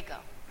 There you go.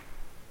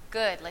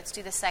 Good. Let's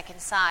do the second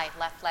side.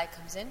 Left leg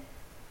comes in.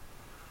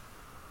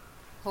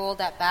 Hold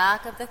that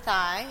back of the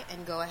thigh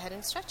and go ahead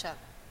and stretch up.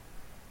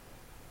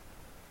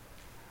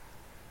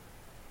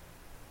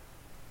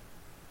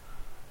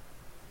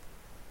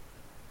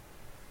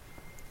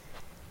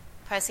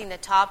 Pressing the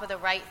top of the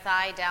right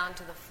thigh down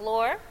to the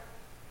floor.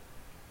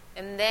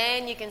 And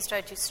then you can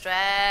start to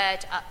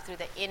stretch up through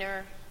the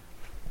inner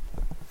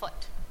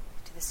foot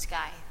to the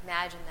sky.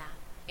 Imagine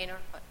that. Inner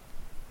foot.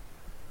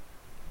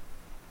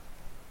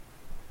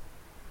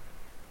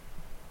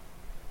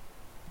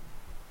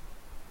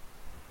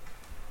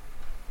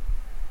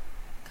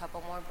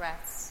 Couple more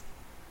breaths.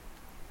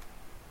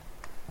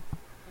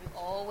 You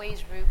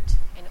always root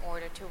in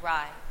order to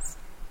rise.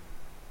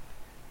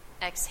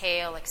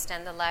 Exhale,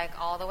 extend the leg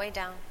all the way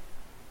down.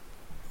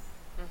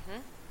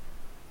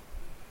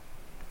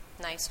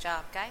 Nice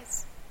job,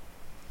 guys.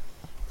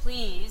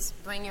 Please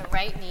bring your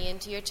right knee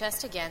into your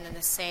chest again in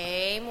the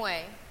same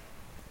way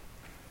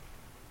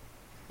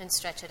and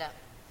stretch it up.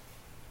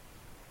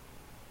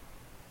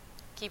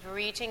 Keep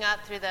reaching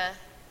up through the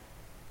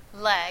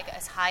leg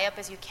as high up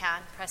as you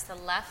can. Press the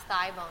left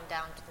thigh bone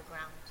down to the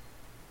ground.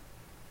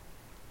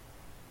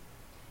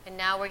 And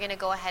now we're going to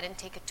go ahead and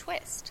take a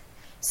twist.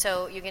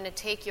 So you're going to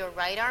take your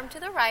right arm to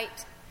the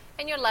right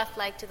and your left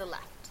leg to the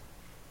left.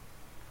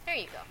 There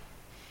you go.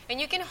 And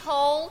you can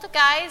hold,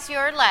 guys,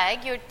 your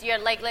leg, your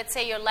leg, let's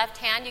say your left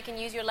hand. You can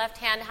use your left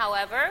hand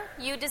however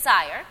you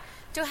desire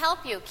to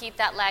help you keep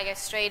that leg as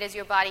straight as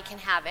your body can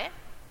have it.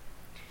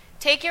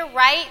 Take your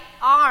right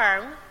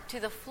arm to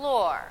the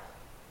floor.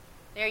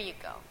 There you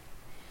go.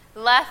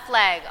 Left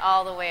leg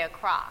all the way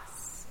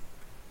across.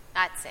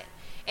 That's it.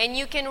 And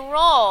you can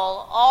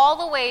roll all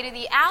the way to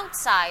the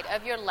outside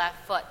of your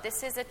left foot.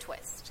 This is a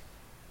twist.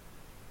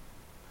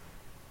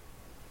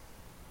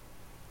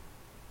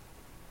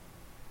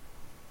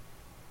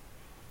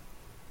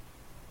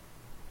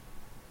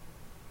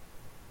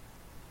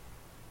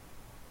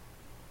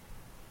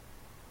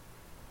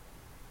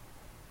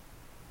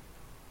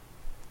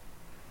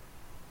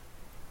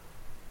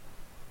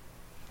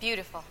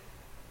 Beautiful.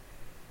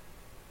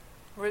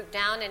 Root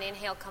down and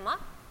inhale, come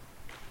up.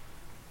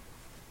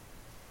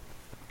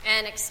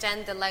 And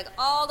extend the leg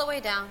all the way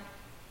down.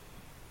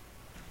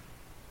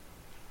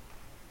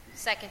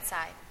 Second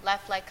side.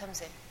 Left leg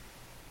comes in.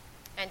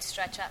 And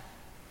stretch up.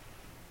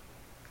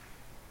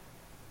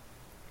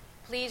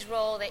 Please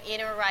roll the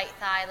inner right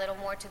thigh a little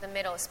more to the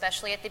middle,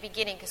 especially at the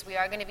beginning, because we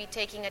are going to be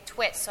taking a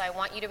twist. So I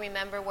want you to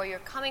remember where you're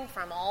coming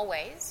from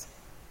always.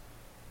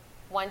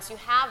 Once you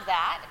have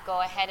that,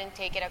 go ahead and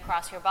take it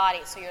across your body.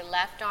 So your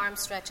left arm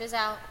stretches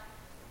out,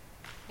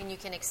 and you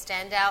can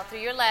extend out through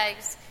your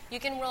legs.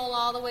 You can roll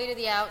all the way to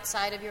the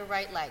outside of your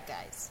right leg,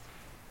 guys.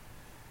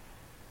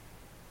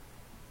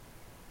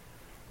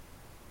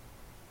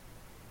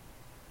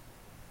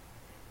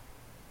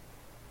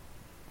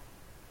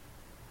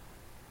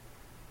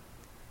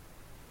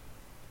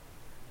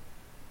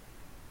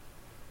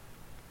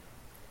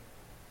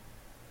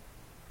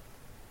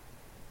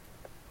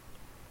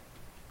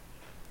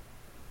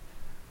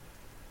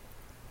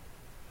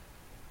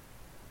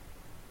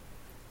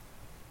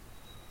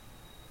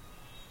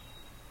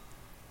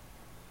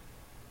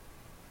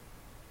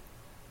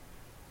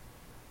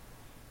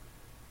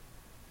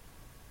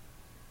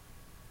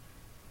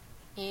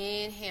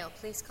 Inhale,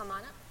 please come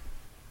on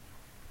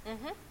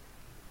up.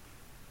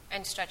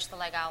 And stretch the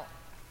leg out.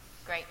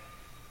 Great.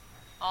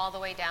 All the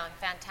way down.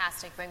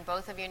 Fantastic. Bring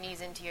both of your knees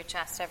into your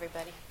chest,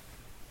 everybody.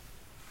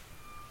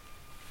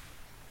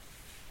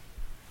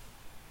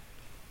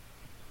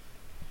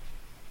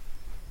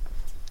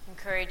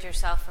 Encourage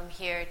yourself from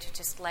here to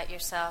just let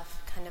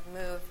yourself kind of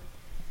move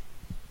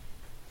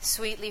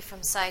sweetly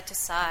from side to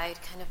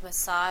side, kind of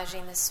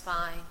massaging the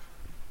spine.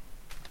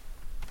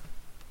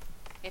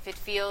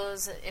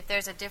 If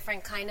there's a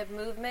different kind of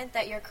movement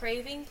that you're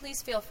craving,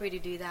 please feel free to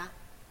do that.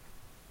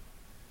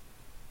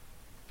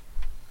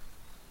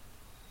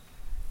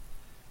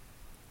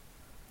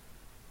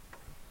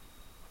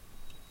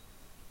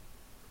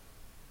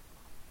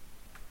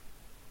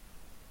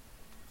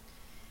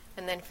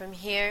 And then from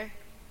here,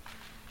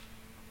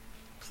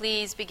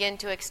 please begin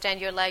to extend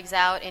your legs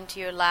out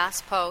into your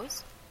last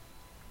pose,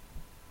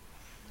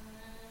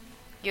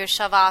 your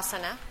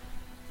Shavasana.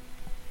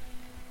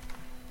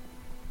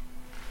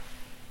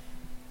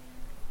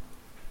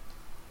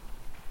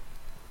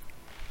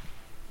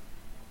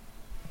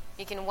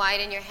 You can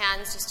widen your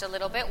hands just a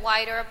little bit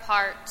wider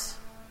apart.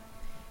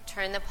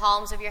 Turn the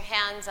palms of your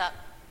hands up.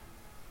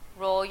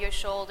 Roll your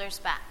shoulders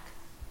back.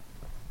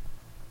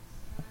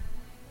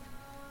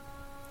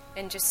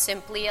 And just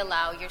simply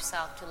allow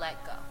yourself to let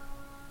go.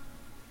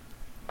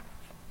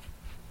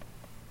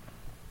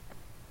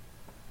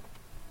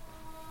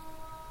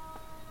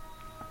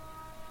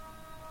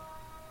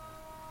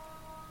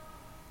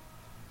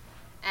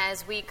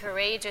 As we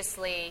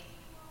courageously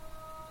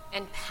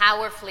and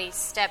powerfully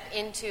step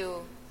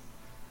into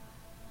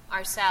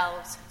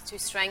ourselves to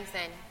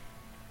strengthen,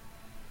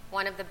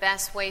 one of the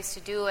best ways to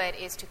do it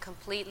is to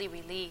completely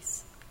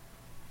release,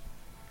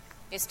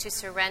 is to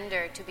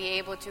surrender, to be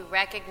able to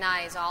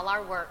recognize all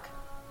our work,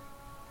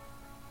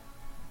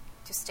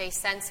 to stay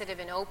sensitive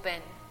and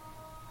open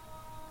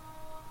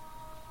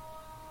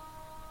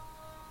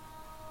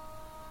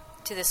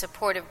to the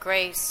support of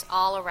grace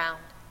all around.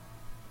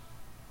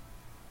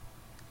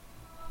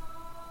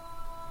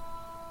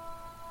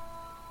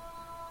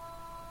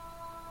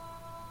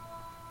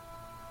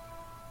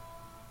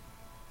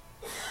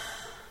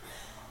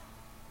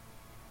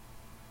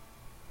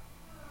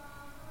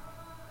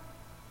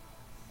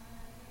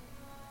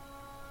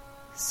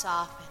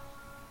 Soften.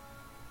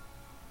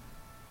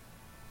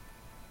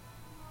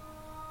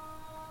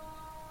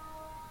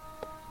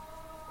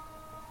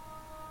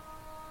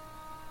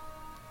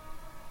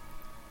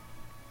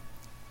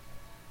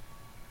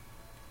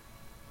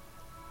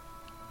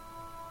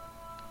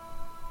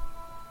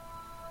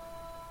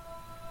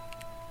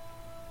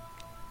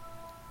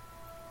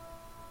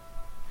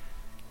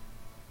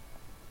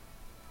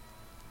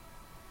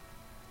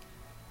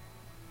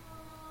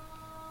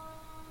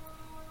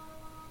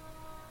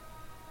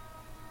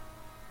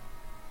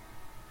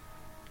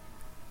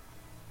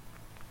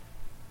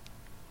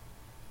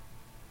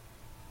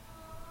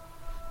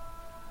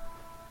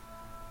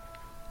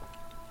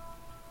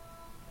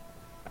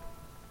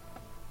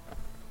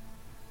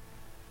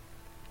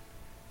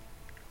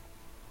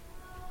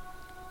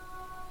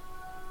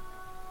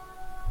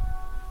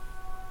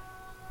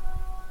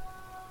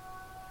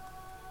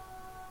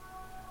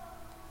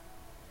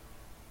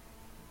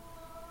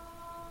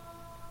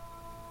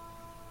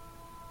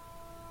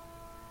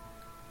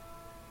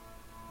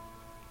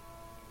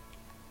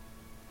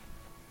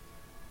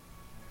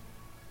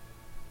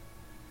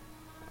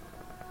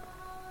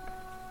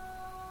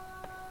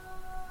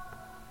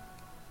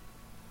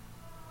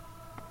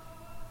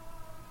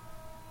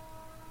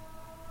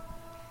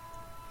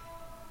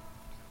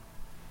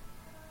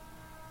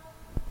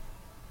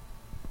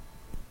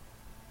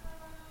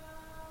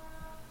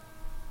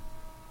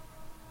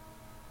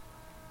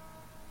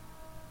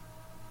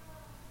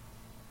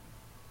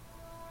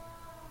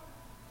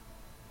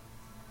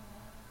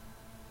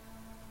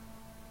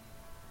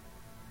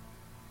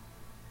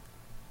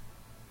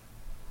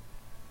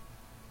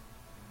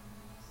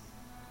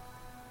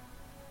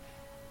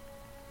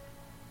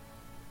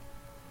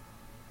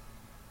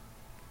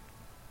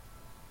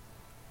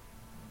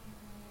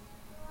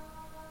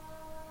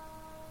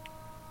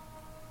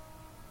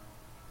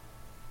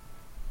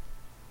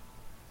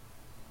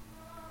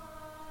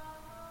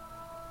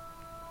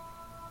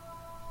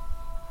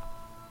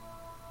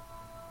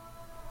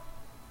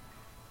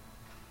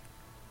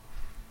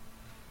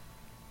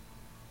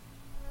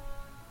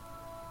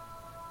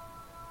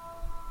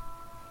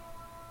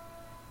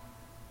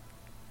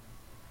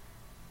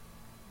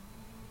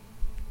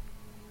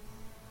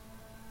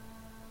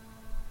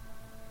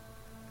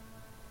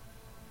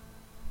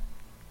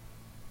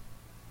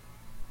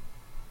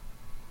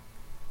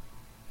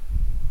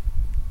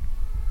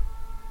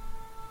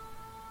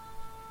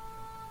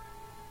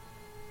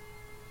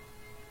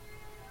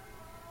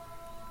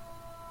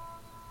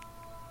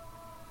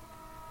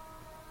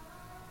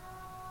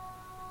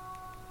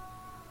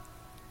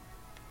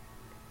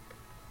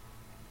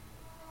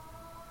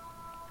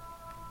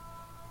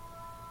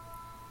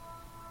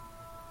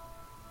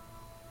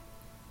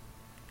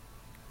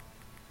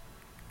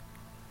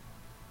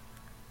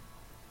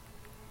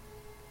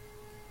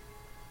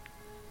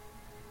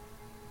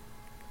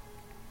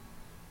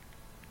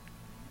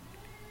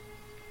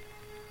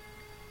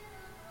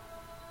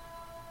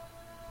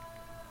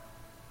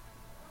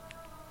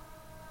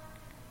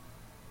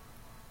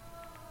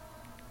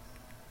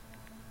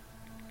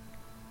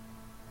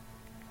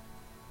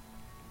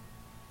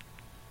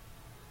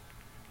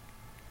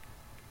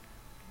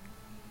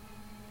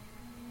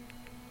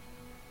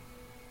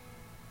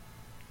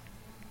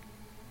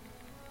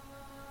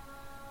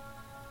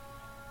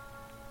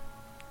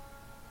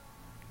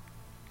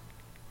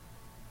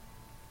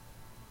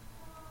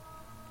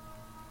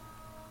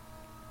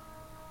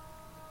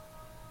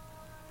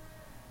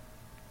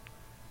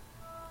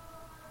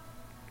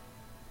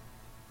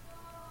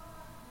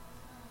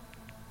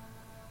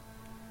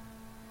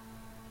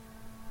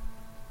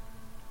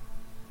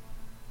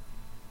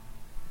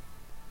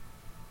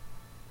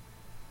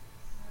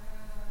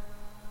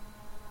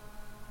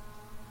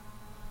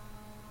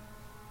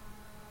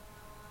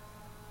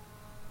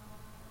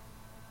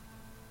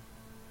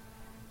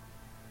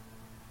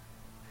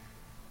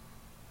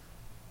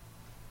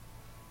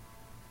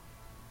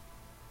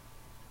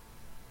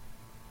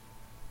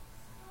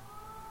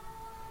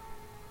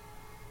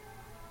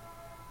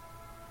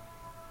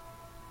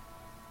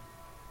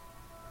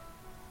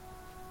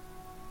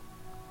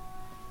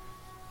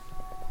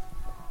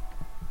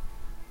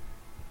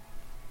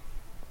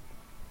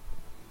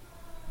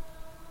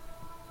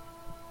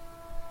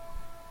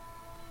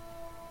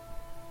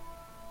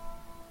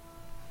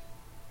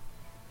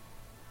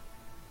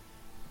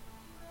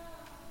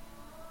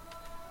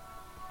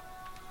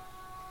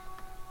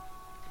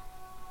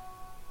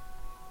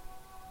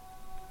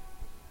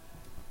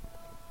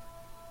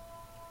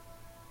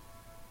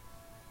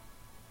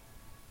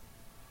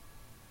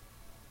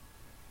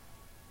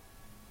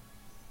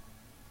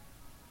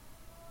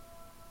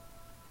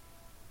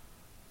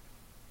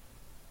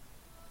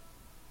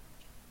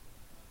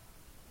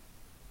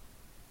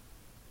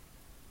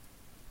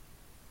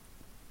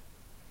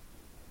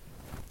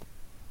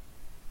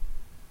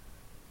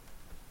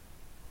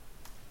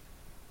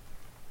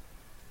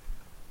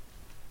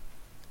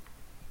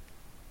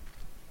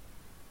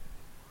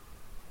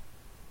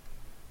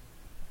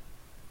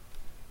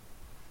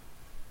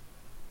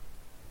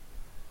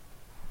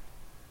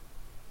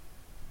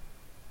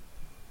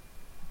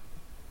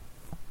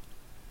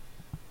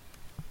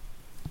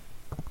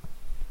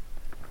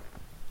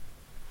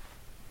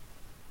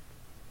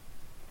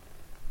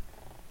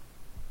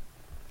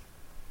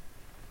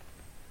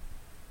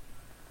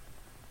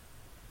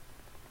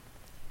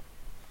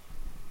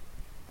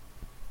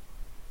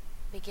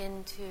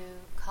 begin to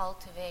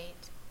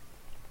cultivate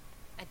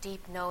a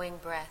deep knowing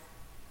breath.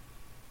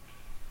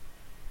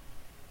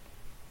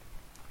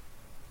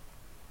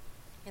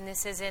 And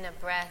this isn't a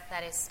breath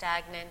that is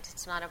stagnant.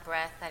 It's not a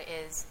breath that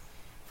is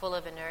full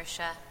of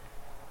inertia.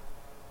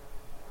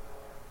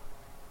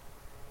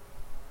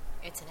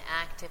 It's an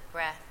active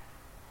breath.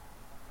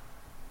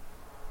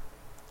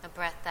 A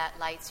breath that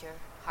lights your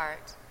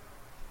heart,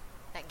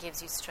 that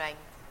gives you strength.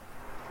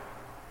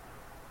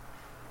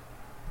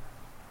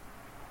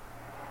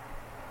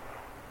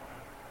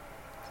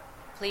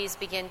 Please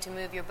begin to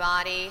move your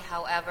body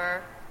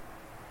however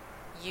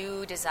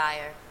you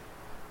desire.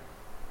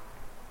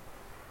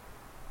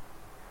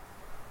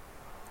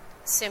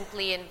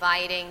 Simply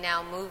inviting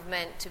now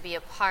movement to be a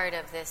part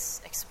of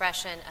this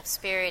expression of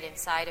spirit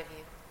inside of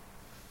you.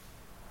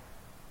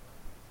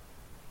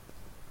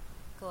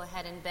 Go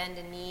ahead and bend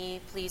a knee,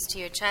 please, to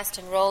your chest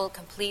and roll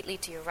completely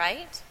to your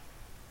right.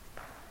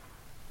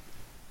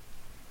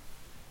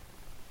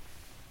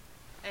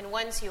 And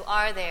once you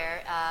are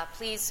there,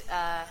 please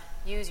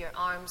use your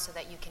arms so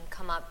that you can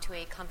come up to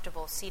a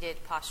comfortable seated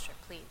posture,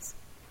 please.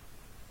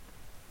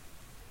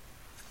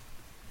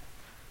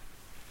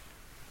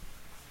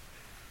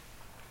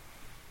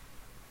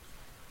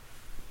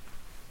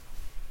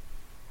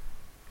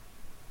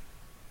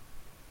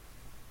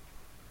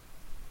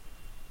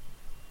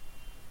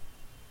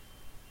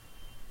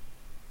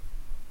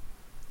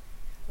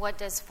 What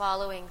does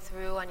following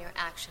through on your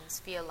actions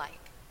feel like?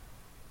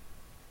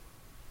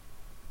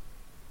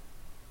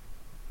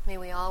 May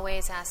we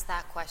always ask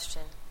that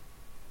question.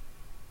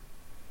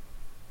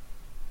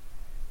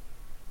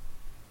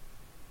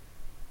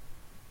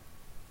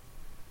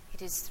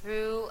 It is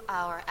through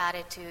our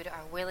attitude,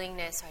 our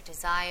willingness, our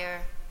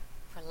desire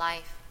for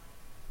life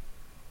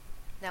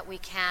that we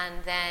can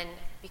then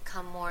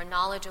become more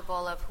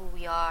knowledgeable of who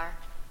we are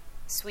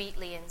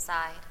sweetly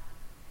inside,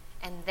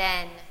 and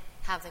then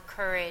have the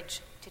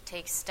courage to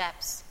take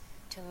steps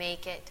to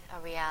make it a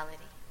reality.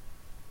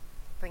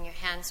 Bring your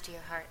hands to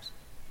your heart.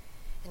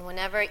 And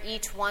whenever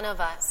each one of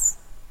us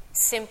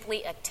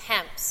simply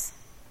attempts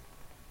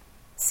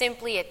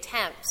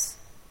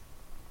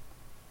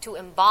to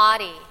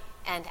embody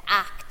and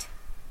act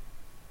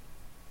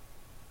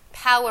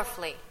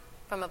powerfully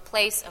from a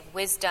place of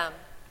wisdom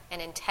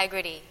and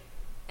integrity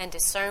and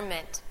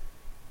discernment,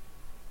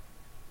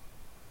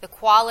 the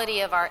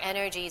quality of our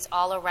energies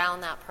all around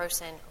that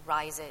person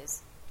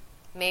rises.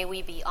 May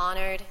we be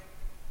honored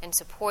and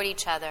support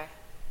each other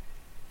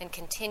and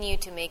continue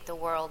to make the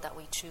world that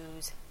we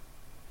choose.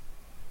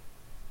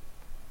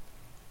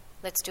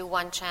 Let's do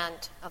one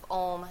chant of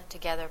Om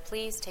together.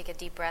 Please take a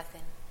deep breath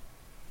in.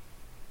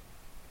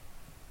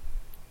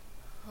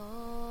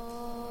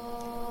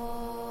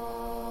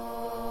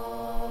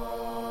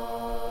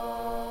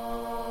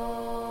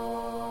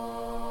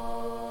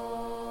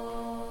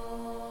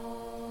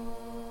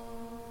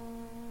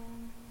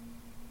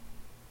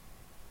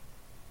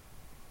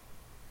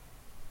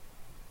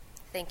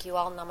 Thank you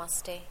all.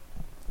 Namaste.